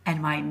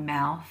 and my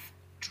mouth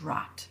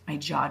dropped. My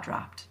jaw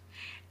dropped.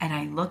 And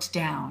I looked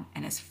down,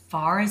 and as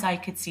far as I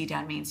could see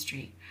down Main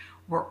Street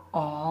were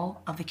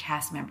all of the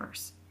cast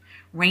members,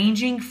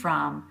 ranging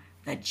from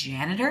the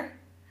janitor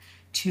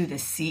to the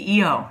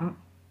CEO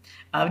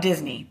of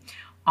Disney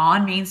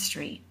on Main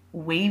Street,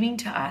 waving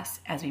to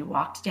us as we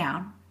walked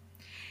down,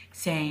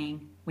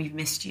 saying, "We've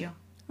missed you.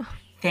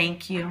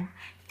 Thank you.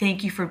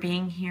 Thank you for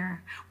being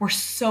here. We're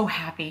so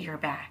happy you're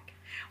back."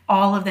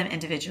 All of them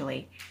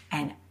individually.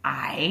 And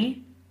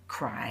I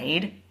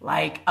cried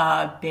like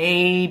a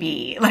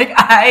baby. Like,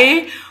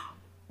 I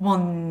will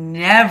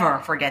never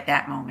forget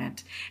that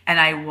moment. And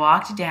I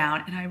walked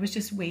down and I was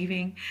just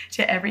waving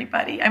to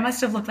everybody. I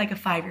must have looked like a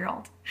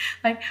 5-year-old,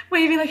 like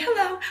waving, like,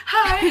 "Hello,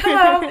 hi,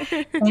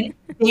 hello." And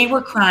they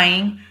were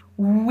crying.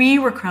 We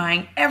were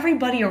crying.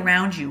 Everybody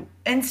around you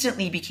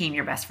instantly became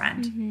your best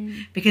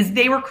friend because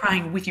they were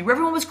crying with you.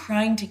 Everyone was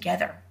crying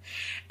together.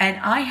 And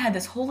I had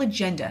this whole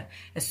agenda.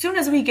 As soon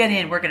as we get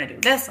in, we're going to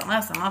do this and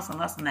this and this and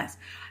this and this.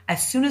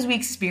 As soon as we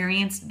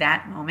experienced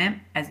that moment,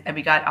 as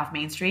we got off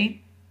Main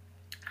Street,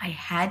 I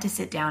had to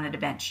sit down at a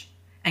bench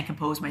and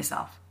compose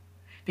myself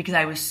because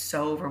I was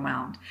so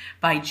overwhelmed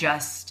by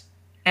just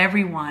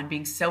everyone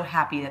being so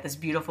happy that this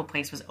beautiful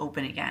place was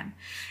open again.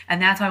 And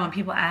that's why when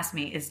people ask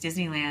me, is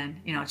Disneyland,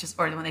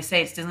 or when they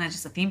say, "It's Disneyland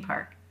just a theme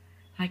park?"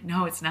 I'm like,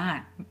 no, it's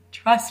not.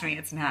 Trust me,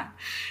 it's not.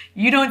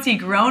 You don't see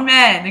grown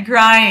men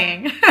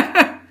crying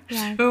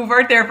who've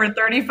worked there for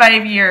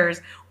 35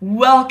 years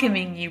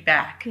welcoming you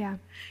back. Yeah.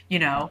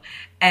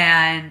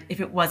 And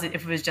if it was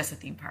just a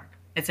theme park.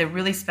 It's a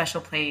really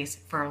special place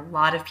for a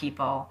lot of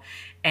people.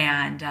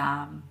 And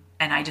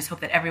I just hope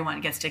that everyone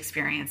gets to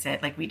experience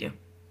it like we do.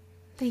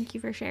 Thank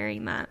you for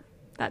sharing that.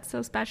 That's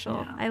so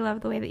special. Yeah. I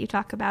love the way that you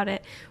talk about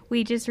it.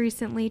 We just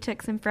recently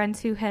took some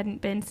friends who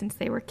hadn't been since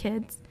they were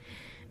kids,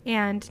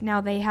 and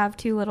now they have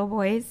 2 little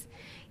boys,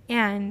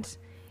 and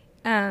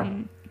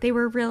they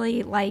were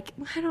really like,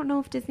 "I don't know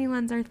if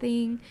Disneyland's our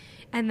thing."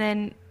 And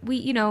then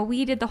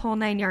we did the whole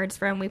 9 yards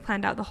for them. We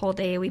planned out the whole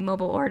day. We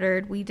mobile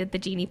ordered. We did the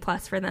Genie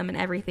Plus for them and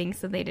everything,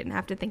 so they didn't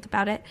have to think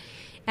about it.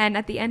 And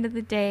at the end of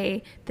the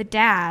day, the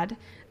dad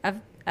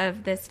of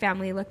this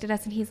family looked at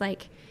us and he's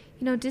like,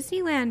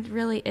 "Disneyland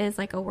really is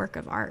like a work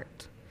of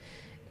art."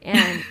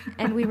 And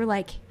we were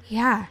like,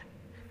 "Yeah,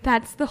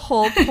 that's the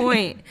whole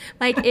point."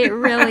 Like, it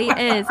really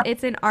is.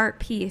 It's an art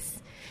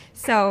piece.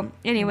 So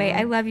anyway,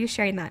 I love you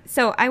sharing that.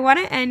 So I want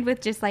to end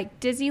with just like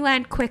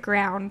Disneyland quick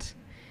round.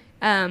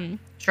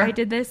 Sure. I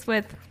did this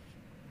with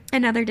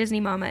another Disney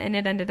mama and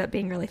it ended up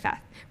being really fun.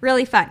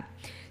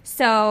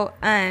 So,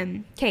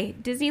 okay,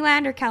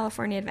 Disneyland or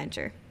California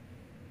Adventure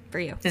for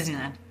you?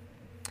 Disneyland.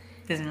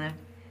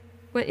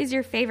 What is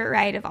your favorite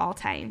ride of all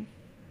time?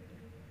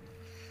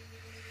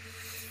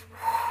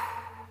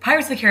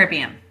 Pirates of the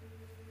Caribbean.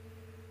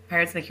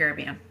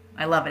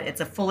 I love it.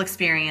 It's a full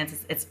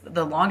experience. It's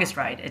the longest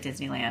ride at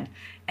Disneyland.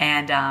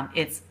 And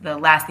it's the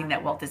last thing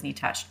that Walt Disney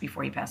touched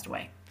before he passed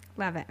away.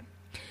 Love it.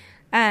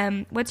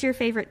 What's your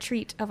favorite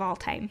treat of all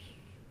time?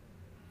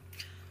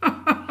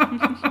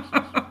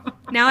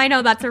 Now I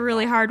know that's a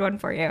really hard one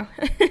for you.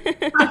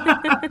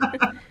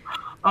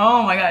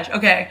 Oh my gosh.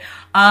 Okay.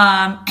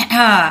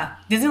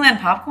 Disneyland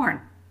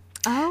popcorn.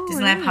 Oh,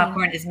 Disneyland really?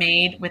 popcorn is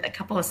made with a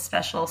couple of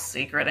special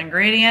secret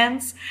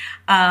ingredients.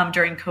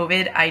 During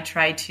COVID, I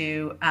tried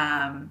to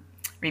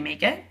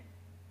remake it.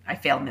 I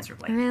failed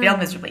miserably.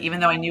 Really? Even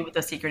though I knew what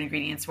those secret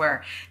ingredients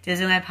were.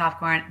 Disneyland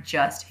popcorn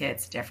just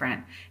hits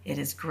different. It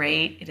is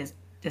great.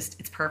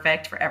 It's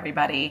perfect for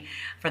everybody,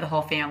 for the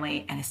whole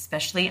family, and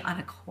especially on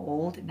a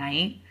cold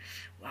night.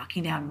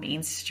 Walking down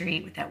Main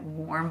Street with that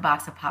warm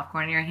box of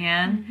popcorn in your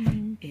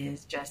hand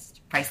is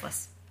just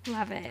priceless.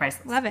 Love it.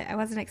 Priceless. Love it. I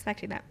wasn't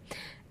expecting that.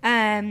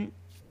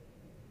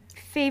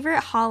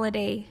 Favorite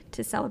holiday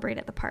to celebrate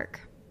at the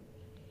park?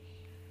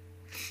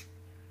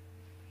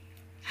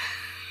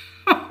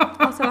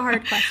 Also a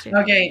hard question.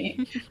 Okay.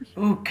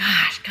 Oh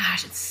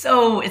gosh, it's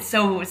so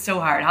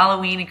hard.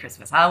 Halloween and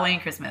Christmas.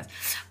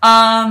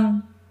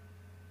 I'm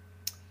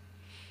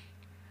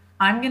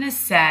gonna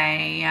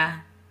say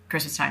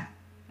Christmas time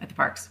at the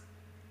parks.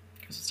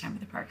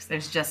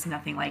 There's just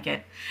nothing like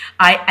it.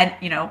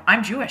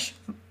 I'm Jewish.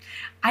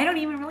 I don't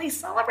even really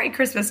celebrate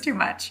Christmas too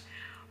much,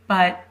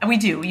 but we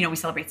do. We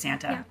celebrate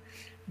Santa. Yeah.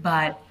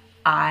 But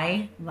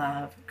I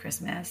love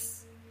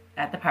Christmas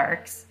at the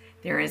parks.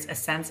 There is a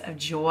sense of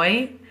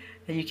joy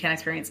that you can't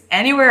experience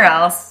anywhere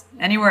else,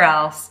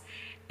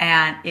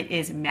 and it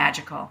is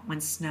magical. When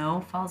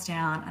snow falls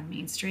down on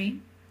Main Street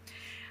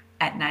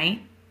at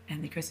night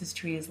and the Christmas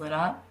tree is lit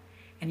up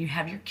and you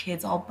have your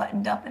kids all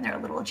buttoned up in their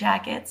little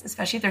jackets,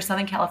 especially if they're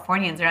Southern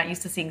Californians, they're not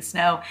used to seeing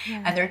snow,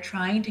 and they're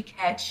trying to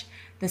catch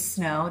the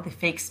snow, the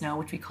fake snow,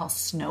 which we call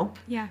snope,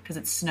 because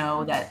it's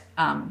snow that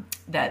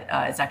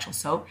is actual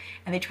soap,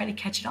 and they try to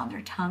catch it on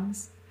their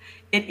tongues.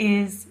 It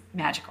is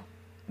magical.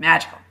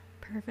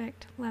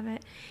 Perfect. Love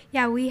it.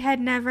 Yeah, we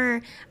had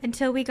never,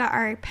 until we got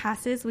our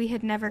passes, we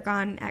had never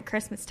gone at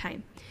Christmas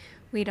time.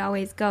 We'd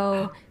always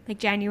go, like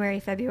January,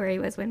 February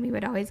was when we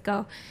would always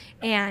go.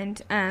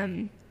 And,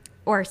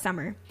 or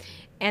summer.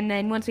 And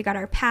then once we got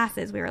our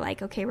passes, we were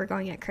like, okay, we're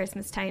going at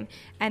Christmas time.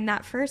 And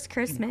that first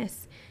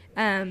Christmas,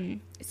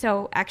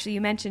 so actually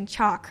you mentioned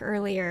chalk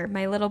earlier.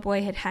 My little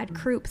boy had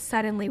croup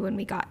suddenly when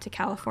we got to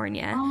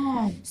California.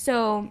 Oh.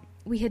 So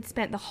we had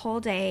spent the whole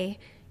day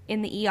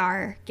in the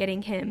ER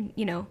getting him,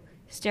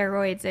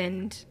 steroids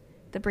and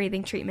the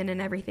breathing treatment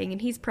and everything.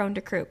 And he's prone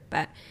to croup,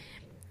 but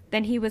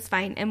then he was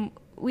fine. And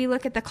we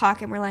look at the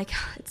clock and we're like,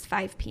 it's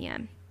 5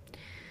 p.m.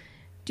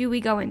 Do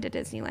we go into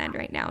Disneyland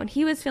right now? And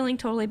he was feeling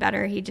totally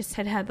better. He just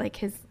had like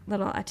his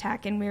little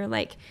attack, and we were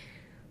like,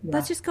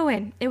 let's just go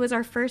in. It was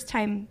our first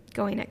time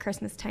going at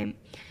Christmas time.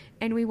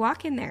 And we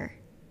walk in there,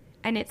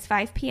 and it's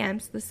 5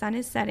 p.m., so the sun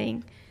is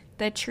setting.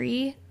 The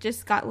tree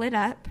just got lit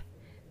up.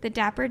 The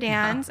Dapper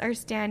Dans are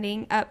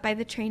standing up by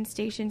the train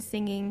station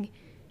singing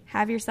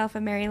Have Yourself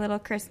a Merry Little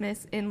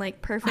Christmas in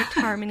like perfect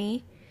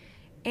harmony.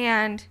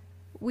 And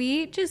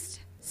we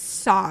just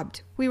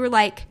sobbed. We were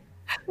like,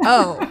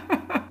 oh,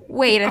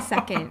 wait a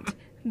second.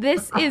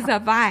 This is a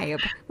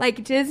vibe.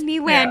 Like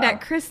Disneyland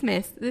at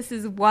Christmas. This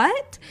is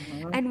what?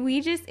 And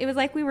it was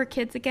like we were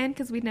kids again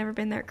because we'd never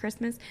been there at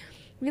Christmas.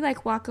 We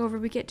like walk over,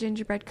 we get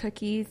gingerbread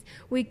cookies.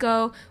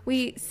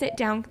 We sit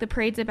down. The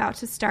parade's about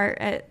to start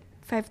at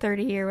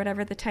 5:30 or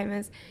whatever the time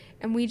is.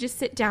 And we just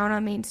sit down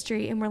on Main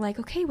Street and we're like,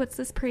 okay, what's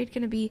this parade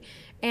going to be?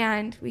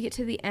 And we get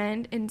to the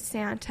end and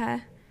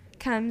Santa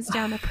comes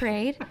down the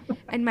parade,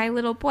 and my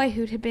little boy,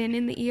 who had been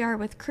in the ER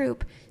with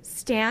croup,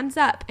 stands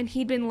up, and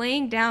he'd been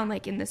laying down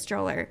like in the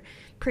stroller,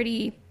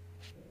 pretty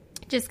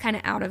just kind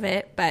of out of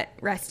it, but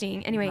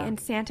resting anyway. And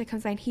Santa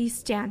comes by, and he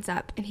stands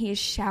up and he is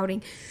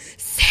shouting,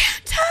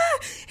 Santa,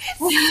 it's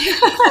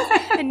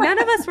Santa. And none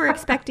of us were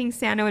expecting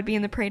Santa would be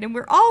in the parade, and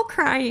we're all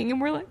crying, and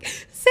we're like,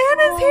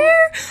 Santa's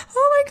here,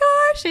 oh my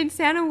gosh. And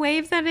Santa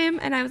waves at him,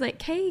 and I was like,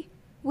 hey,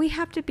 we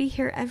have to be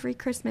here every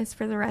Christmas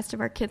for the rest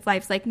of our kids'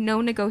 lives. Like, no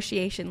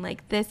negotiation.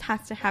 Like, this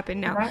has to happen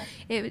now. Right.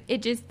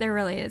 There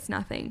really is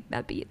nothing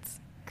that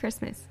beats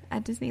Christmas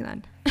at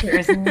Disneyland.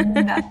 There's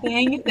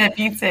nothing that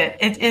beats it.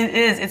 It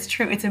is. It's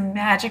true. It's a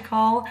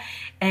magical,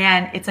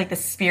 and it's like the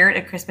spirit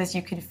of Christmas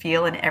you can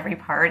feel in every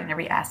part and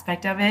every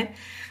aspect of it.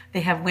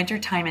 They have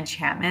wintertime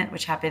enchantment,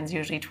 which happens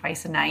usually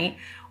twice a night,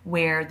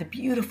 where the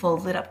beautiful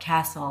lit up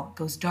castle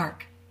goes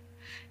dark.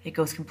 It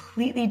goes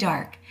completely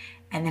dark,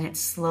 and then it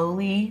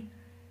slowly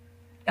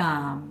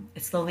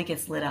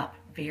gets lit up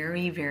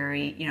very,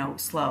 very,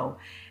 slow,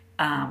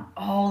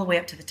 all the way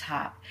up to the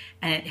top.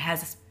 And it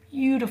has this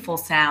beautiful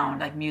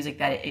sound, like music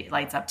that it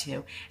lights up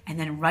to. And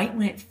then right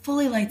when it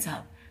fully lights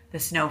up, the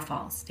snow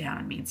falls down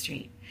on Main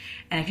Street.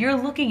 And if you're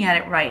looking at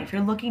it right, if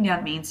you're looking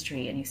down Main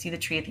Street and you see the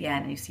tree at the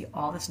end and you see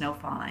all the snow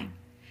falling,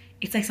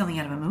 it's like something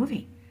out of a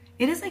movie.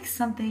 It is like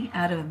something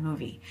out of a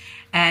movie.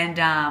 And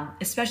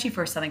especially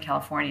for Southern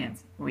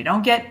Californians, we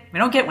don't get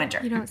winter.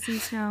 You don't see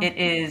snow. It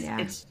is,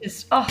 it's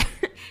just,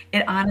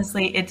 it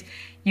honestly,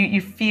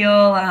 you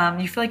feel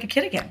like a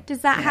kid again. Does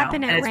that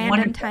happen at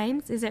random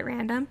times? Is it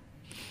random?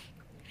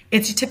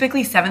 It's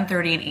typically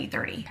 7:30 and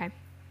 8:30. Okay.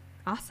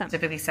 Awesome.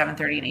 Typically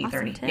 7:30 and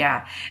 8:30. Awesome.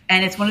 Yeah.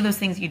 And it's one of those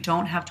things you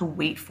don't have to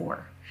wait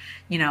for.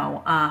 You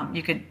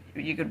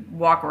could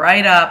walk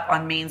right up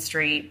on Main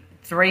Street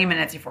 3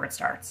 minutes before it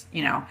starts,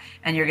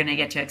 and you're going to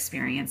get to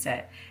experience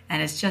it.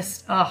 And it's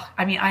just, I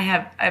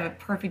have a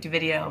perfect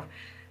video of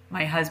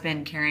my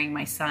husband carrying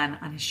my son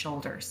on his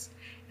shoulders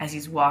as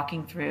he's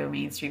walking through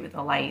Main Street with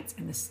the lights,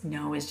 and the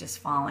snow is just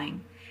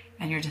falling.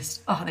 And you're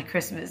just, the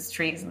Christmas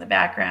trees in the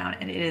background,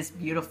 and it is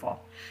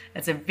beautiful.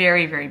 It's a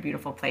very, very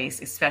beautiful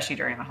place, especially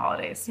during the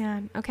holidays.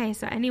 Yeah. Okay.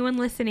 So anyone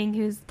listening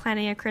who's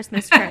planning a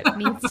Christmas trip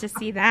needs to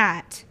see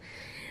that.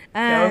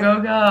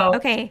 Go.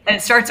 Okay. And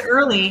it starts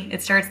early.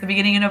 It starts the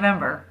beginning of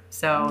November.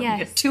 So yes.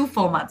 You get 2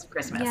 full months of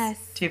Christmas. Yes.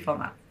 2 full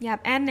months.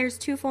 Yep. And there's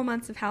 2 full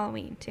months of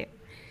Halloween too.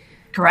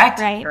 Correct.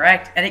 Right.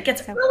 Correct. And it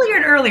gets earlier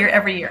and earlier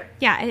every year.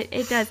 Yeah,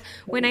 it does.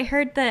 When I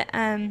heard that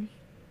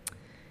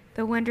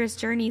the Wondrous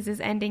Journeys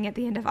is ending at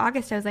the end of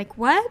August, I was like,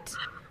 what?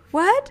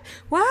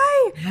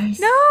 Why?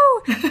 Nice.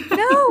 No.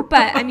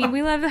 But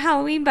we love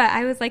Halloween, but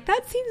I was like,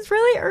 that seems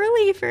really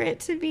early for it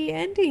to be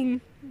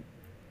ending.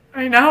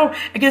 I know.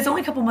 Because it's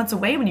only a couple months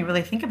away when you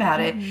really think about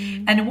it.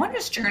 Mm-hmm. And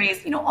Wondrous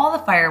Journeys, all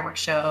the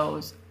fireworks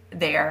shows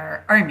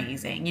there are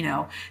amazing.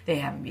 They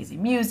have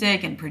amazing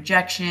music and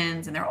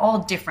projections, and they're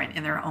all different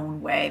in their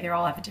own way. They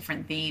all have a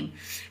different theme.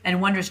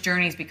 And Wondrous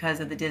Journeys, because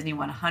of the Disney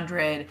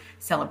 100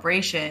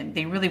 celebration,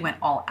 they really went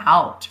all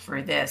out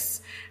for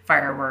this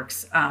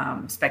fireworks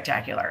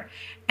spectacular.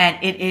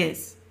 And it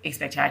is a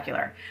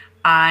spectacular.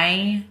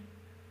 I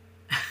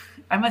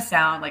must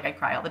sound like I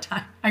cry all the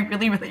time. I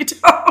really, really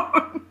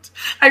don't.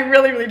 I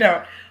really, really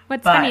don't.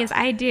 What's funny is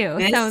I do.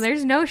 So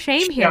there's no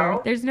shame here.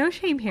 There's no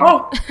shame here.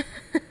 Oh,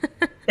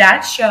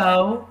 that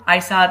show, I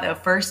saw it the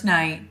first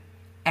night,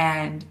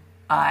 and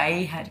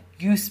I had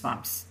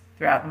goosebumps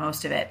throughout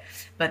most of it.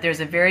 But there's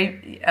a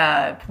very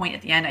point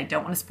at the end, I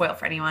don't want to spoil it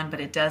for anyone,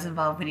 but it does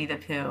involve Winnie the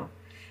Pooh,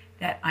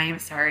 that I am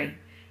sorry.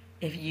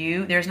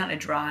 There's not a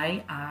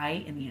dry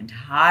eye in the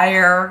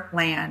entire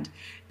land,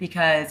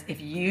 because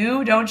if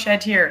you don't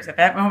shed tears at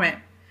that moment,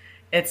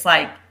 It's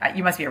like,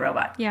 you must be a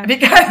robot. Yeah.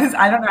 Because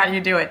I don't know how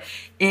you do it.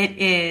 It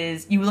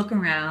is, you look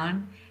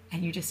around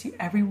and you just see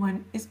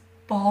everyone is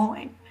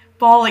bawling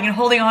and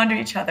holding on to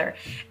each other.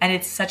 And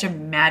it's such a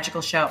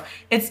magical show.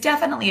 It's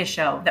definitely a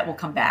show that will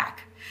come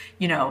back,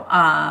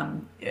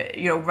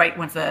 right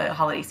once the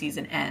holiday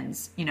season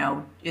ends, in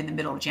the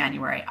middle of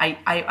January.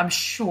 I'm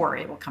sure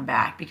it will come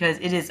back because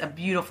it is a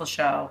beautiful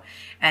show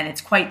and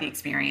it's quite the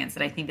experience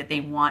that I think that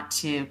they want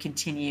to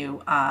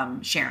continue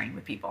sharing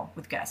with people,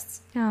 with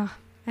guests. Oh,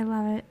 I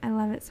love it. I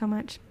love it so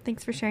much.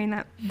 Thanks for sharing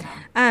that.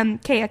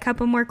 Okay, a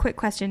couple more quick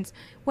questions.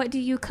 What do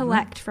you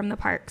collect from the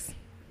parks?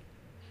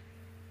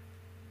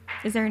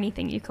 Is there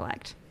anything you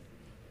collect?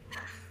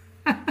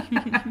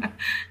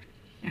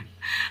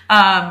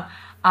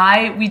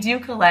 We do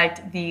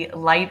collect the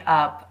light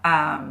up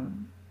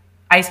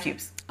ice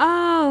cubes.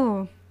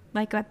 Oh,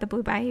 like at the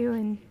Blue Bayou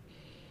and.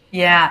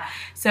 Yeah.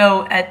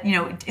 So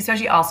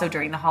especially also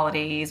during the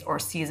holidays or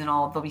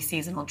seasonal, there'll be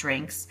seasonal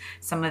drinks.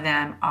 Some of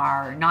them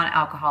are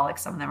non-alcoholic.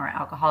 Some of them are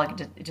alcoholic.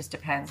 It just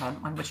depends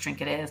on which drink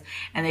it is.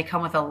 And they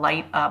come with a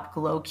light up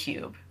glow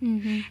cube.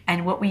 Mm-hmm.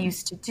 And what we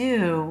used to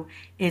do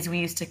is we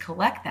used to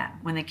collect them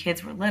when the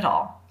kids were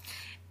little.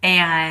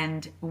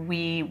 And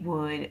we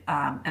would,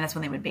 and that's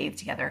when they would bathe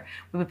together.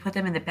 We would put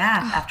them in the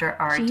bath after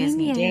our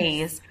Disney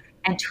days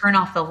and turn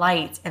off the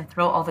lights and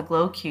throw all the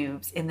glow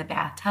cubes in the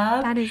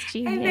bathtub. That is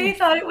genius. And they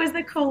thought it was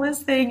the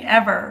coolest thing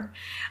ever.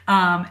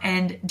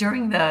 And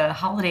during the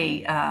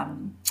holiday,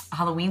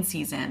 Halloween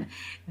season,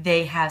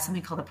 they have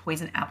something called a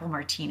poison apple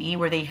martini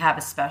where they have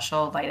a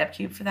special light up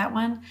cube for that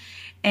one.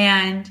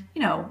 And,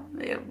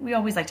 we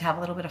always like to have a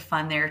little bit of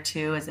fun there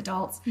too as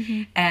adults.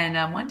 Mm-hmm.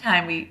 And one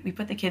time we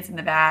put the kids in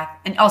the bath.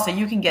 And also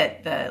you can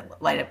get the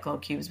light up glow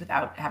cubes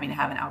without having to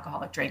have an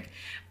alcoholic drink.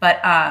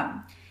 But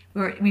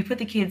we put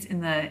the kids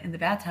in the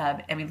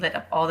bathtub and we lit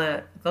up all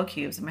the glow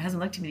cubes. And my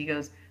husband looked at me and he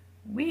goes,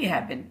 "We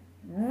have been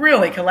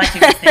really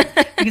collecting these things,"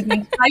 because the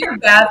entire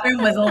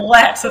bathroom was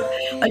lit. So,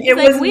 it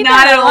was we've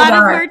not had at a all lot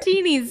dark. of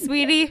martinis,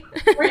 sweetie.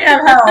 We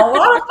have had a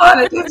lot of fun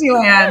at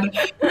Disneyland.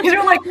 Because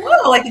we're like,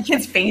 whoa, like the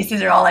kids'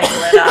 faces are all like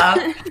lit up.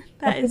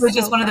 It was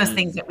just one of those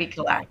things that we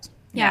collect.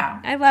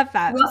 Yeah. I love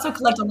that. We also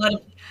collect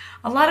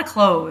a lot of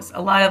clothes,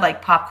 a lot of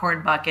like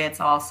popcorn buckets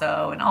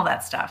also, and all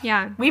that stuff.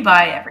 Yeah. We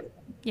buy everything.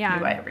 Yeah.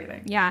 We buy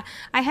everything. Yeah.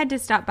 I had to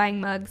stop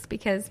buying mugs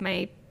because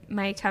my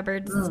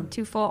cupboard's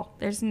too full.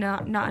 There's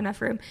not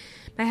enough room.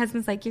 My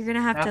husband's like, "You're going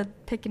to have to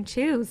pick and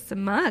choose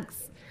some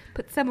mugs.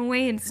 Put some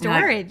away in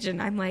storage."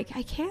 And I'm like,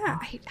 "I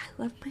can't. I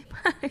love my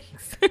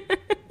mugs."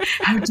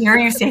 How dare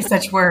you say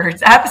such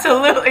words?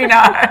 Absolutely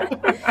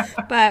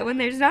not. But when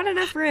there's not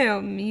enough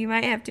room, you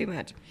might have too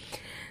much.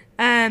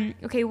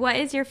 Okay, what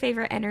is your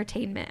favorite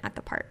entertainment at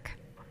the park?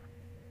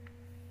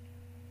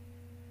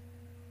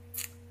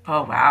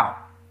 Oh, wow.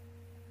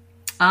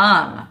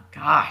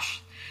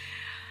 Gosh.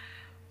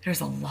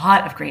 There's a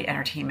lot of great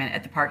entertainment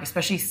at the park,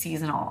 especially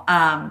seasonal.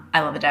 I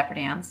love the Dapper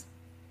Dans.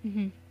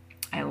 Mm-hmm.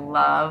 I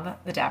love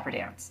the Dapper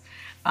Dans.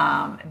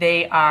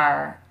 They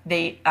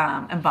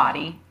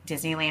embody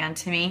Disneyland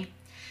to me.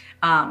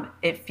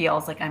 It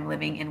feels like I'm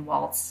living in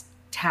Walt's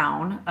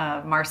town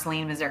of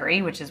Marceline,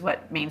 Missouri, which is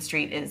what Main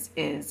Street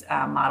is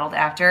modeled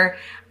after.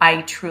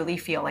 I truly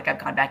feel like I've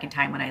gone back in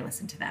time when I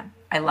listen to them.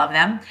 I love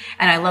them,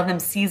 and I love them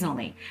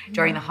seasonally.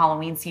 During the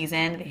Halloween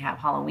season, they have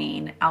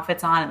Halloween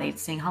outfits on, and they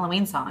sing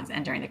Halloween songs.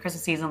 And during the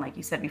Christmas season, like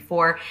you said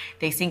before,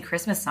 they sing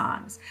Christmas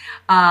songs.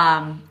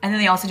 And then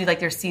they also do like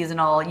their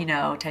seasonal,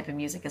 type of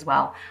music as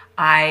well.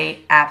 I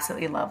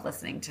absolutely love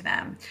listening to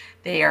them.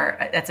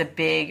 That's a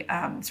big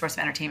source of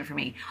entertainment for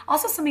me.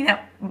 Also, something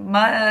that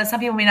some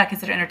people may not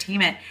consider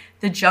entertainment.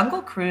 The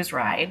Jungle Cruise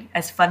ride,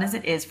 as fun as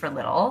it is for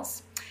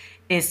littles,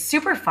 is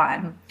super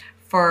fun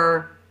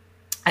for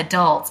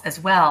adults as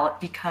well,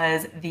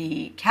 because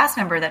the cast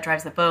member that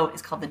drives the boat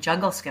is called the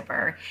Jungle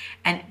Skipper,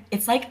 and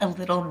it's like a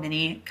little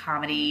mini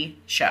comedy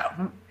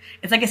show.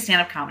 It's like a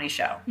stand-up comedy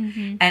show.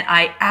 Mm-hmm. And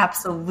I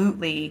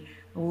absolutely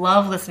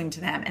love listening to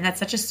them, and that's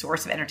such a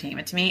source of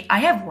entertainment to me. I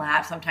have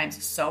laughed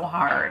sometimes so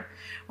hard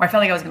where I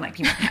felt like I was going to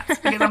pee my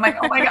pants because I'm like,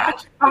 oh my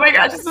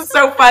gosh, this is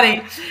so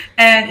funny.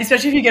 And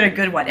especially if you get a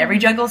good one. Every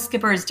Jungle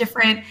Skipper is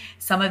different.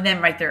 Some of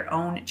them write their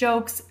own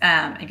jokes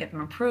and get them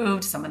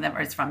improved. Some of them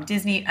are from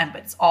Disney, but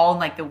it's all in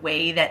like the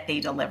way that they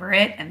deliver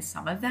it. And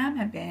some of them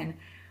have been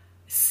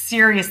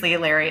seriously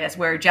hilarious,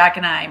 where Jack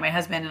and I, my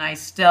husband and I,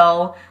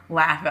 still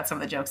laugh about some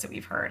of the jokes that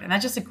we've heard. And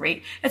that's just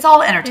it's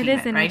all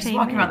entertainment, it is right? Just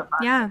walking around the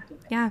park.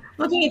 Yeah.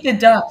 Looking at the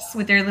ducks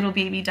with their little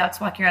baby ducks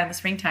walking around in the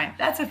springtime.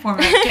 That's a form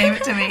of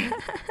entertainment to me,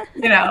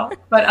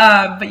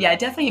 But yeah,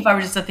 definitely if I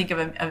were just to think of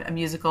a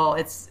musical,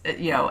 it's,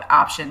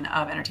 option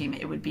of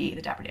entertainment, it would be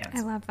the Dapper Dans.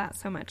 I love that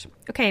so much.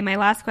 Okay, my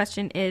last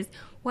question is,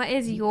 what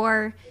is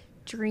your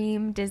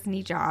dream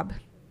Disney job?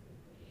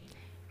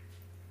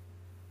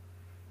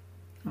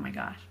 Oh my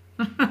gosh.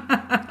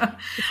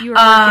 If you were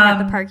working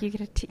at the park, you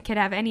could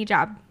have any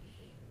job.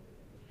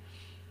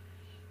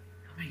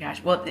 Oh my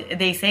gosh. Well,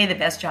 they say the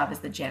best job is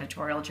the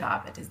janitorial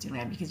job at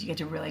Disneyland because you get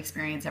to really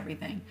experience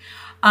everything.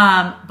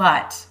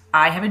 But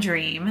I have a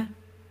dream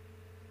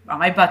on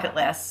my bucket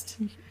list,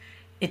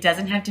 It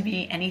doesn't have to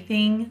be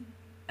anything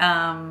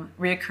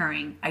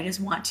reoccurring. I just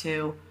want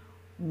to,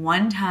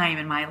 one time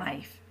in my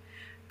life,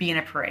 be in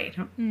a parade.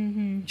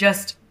 Mm-hmm.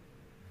 Just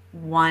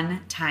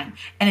one time.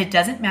 And it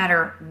doesn't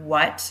matter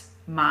what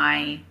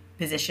my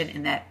position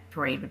in that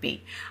parade would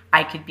be.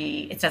 I could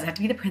be, it doesn't have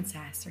to be the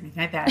princess or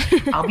anything like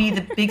that. I'll be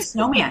the big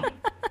snowman.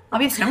 I'll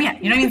be the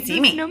snowman. You don't even see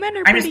me. Snowmen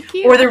are pretty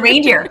cute. Or the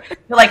reindeer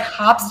that like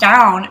hops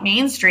down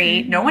Main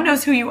Street. No one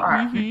knows who you are.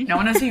 Mm-hmm. No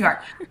one knows who you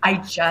are. I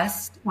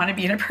just want to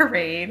be in a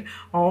parade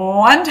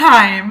one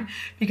time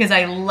because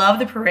I love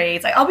the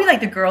parades. I'll be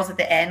like the girls at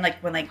the end,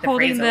 like when like the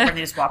parade's over and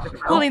they just walk the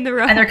rope. Holding the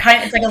rope. And they're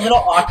it's like a little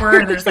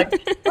awkward and they're just like,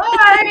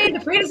 bye,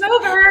 the parade is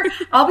over.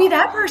 I'll be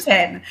that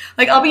person.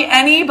 Like I'll be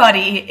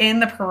anybody in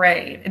the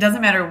parade. It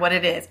doesn't matter what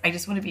it is. I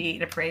just want to be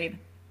in a parade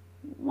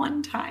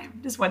one time,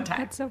 just one time.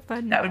 That's so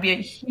fun. That would be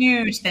a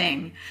huge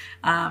thing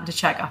to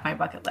check off my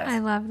bucket list. I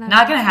love that.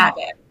 Not going to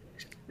happen.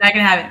 Not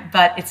going to happen,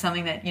 but it's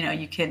something that,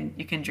 you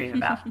can dream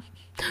about.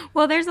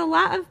 Well, there's a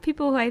lot of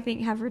people who I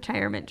think have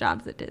retirement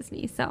jobs at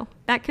Disney, so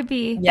that could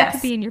be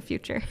in your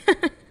future.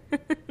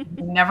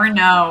 You never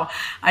know.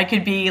 I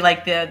could be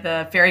like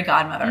the fairy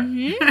godmother.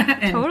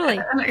 Mm-hmm. Totally.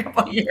 In a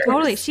couple of years.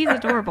 Totally. She's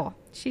adorable.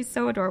 She's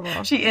so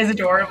adorable. She is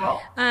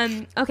adorable.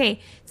 Okay.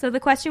 So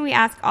the question we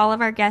ask all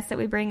of our guests that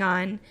we bring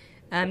on,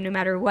 no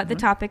matter what the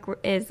topic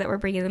is that we're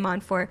bringing them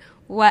on for,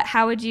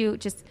 how would you,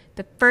 just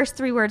the first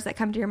 3 words that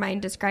come to your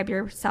mind, describe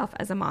yourself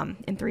as a mom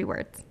in 3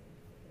 words?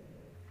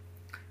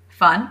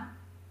 Fun.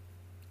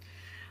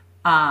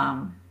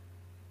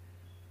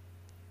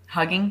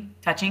 Hugging,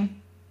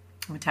 touching.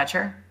 I'm a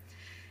toucher.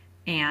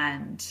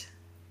 And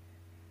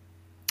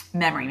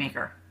memory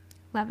maker.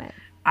 Love it.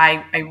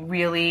 I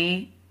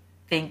really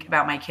think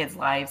about my kids'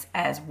 lives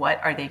as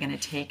what are they going to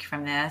take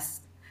from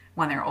this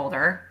when they're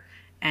older,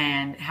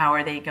 and how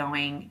are they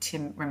going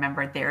to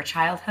remember their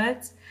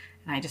childhoods.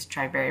 And I just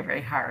try very,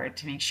 very hard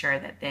to make sure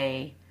that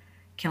they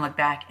can look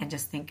back and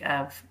just think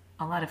of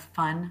a lot of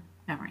fun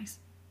memories.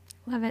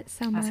 Love it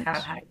so much.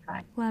 That's how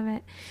I Love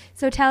it.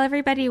 So tell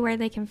everybody where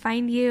they can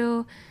find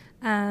you.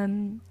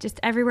 Just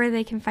everywhere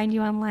they can find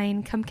you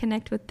online. Come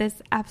connect with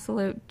this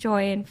absolute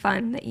joy and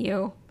fun that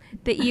you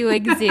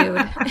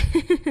exude.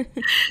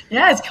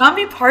 Yes, come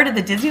be part of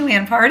the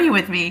Disneyland party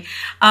with me.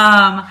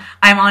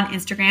 I'm on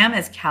Instagram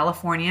as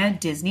California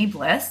Disney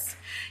Bliss.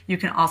 You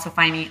can also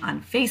find me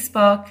on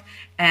Facebook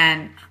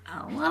and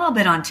a little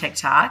bit on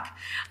TikTok.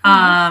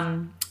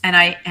 And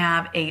I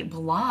have a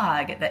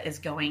blog that is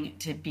going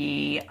to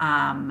be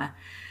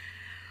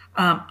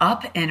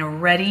up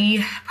and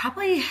ready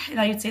probably,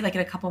 I'd say like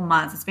in a couple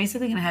months. It's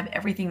basically going to have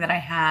everything that I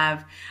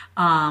have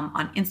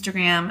on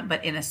Instagram,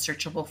 but in a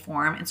searchable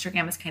form.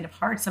 Instagram is kind of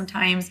hard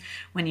sometimes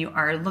when you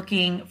are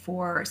looking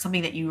for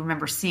something that you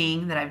remember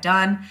seeing that I've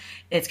done.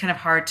 It's kind of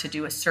hard to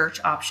do a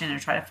search option and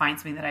try to find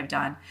something that I've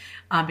done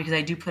because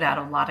I do put out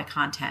a lot of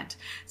content.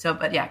 So,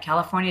 but yeah,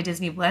 California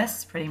Disney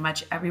Bliss, pretty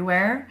much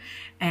everywhere.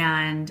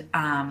 And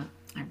I'm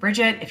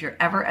Bridget. If you're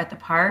ever at the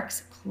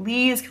parks,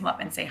 please come up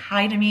and say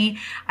hi to me.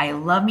 I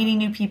love meeting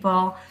new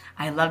people.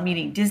 I love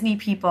meeting Disney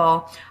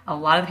people. A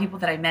lot of the people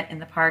that I met in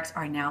the parks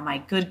are now my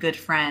good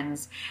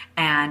friends.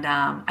 And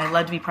I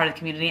love to be part of the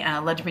community, and I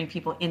love to bring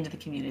people into the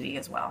community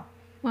as well.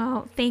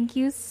 Well, thank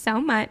you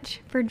so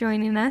much for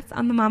joining us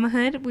on the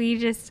Mamahood.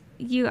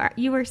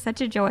 You are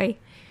such a joy.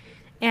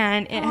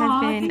 And it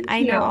has been,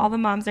 I know all the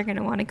moms are going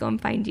to want to go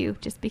and find you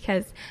just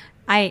because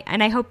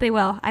I hope they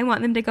will. I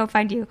want them to go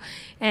find you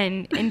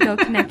and go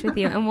connect with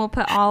you. And we'll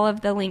put all of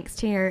the links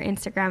to your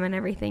Instagram and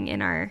everything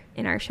in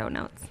our show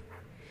notes.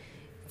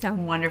 So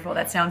wonderful.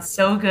 That sounds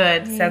so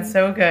good. Sounds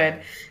so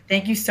good.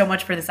 Thank you so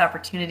much for this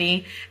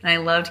opportunity. And I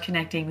loved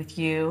connecting with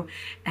you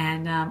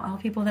and all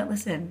the people that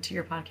listen to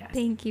your podcast.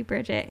 Thank you,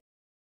 Bridget.